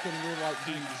come you. back and we're like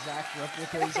the exact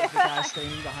replicas of the guy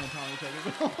standing behind Tommy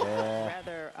Tuberville. Yeah.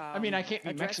 Rather, I mean, I can't be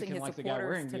addressing Mexican his like the guy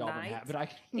wearing the Auburn supporters hat, but I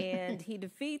can. and he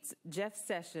defeats Jeff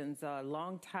Sessions, a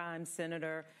longtime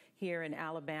senator. here in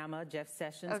Alabama. Jeff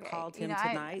Sessions Okay, called you him know,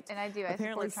 tonight, I do. I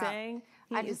apparently support Trump. saying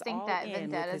he I is just think all that in with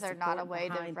vendettas his are not a support way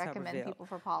to behind recommend Tuberville. people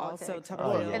for politics. Also,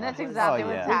 Tuberville And that's was, exactly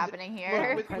what's happening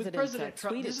here. With President President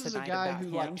Trump, tweeted this is a tonight guy about who,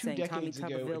 him, like 2 saying Tommy decades ago, a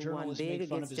Tuberville won journalist big made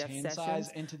fun of against his Jeff hand Sessions,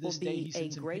 size, and to will this day be he a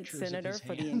sends him great pictures of senator his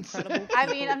for the hands. incredible I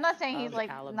mean, I'm not saying he's of like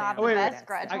Alabama. not the Wait, best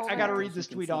grudge I holder. got to read You this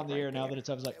can tweet see on the right air now there. that it's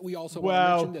I was like, We also want to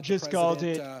wow, mention that the just called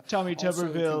it. president, Tommy also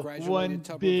Tuberville congratulated won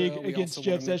Tuberville. big We against also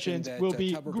Jeff want to mention Sessions, that, will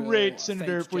be Tuberville great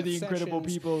senator thanks for the Jeff incredible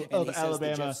Sessions, people and of he says the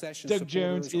Alabama. Jeff Sessions Doug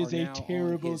Jones supporters is are a now on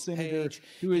terrible his senator page.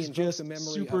 who He is invoked just the memory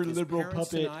super of his liberal parents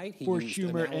puppet tonight. He for used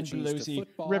Schumer and analogies to Pelosi.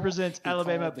 football. Represents He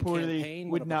Alabama called the poorly, campaign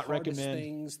one would of the not hardest recommend.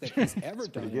 things that he's ever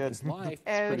done in good. his life.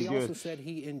 Oh, But he good. also said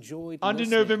he enjoyed On to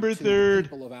listening November to 3rd. the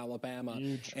people of Alabama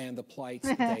and the plights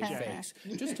they face.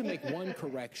 Just to make one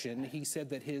correction, he said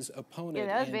that his opponent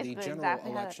that was in the basically general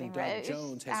exactly how that election, thing Doug read. It's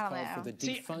Jones, just- has I don't called for know. the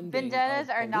See, defunding Vendettas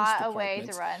of are police not a way to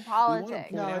departments. run We politics. want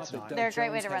to No, point out it's that not. Doug They're a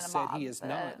great way Jones to has run a said mob, he is but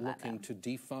not other than that, looking no. to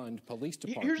defund police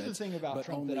Here's departments, the thing about but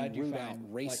Trump only that I do root find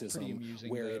out pretty racism amusing,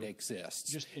 where though, it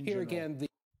exists. just in Here general. again,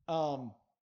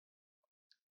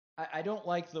 I don't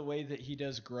like the way that he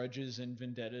does grudges and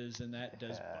vendettas, and that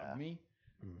does bug me.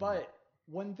 But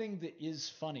one thing that is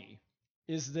funny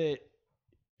is that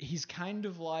he's kind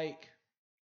of like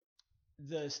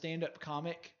the stand-up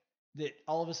comic that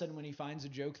all of a sudden when he finds a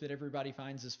joke that everybody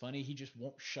finds is funny, he just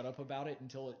won't shut up about it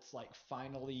until it's like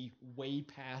finally way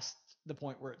past the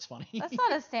point where it's funny. That's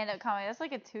not a stand-up comedy. That's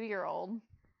like a 2-year-old.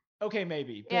 Okay,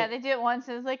 maybe. Yeah, but- they do it once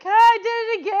and it's like, oh, I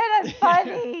did it again. I'm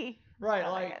funny. Right,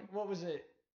 Oh my like God. what was it?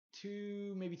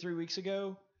 2, maybe 3 weeks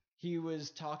ago, he was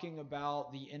talking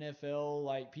about the NFL,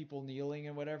 like people kneeling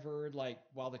and whatever, like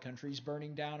while the country's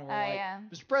burning down, and we're Oh, like, yeah.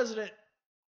 Mr. President,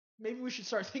 maybe we should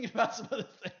start thinking about some other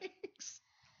things.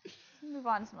 Move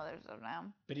on to some other stuff now.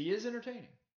 But he is entertaining.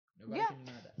 Nobody Yeah. can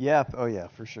deny that. Yeah. Oh yeah,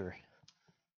 for sure.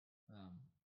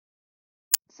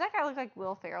 Does that guy look like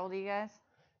Will Ferrell to you guys?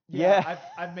 Yeah.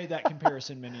 I've made that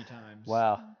comparison many times.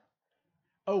 Wow.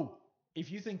 Oh,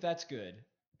 if you think that's good,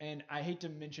 and I hate to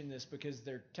mention this because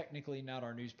they're technically not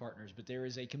our news partners, but there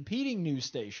is a competing news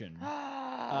station,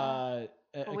 a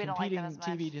But we don't like competing them as much.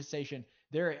 TV station.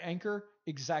 Their anchor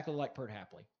exactly like Pert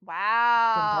Hapley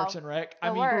Wow. from Parks and Rec.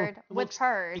 The word with looks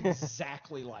Pert.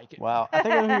 exactly like it. Wow. I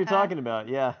think I know who you're talking about.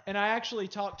 Yeah. And I actually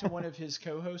talked to one of his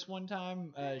co-hosts one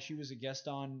time. She was a guest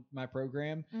on my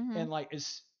program, Mhm. and like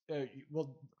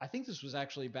well, I think this was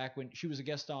actually back when she was a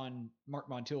guest on Mark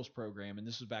Montil's program, and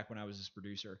this was back when I was his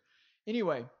producer.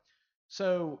 Anyway,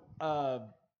 so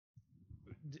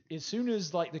as soon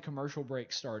as like the commercial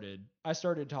break started, I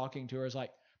started talking to her. I was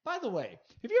like, by the way,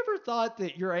 have you ever thought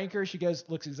that your anchor, she goes,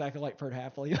 looks exactly like Pert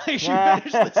Hapley? Like she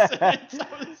finished the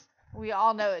sentence. We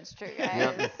all know it's true,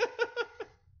 guys. Yep.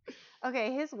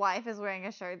 Okay, his wife is wearing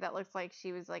a shirt that looks like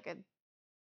she was like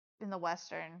in the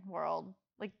Western world.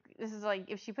 Like this is like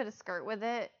if she put a skirt with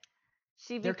it,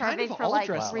 she'd be They're kind perfect of for all like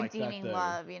dressed like that, redeeming though.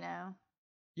 love, you know.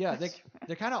 Yeah,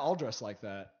 they're kind of all dressed like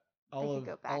that. All could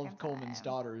go back of in Coleman's time.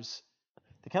 daughters.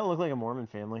 They kind of look like a Mormon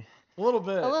family. A little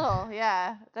bit. A little,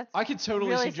 yeah. That's I could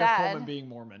totally really see Jeff sad. Coleman being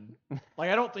Mormon.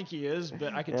 Like I don't think he is,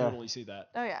 but I could Yeah. totally see that.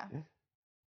 Oh yeah.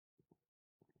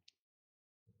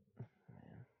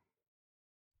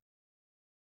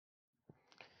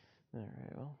 All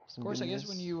right. Well, Of course, I guess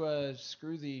when you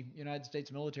screw the United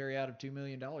States military out of $2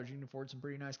 million, you can afford some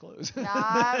pretty nice clothes.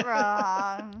 Not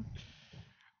wrong.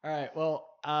 All right. Well,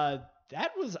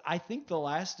 that was, I think, the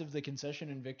last of the concession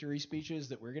and victory speeches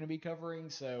that we're going to be covering.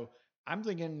 So I'm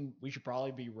thinking we should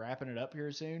probably be wrapping it up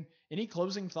here soon. Any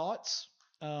closing thoughts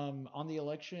on the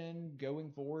election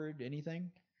going forward?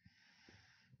 Anything?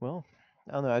 Well,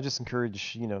 I don't know. I just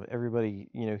encourage everybody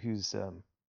who's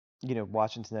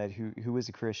watching tonight who is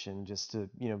a Christian just to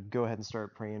go ahead and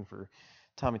start praying for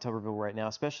Tommy Tuberville right now.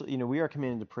 Especially we are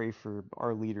commanded to pray for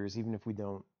our leaders even if we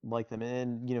don't like them.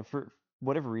 And for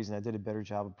whatever reason, I did a better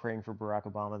job of praying for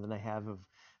Barack Obama than I have of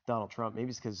Donald Trump. Maybe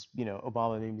it's because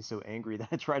Obama made me so angry that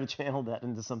I try to channel that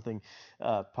into something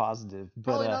positive. But,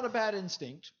 Probably not a bad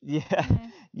instinct. Yeah, Mm-hmm.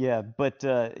 yeah, but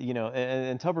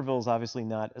and Tuberville is obviously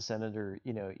not a senator,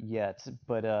 yet.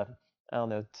 But I don't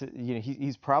know.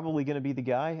 He's probably going to be the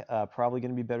guy. Probably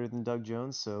going to be better than Doug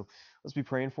Jones. So let's be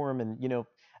praying for him. And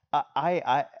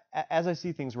I as I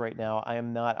see things right now, I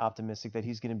am not optimistic that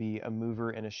he's going to be a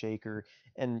mover and a shaker.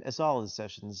 And as solid as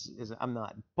Sessions is, I'm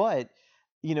not. But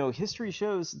history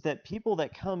shows that people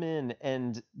that come in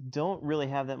and don't really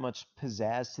have that much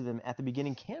pizzazz to them at the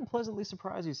beginning can pleasantly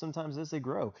surprise you sometimes as they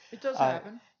grow. It does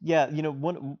happen. Yeah,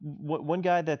 one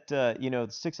guy that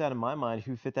sticks out in my mind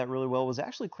who fit that really well was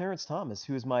actually Clarence Thomas,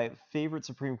 who is my favorite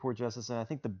Supreme Court justice, and I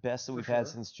think the best that we've had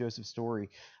since Joseph Story.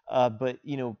 But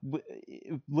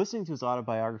listening to his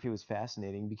autobiography was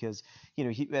fascinating because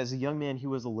as a young man he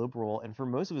was a liberal, and for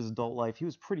most of his adult life he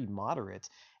was pretty moderate.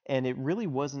 And it really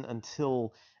wasn't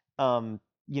until,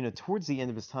 towards the end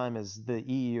of his time as the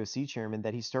EEOC chairman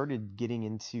that he started getting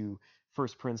into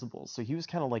first principles. So he was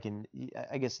kind of like an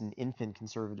infant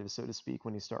conservative, so to speak,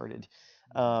 when he started.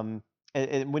 And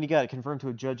when he got confirmed to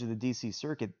a judge of the D.C.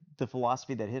 Circuit, the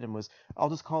philosophy that hit him was, I'll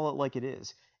just call it like it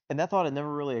is. And that thought had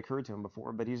never really occurred to him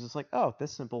before, but he was just like, oh,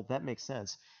 that's simple. That makes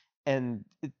sense. And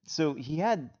so he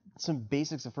had some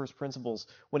basics of first principles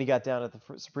when he got down at the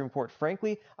Supreme Court.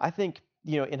 Frankly, I think,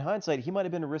 in hindsight, he might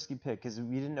have been a risky pick because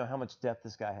we didn't know how much depth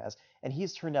this guy has. And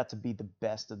he's turned out to be the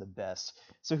best of the best.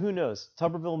 So who knows?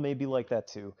 Tuberville may be like that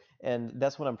too. And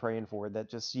that's what I'm praying for, that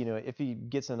just, if he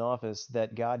gets in office,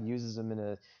 that God uses him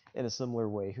in a similar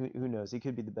way. Who knows? He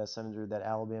could be the best senator that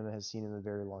Alabama has seen in a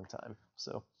very long time.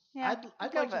 So Yeah,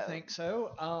 I'd like to think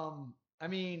so. I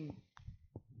mean,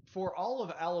 for all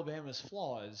of Alabama's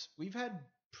flaws, we've had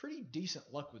pretty decent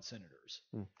luck with senators.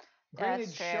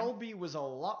 Granted, Shelby was a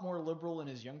lot more liberal in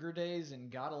his younger days and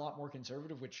got a lot more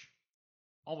conservative, which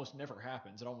almost never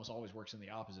happens. It almost always works in the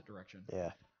opposite direction.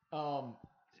 Yeah.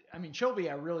 I mean, Shelby,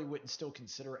 I really wouldn't still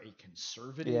consider a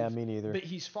conservative. Yeah, me neither. But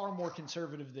he's far more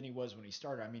conservative than he was when he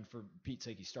started. I mean, for Pete's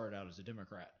sake, he started out as a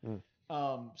Democrat.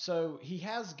 So he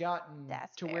has gotten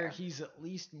to where he's at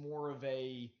least more of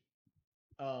a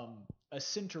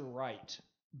center-right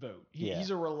vote.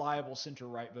 He's a reliable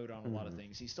center-right vote on a lot of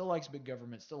things. He still likes big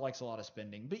government, still likes a lot of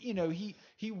spending, but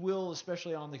he will,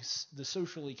 especially on the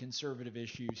socially conservative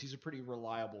issues, he's a pretty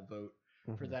reliable vote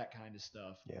for that kind of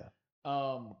stuff. Yeah.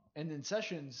 And then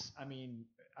Sessions, I mean,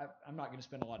 I'm not going to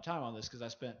spend a lot of time on this because I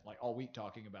spent like all week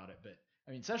talking about it, but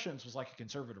I mean, Sessions was like a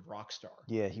conservative rock star.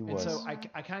 Yeah, he was. And so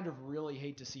I kind of really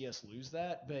hate to see us lose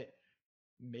that, but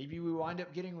maybe we wind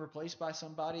up getting replaced by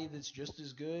somebody that's just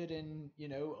as good and,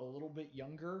 a little bit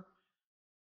younger.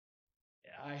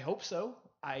 I hope so.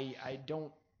 I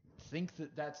don't think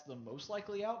that that's the most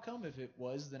likely outcome. If it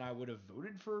was, then I would have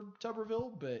voted for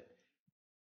Tuberville, but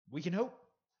we can hope.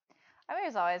 I mean,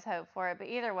 there's always hope for it, but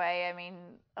either way, I mean,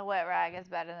 a wet rag is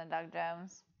better than Doug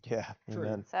Jones. Yeah,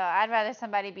 amen. So I'd rather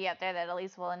somebody be up there that at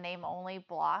least will in name only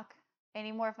block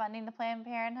any more funding to Planned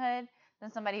Parenthood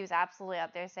than somebody who's absolutely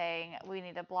out there saying we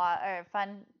need to block or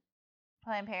fund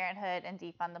Planned Parenthood and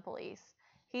defund the police.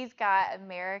 He's got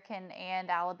American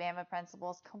and Alabama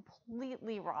principles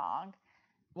completely wrong.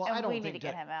 Well, and I don't we think need to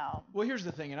get him out. Well, here's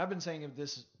the thing, and I've been saying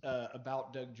this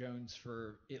about Doug Jones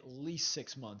for at least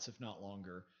 6 months, if not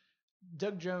longer.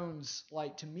 Doug Jones,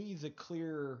 like, to me, the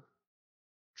clear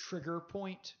trigger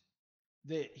point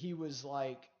that he was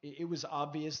like, it was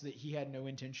obvious that he had no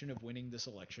intention of winning this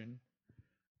election,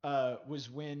 was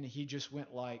when he just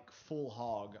went like full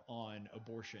hog on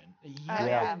abortion. He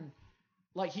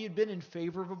had been in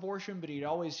favor of abortion, but he'd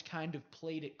always kind of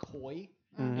played it coy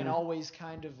and always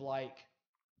kind of like,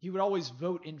 he would always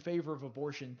vote in favor of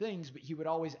abortion things, but he would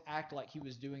always act like he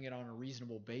was doing it on a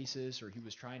reasonable basis or he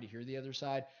was trying to hear the other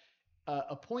side.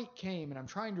 A point came, and I'm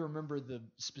trying to remember the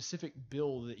specific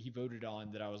bill that he voted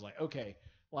on that I was like, okay,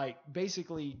 like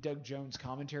basically Doug Jones'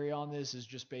 commentary on this is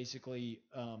just basically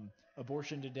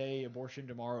abortion today, abortion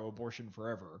tomorrow, abortion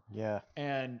forever. Yeah.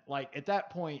 And like at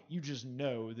that point, you just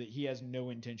know that he has no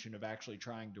intention of actually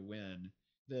trying to win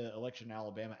the election in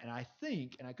Alabama. And I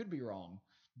think, and I could be wrong,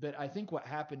 but I think what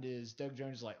happened is Doug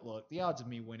Jones is like, look, the odds of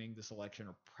me winning this election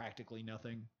are practically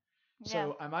nothing. Yeah.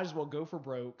 So I might as well go for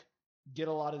broke, get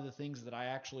a lot of the things that I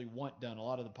actually want done, a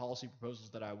lot of the policy proposals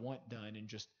that I want done, and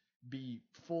just be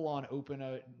full on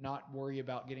open, not worry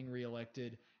about getting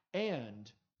reelected,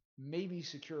 and maybe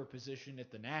secure a position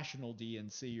at the national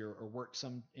DNC or work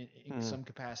in some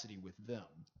capacity with them.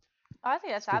 Oh, I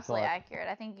think that's absolutely accurate.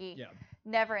 I think he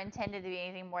never intended to be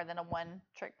anything more than a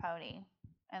one-trick pony,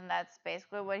 and that's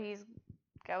basically what he's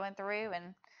going through.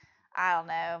 And I don't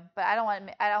know, but I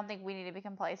don't think we need to be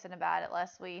complacent about it,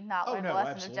 lest we learn the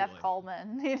lesson of Jeff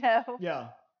Coleman. Yeah.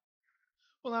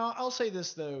 Well, now I'll say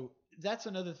this though. That's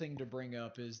another thing to bring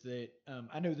up is that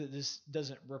I know that this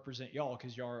doesn't represent y'all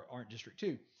because y'all aren't District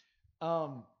 2.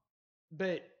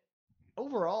 But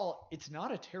overall, it's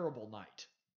not a terrible night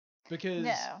because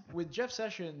with Jeff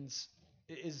Sessions,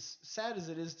 as sad as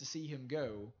it is to see him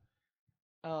go,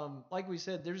 like we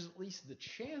said, there's at least the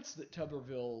chance that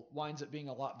Tuberville winds up being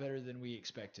a lot better than we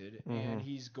expected, and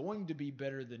he's going to be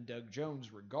better than Doug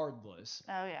Jones regardless.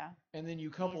 Oh, yeah. And then you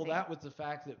couple that with the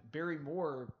fact that Barry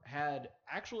Moore had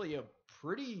actually a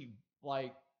pretty,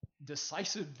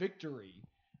 decisive victory,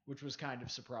 which was kind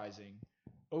of surprising,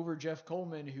 over Jeff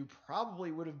Coleman, who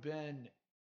probably would have been,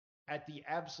 at the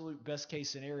absolute best case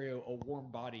scenario, a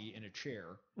warm body in a chair.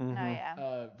 Oh,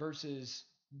 yeah. Versus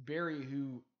Barry,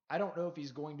 who I don't know if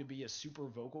he's going to be a super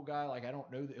vocal guy. Like, I don't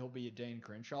know that he'll be a Dane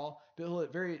Crenshaw, but he'll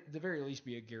at the very least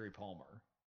be a Gary Palmer.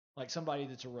 Like somebody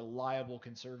that's a reliable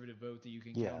conservative vote that you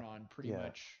can count on pretty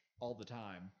much all the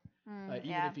time.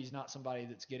 Even if he's not somebody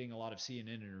that's getting a lot of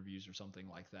CNN interviews or something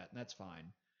like that, and that's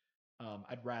fine.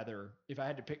 I'd rather, if I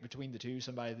had to pick between the two,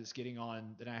 somebody that's getting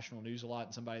on the national news a lot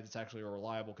and somebody that's actually a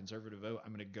reliable conservative vote,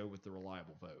 I'm going to go with the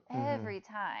reliable vote. Every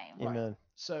time. Amen. Right.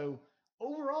 So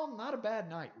overall, not a bad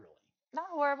night, really. Not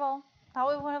horrible. Not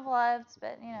what we would have loved,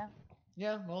 but,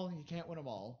 Yeah, well, you can't win them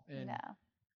all. And no.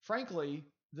 frankly,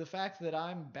 the fact that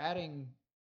I'm batting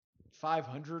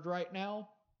 500 right now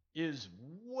is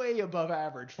way above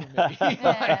average for me.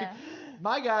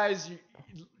 My guys,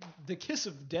 the kiss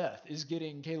of death is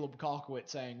getting Caleb Colquitt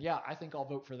saying, yeah, I think I'll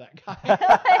vote for that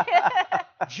guy.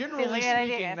 Generally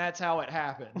speaking, that's how it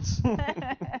happens.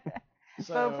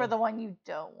 Vote for the one you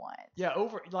don't want. Yeah,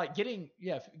 I've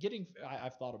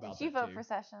thought about that. Did you vote for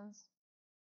Sessions?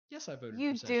 Yes, I voted for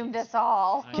You Sessions. doomed us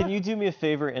all. Can you do me a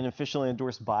favor and officially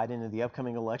endorse Biden in the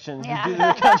upcoming election? Yeah.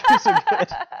 The country's so good.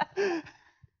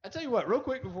 I tell you what, real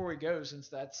quick before we go, since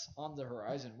that's on the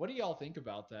horizon, what do y'all think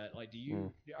about that? Like,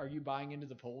 are you buying into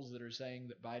the polls that are saying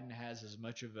that Biden has as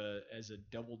much of a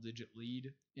double-digit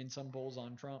lead in some polls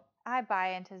on Trump? I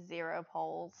buy into zero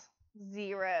polls.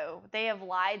 Zero. They have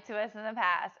lied to us in the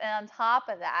past. And on top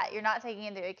of that, you're not taking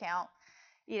into account,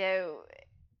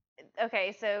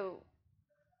 okay, so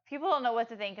people don't know what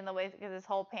to think in the way of this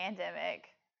whole pandemic.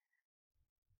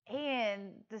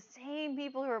 And the same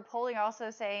people who are polling are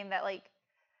also saying that,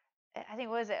 I think,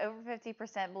 what is it, over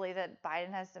 50% believe that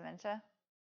Biden has dementia?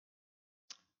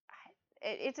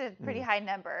 It's a pretty high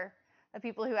number of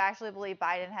people who actually believe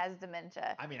Biden has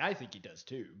dementia. I mean, I think he does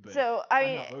too, but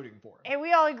I'm not voting for him. And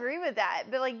we all agree with that.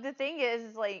 But, the thing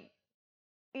is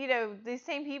these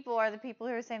same people are the people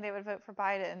who are saying they would vote for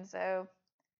Biden. So,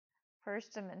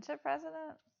 first dementia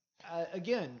president?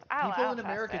 Again, people in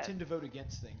America tend to vote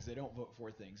against things. They don't vote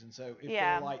for things. And so if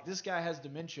they're like, this guy has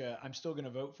dementia, I'm still going to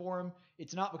vote for him,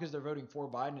 it's not because they're voting for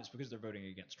Biden, it's because they're voting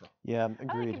against Trump. Yeah, I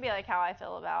think agreed. it could be like how I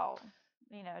feel about,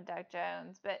 Doug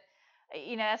Jones. But,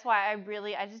 that's why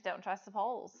I just don't trust the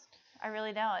polls. I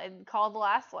really don't. It called the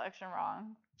last election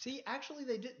wrong. See, actually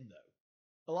they didn't, though.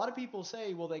 A lot of people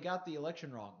say, well, they got the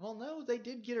election wrong. Well, no, they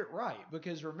did get it right,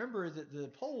 because remember that the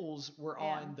polls were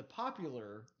on the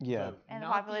popular vote, and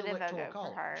not the popular electoral didn't vote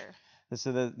college. for her.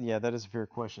 So that is a fair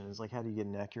question. It's like, how do you get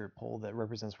an accurate poll that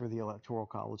represents where the electoral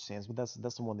college stands? But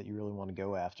that's the one that you really want to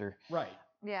go after. Right.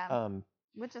 Yeah.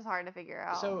 Which is hard to figure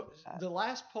out. So the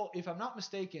last poll, if I'm not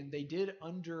mistaken, they did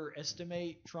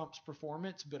underestimate Trump's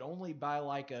performance, but only by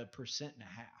 1.5%.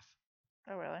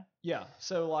 Oh, really? Yeah.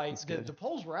 So the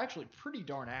polls were actually pretty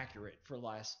darn accurate for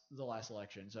the last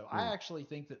election. So I actually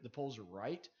think that the polls are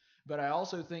right, but I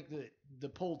also think that the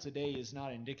poll today is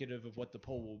not indicative of what the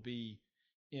poll will be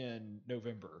in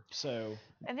November. So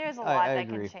and there's a lot that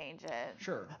agree. can change it.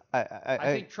 Sure. I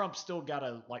think Trump's still got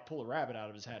to pull a rabbit out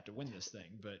of his hat to win this thing,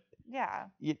 but yeah.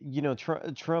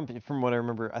 Trump, from what I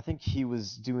remember, I think he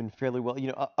was doing fairly well.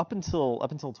 Up until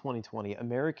 2020,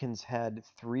 Americans had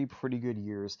 3 pretty good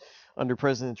years under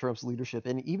President Trump's leadership,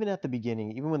 and even at the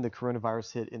beginning, even when the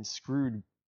coronavirus hit and screwed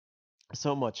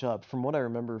so much up, from what I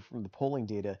remember from the polling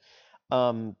data,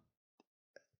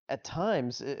 at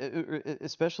times,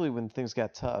 especially when things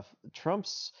got tough,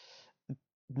 Trump's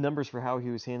numbers for how he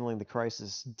was handling the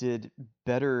crisis did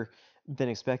better than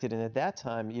expected. And at that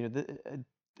time,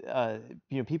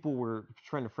 people were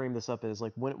trying to frame this up as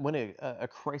when a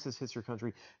crisis hits your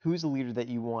country, who's the leader that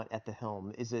you want at the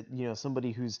helm? Is it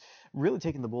somebody who's really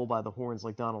taking the bull by the horns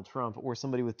like Donald Trump, or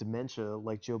somebody with dementia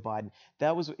like Joe Biden?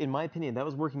 That was, in my opinion, that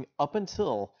was working up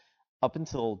until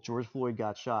George Floyd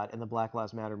got shot and the Black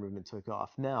Lives Matter movement took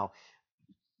off. Now,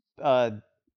 I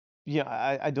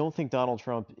don't think Donald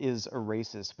Trump is a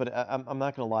racist, but I'm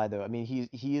not going to lie though. I mean,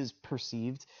 he is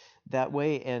perceived that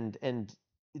way, and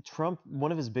Trump,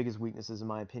 one of his biggest weaknesses, in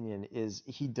my opinion, is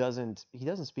he doesn't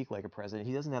speak like a president.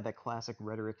 He doesn't have that classic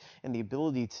rhetoric and the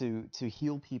ability to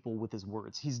heal people with his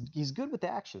words. He's good with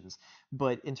actions,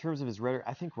 but in terms of his rhetoric,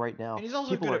 I think right now And he's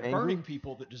also people good are at burning angry.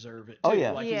 people that deserve it too. Oh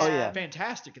yeah, Like Yeah. he's oh yeah.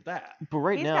 fantastic at that. But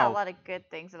right He's now, got a lot of good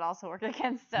things that also work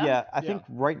against him. yeah, I Yeah. think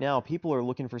right now people are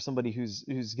looking for somebody who's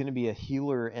going to be a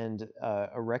healer and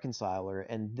a reconciler,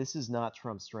 and this is not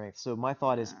Trump's strength. So my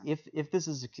thought is, if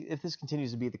this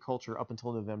continues to be the culture up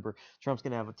until November, Trump's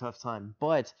going to have a tough time.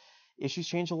 But issues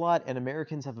change a lot, and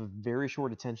Americans have a very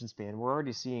short attention span. We're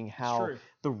already seeing how true.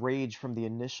 the rage from the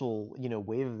initial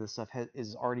wave of this stuff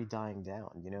is already dying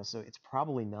down. So it's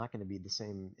probably not going to be the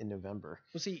same in November.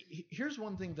 Well, see, here's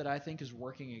one thing that I think is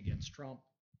working against Trump.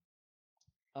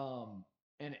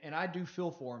 And I do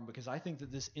feel for him because I think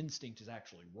that this instinct is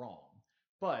actually wrong.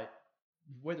 But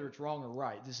whether it's wrong or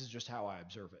right, this is just how I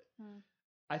observe it.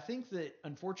 I think that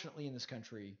unfortunately in this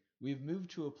country, we've moved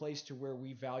to a place to where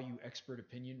we value expert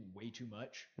opinion way too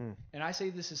much. And I say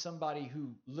this as somebody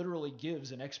who literally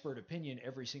gives an expert opinion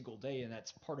every single day, and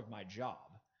that's part of my job.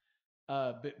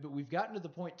 But we've gotten to the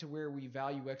point to where we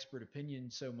value expert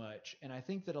opinion so much. And I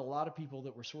think that a lot of people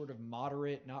that were sort of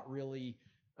moderate, not really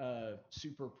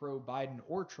super pro Biden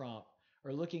or Trump,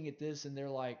 are looking at this and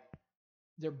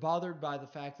they're bothered by the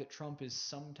fact that Trump is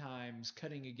sometimes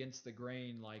cutting against the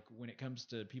grain, like when it comes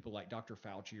to people like Dr.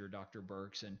 Fauci or Dr.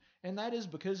 Birx. And that is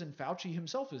because, and Fauci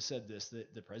himself has said this,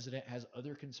 that the president has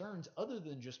other concerns other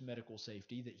than just medical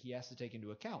safety that he has to take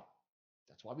into account.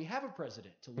 That's why we have a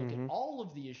president, to look at all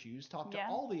of the issues, talk to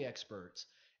all the experts,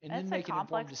 and then make an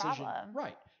informed decision.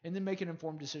 Right. And then make an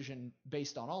informed decision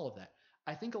based on all of that.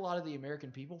 I think a lot of the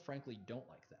American people, frankly, don't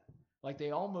like that. Like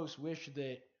they almost wish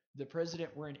that the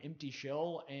president were an empty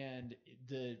shell, and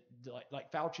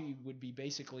like Fauci would be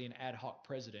basically an ad hoc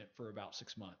president for about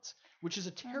 6 months, which is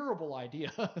a terrible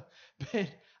idea. But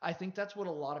I think that's what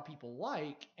a lot of people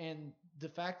like. And the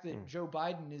fact that Joe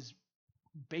Biden is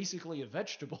basically a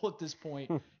vegetable at this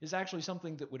point is actually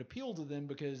something that would appeal to them,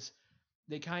 because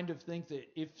they kind of think that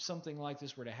if something like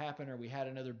this were to happen, or we had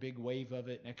another big wave of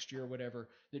it next year or whatever,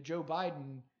 that Joe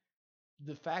Biden,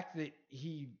 the fact that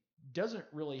he doesn't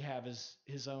really have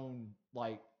his own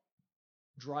like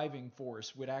driving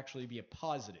force would actually be a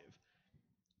positive.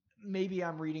 Maybe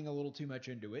I'm reading a little too much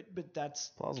into it, but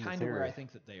that's kind of where I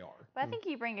think that they are. But I think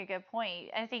you bring a good point.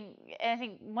 I think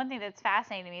one thing that's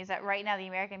fascinating to me is that right now the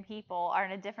American people are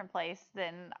in a different place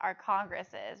than our Congress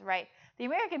is, right? The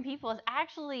American people is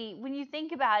actually, when you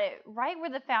think about it, right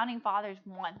where the founding fathers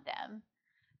want them.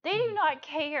 They do not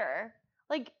care.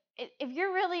 Like,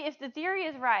 if the theory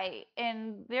is right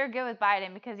and they're good with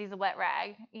Biden because he's a wet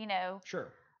rag,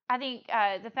 Sure. I think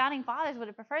the founding fathers would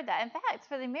have preferred that. In fact,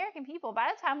 for the American people,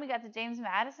 by the time we got to James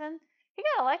Madison, he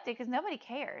got elected because nobody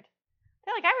cared.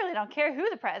 They're like, I really don't care who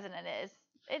the president is.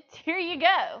 Here you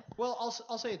go. Well,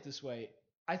 I'll say it this way.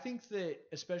 I think that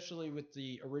especially with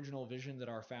the original vision that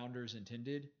our founders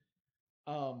intended,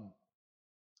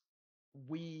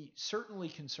 we certainly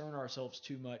concern ourselves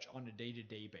too much on a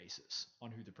day-to-day basis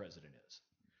on who the president is.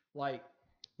 Like,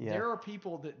 there are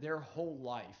people that their whole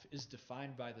life is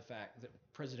defined by the fact that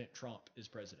President Trump is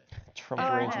president. Trump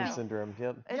Ranger syndrome.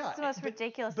 Yep. It's the most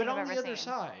ridiculous thing I've ever seen. But on the other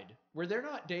side, were there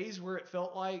not days where it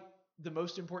felt like the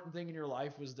most important thing in your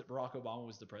life was that Barack Obama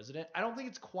was the president? I don't think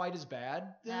it's quite as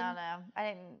bad then. No, I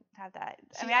didn't have that.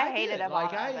 See, I hated Obama.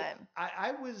 Like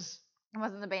I was. It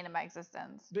wasn't the bane of my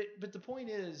existence. But the point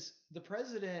is, the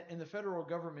president and the federal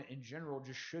government in general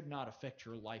just should not affect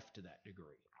your life to that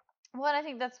degree. Well, and I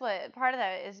think that's what part of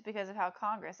that is because of how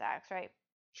Congress acts, right?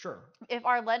 Sure. If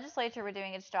our legislature were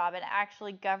doing its job and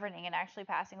actually governing and actually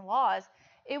passing laws,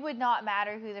 it would not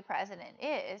matter who the president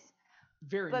is.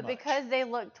 Very but much. Because they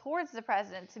look towards the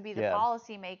president to be the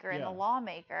policymaker and the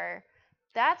lawmaker,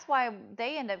 that's why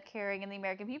they end up caring and the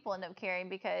American people end up caring,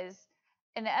 because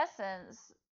in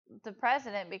essence, the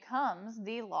president becomes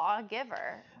the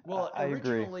lawgiver. Well,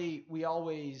 originally we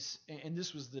always, and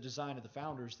this was the design of the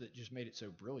founders that just made it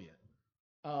so brilliant.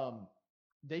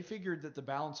 They figured that the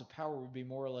balance of power would be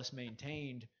more or less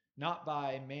maintained not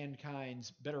by mankind's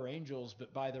better angels,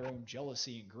 but by their own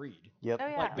jealousy and greed. Yep. Oh,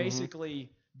 yeah. Like basically,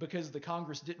 because the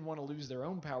Congress didn't want to lose their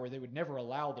own power, they would never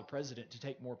allow the president to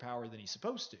take more power than he's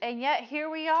supposed to. And yet here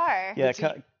we are. Yeah.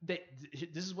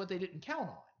 This is what they didn't count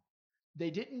on. They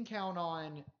didn't count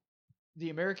on the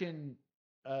American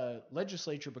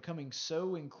legislature becoming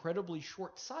so incredibly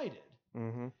short-sighted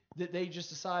that they just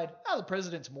decide, the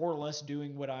president's more or less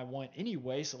doing what I want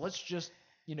anyway, so let's just,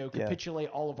 capitulate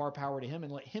all of our power to him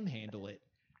and let him handle it.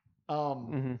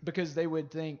 Because they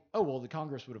would think, oh, well, the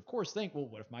Congress would, of course, think, well,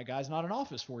 what if my guy's not in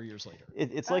office 4 years later?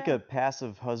 It's like a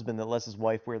passive husband that lets his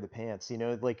wife wear the pants.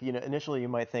 Initially you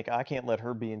might think, I can't let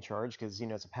her be in charge because,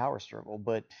 it's a power struggle.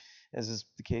 But as is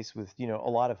the case with, a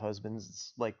lot of husbands,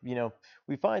 it's like,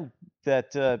 we find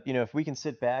that, if we can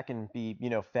sit back and be,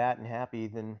 fat and happy,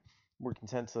 then we're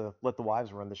content to let the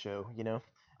wives run the show,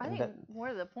 I And think more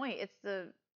to the point, it's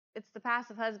the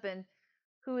passive husband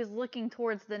who is looking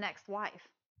towards the next wife.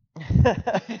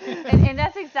 and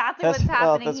that's exactly what's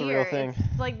happening that's here. A real thing.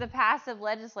 It's like the passive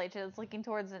legislature that's looking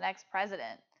towards the next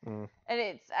president. And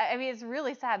it's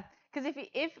really sad because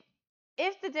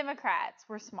if the Democrats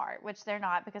were smart, which they're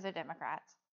not because they're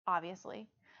Democrats, obviously.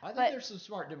 I think there's some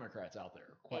smart Democrats out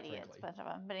there, quite idiots, frankly. Bunch of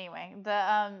them. But anyway,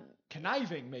 the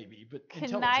conniving maybe, but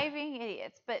conniving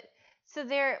idiots. But so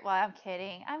they're I'm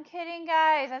kidding,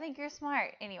 guys. I think you're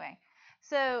smart. Anyway,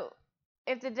 so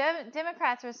if the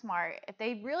Democrats are smart, if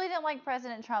they really didn't like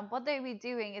President Trump, what they'd be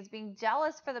doing is being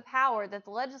jealous for the power that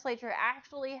the legislature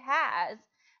actually has,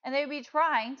 and they'd be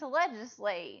trying to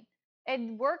legislate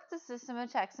and work the system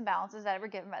of checks and balances that were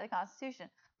given by the Constitution.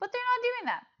 But they're not doing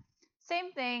that.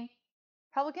 Same thing.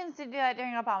 Republicans did do that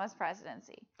during Obama's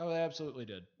presidency. Oh, they absolutely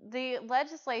did. The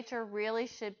legislature really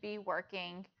should be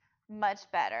working much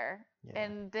better. Yeah.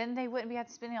 And then they wouldn't be have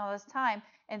to spending all this time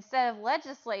instead of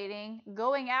legislating,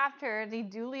 going after the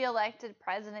duly elected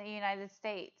president of the United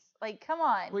States. Like, come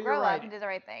on, grow up and do the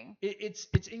right thing. It's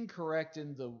incorrect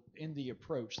in the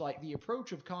approach. Like, the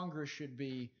approach of Congress should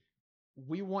be,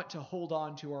 we want to hold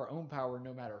on to our own power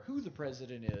no matter who the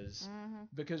president is,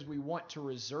 because we want to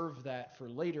reserve that for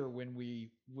later when we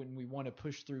want to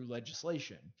push through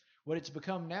legislation. What it's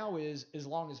become now is, as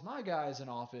long as my guy is in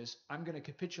office, I'm going to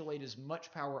capitulate as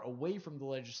much power away from the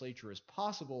legislature as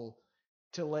possible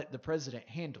to let the president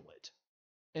handle it.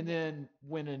 And then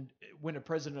when a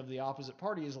president of the opposite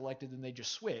party is elected, then they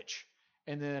just switch.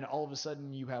 And then all of a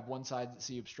sudden you have one side that's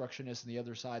the obstructionist and the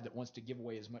other side that wants to give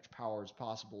away as much power as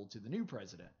possible to the new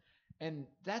president. And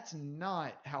that's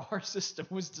not how our system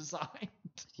was designed.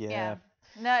 Yeah.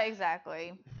 No,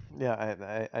 exactly.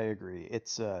 Yeah, I agree.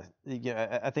 It's I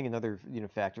think another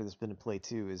factor that's been in play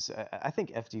too is I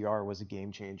think FDR was a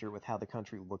game changer with how the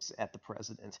country looks at the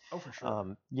president. Oh, for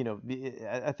sure.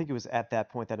 I think it was at that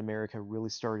point that America really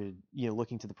started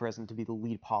looking to the president to be the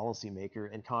lead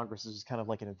policymaker, and Congress is kind of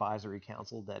like an advisory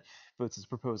council that votes its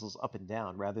proposals up and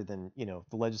down, rather than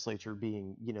the legislature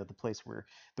being the place where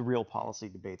the real policy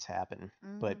debates happen.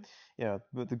 But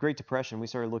with the Great Depression, we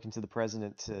started looking to the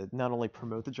president to not only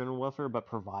promote the general welfare but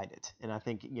provide it, and I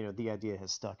think the idea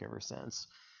has stuck ever since.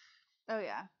 Oh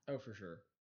yeah. Oh, for sure.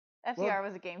 FDR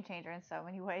was a game changer in so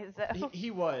many ways, though.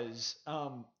 He was.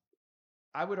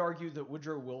 I would argue that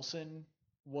Woodrow Wilson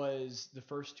was the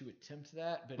first to attempt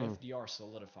that, but FDR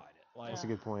solidified it. That's a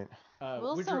good point.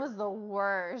 Wilson was the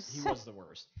worst. He was the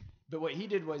worst. But what he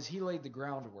did was he laid the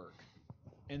groundwork,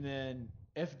 and then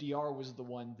FDR was the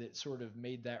one that sort of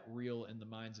made that real in the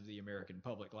minds of the American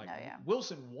public. Like,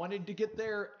 Wilson wanted to get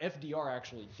there, FDR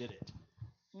actually did it.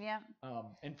 Yeah.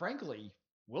 And frankly,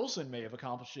 Wilson may have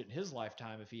accomplished it in his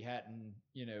lifetime if he hadn't,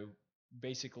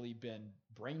 basically been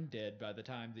brain dead by the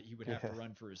time that he would have to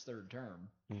run for his third term.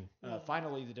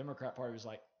 Finally, the Democrat Party was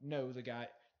like, no, the guy...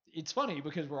 It's funny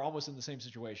because we're almost in the same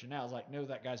situation now. It's like, no,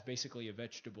 that guy's basically a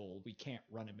vegetable. We can't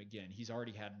run him again. He's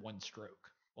already had one stroke.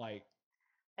 Like...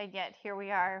 And yet here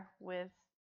we are with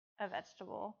a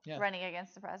vegetable running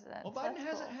against the president. Well, Biden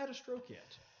hasn't had a stroke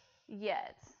yet.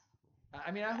 Yet.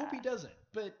 I mean, I hope he doesn't,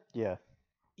 but I'm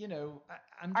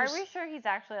just... Are we sure he's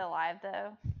actually alive,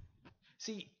 though?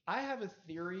 See, I have a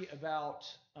theory about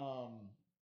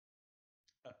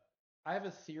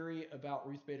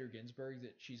Ruth Bader Ginsburg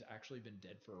that she's actually been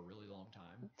dead for a really long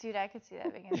time. Dude, I could see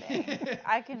that being a thing.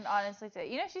 I can honestly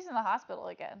say, she's in the hospital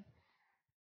again.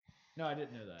 No, I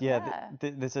didn't know that. Yeah,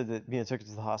 they said that took her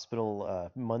to the hospital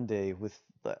Monday with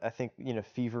I think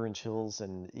fever and chills,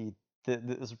 and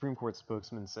the Supreme Court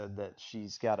spokesman said that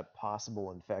she's got a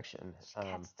possible infection.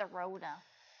 That's the Rona.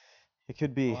 It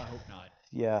could be. Well, I hope not.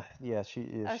 Yeah, she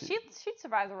is. Oh, she'd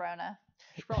survive the Rona.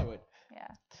 She probably would. Yeah.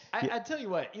 I tell you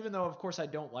what, even though of course I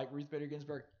don't like Ruth Bader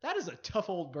Ginsburg, that is a tough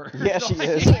old bird. Yeah, she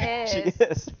is.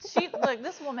 She is. Look,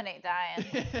 this woman ain't dying.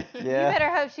 Yeah. You better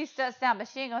hope she steps down, but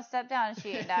she ain't gonna step down and she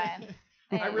ain't dying.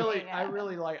 I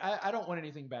really like. I don't want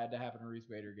anything bad to happen to Ruth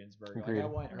Bader Ginsburg. Like, I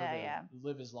want her to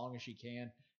live as long as she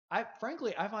can.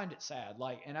 Frankly, I find it sad.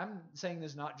 Like, and I'm saying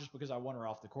this not just because I want her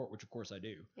off the court, which of course I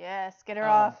do. Yes, get her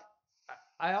off.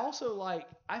 I also like.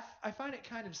 I find it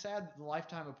kind of sad that the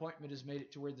lifetime appointment has made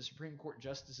it to where the Supreme Court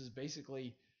justices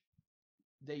basically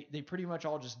they pretty much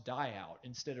all just die out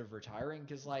instead of retiring.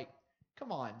 Because, like,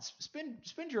 come on,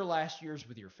 spend your last years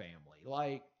with your family.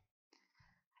 Like,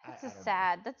 that's a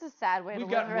sad way to live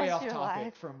the gotten way rest off of your topic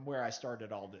life. from where I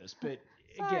started all this, but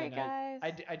Sorry, again,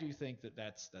 guys. I do think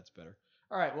that's better.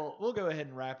 All right, well, we'll go ahead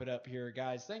and wrap it up here,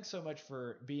 guys. Thanks so much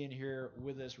for being here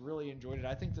with us. Really enjoyed it.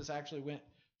 I think this actually went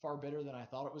far better than I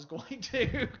thought it was going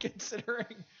to,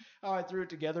 considering how I threw it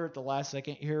together at the last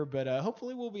second here. But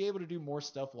hopefully we'll be able to do more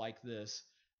stuff like this.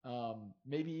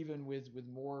 Maybe even with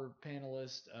more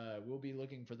panelists. We'll be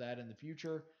looking for that in the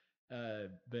future.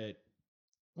 But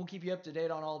we'll keep you up to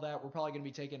date on all that. We're probably going to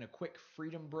be taking a quick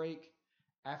freedom break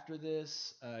after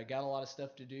this. Got a lot of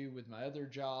stuff to do with my other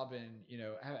job, and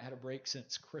haven't had a break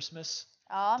since Christmas.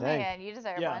 Oh man, you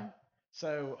deserve one.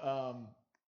 So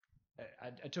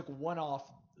I took one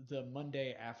off the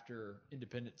Monday after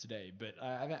Independence Day, but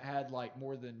I haven't had like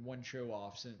more than one show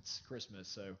off since Christmas.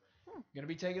 So gonna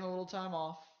be taking a little time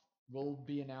off. We'll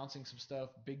be announcing some stuff,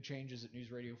 big changes at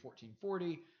News Radio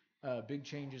 1440, big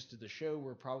changes to the show.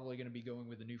 We're probably going to be going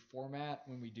with a new format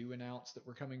when we do announce that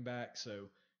we're coming back. So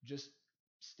just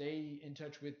stay in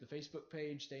touch with the Facebook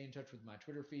page, stay in touch with my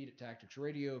Twitter feed at Tactics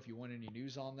Radio if you want any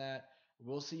news on that.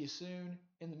 We'll see you soon.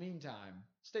 In the meantime,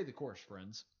 stay the course,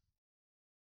 friends.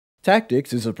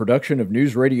 Tactics is a production of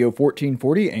News Radio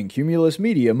 1440 and Cumulus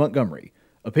Media Montgomery.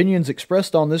 Opinions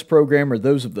expressed on this program are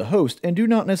those of the host and do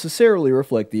not necessarily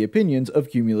reflect the opinions of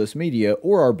Cumulus Media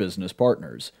or our business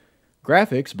partners.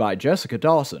 Graphics by Jessica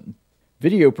Dawson.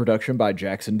 Video production by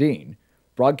Jackson Dean.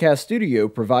 Broadcast studio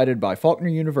provided by Faulkner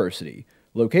University.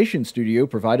 Location studio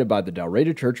provided by the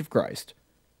Dalraida Church of Christ.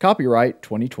 Copyright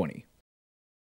 2020.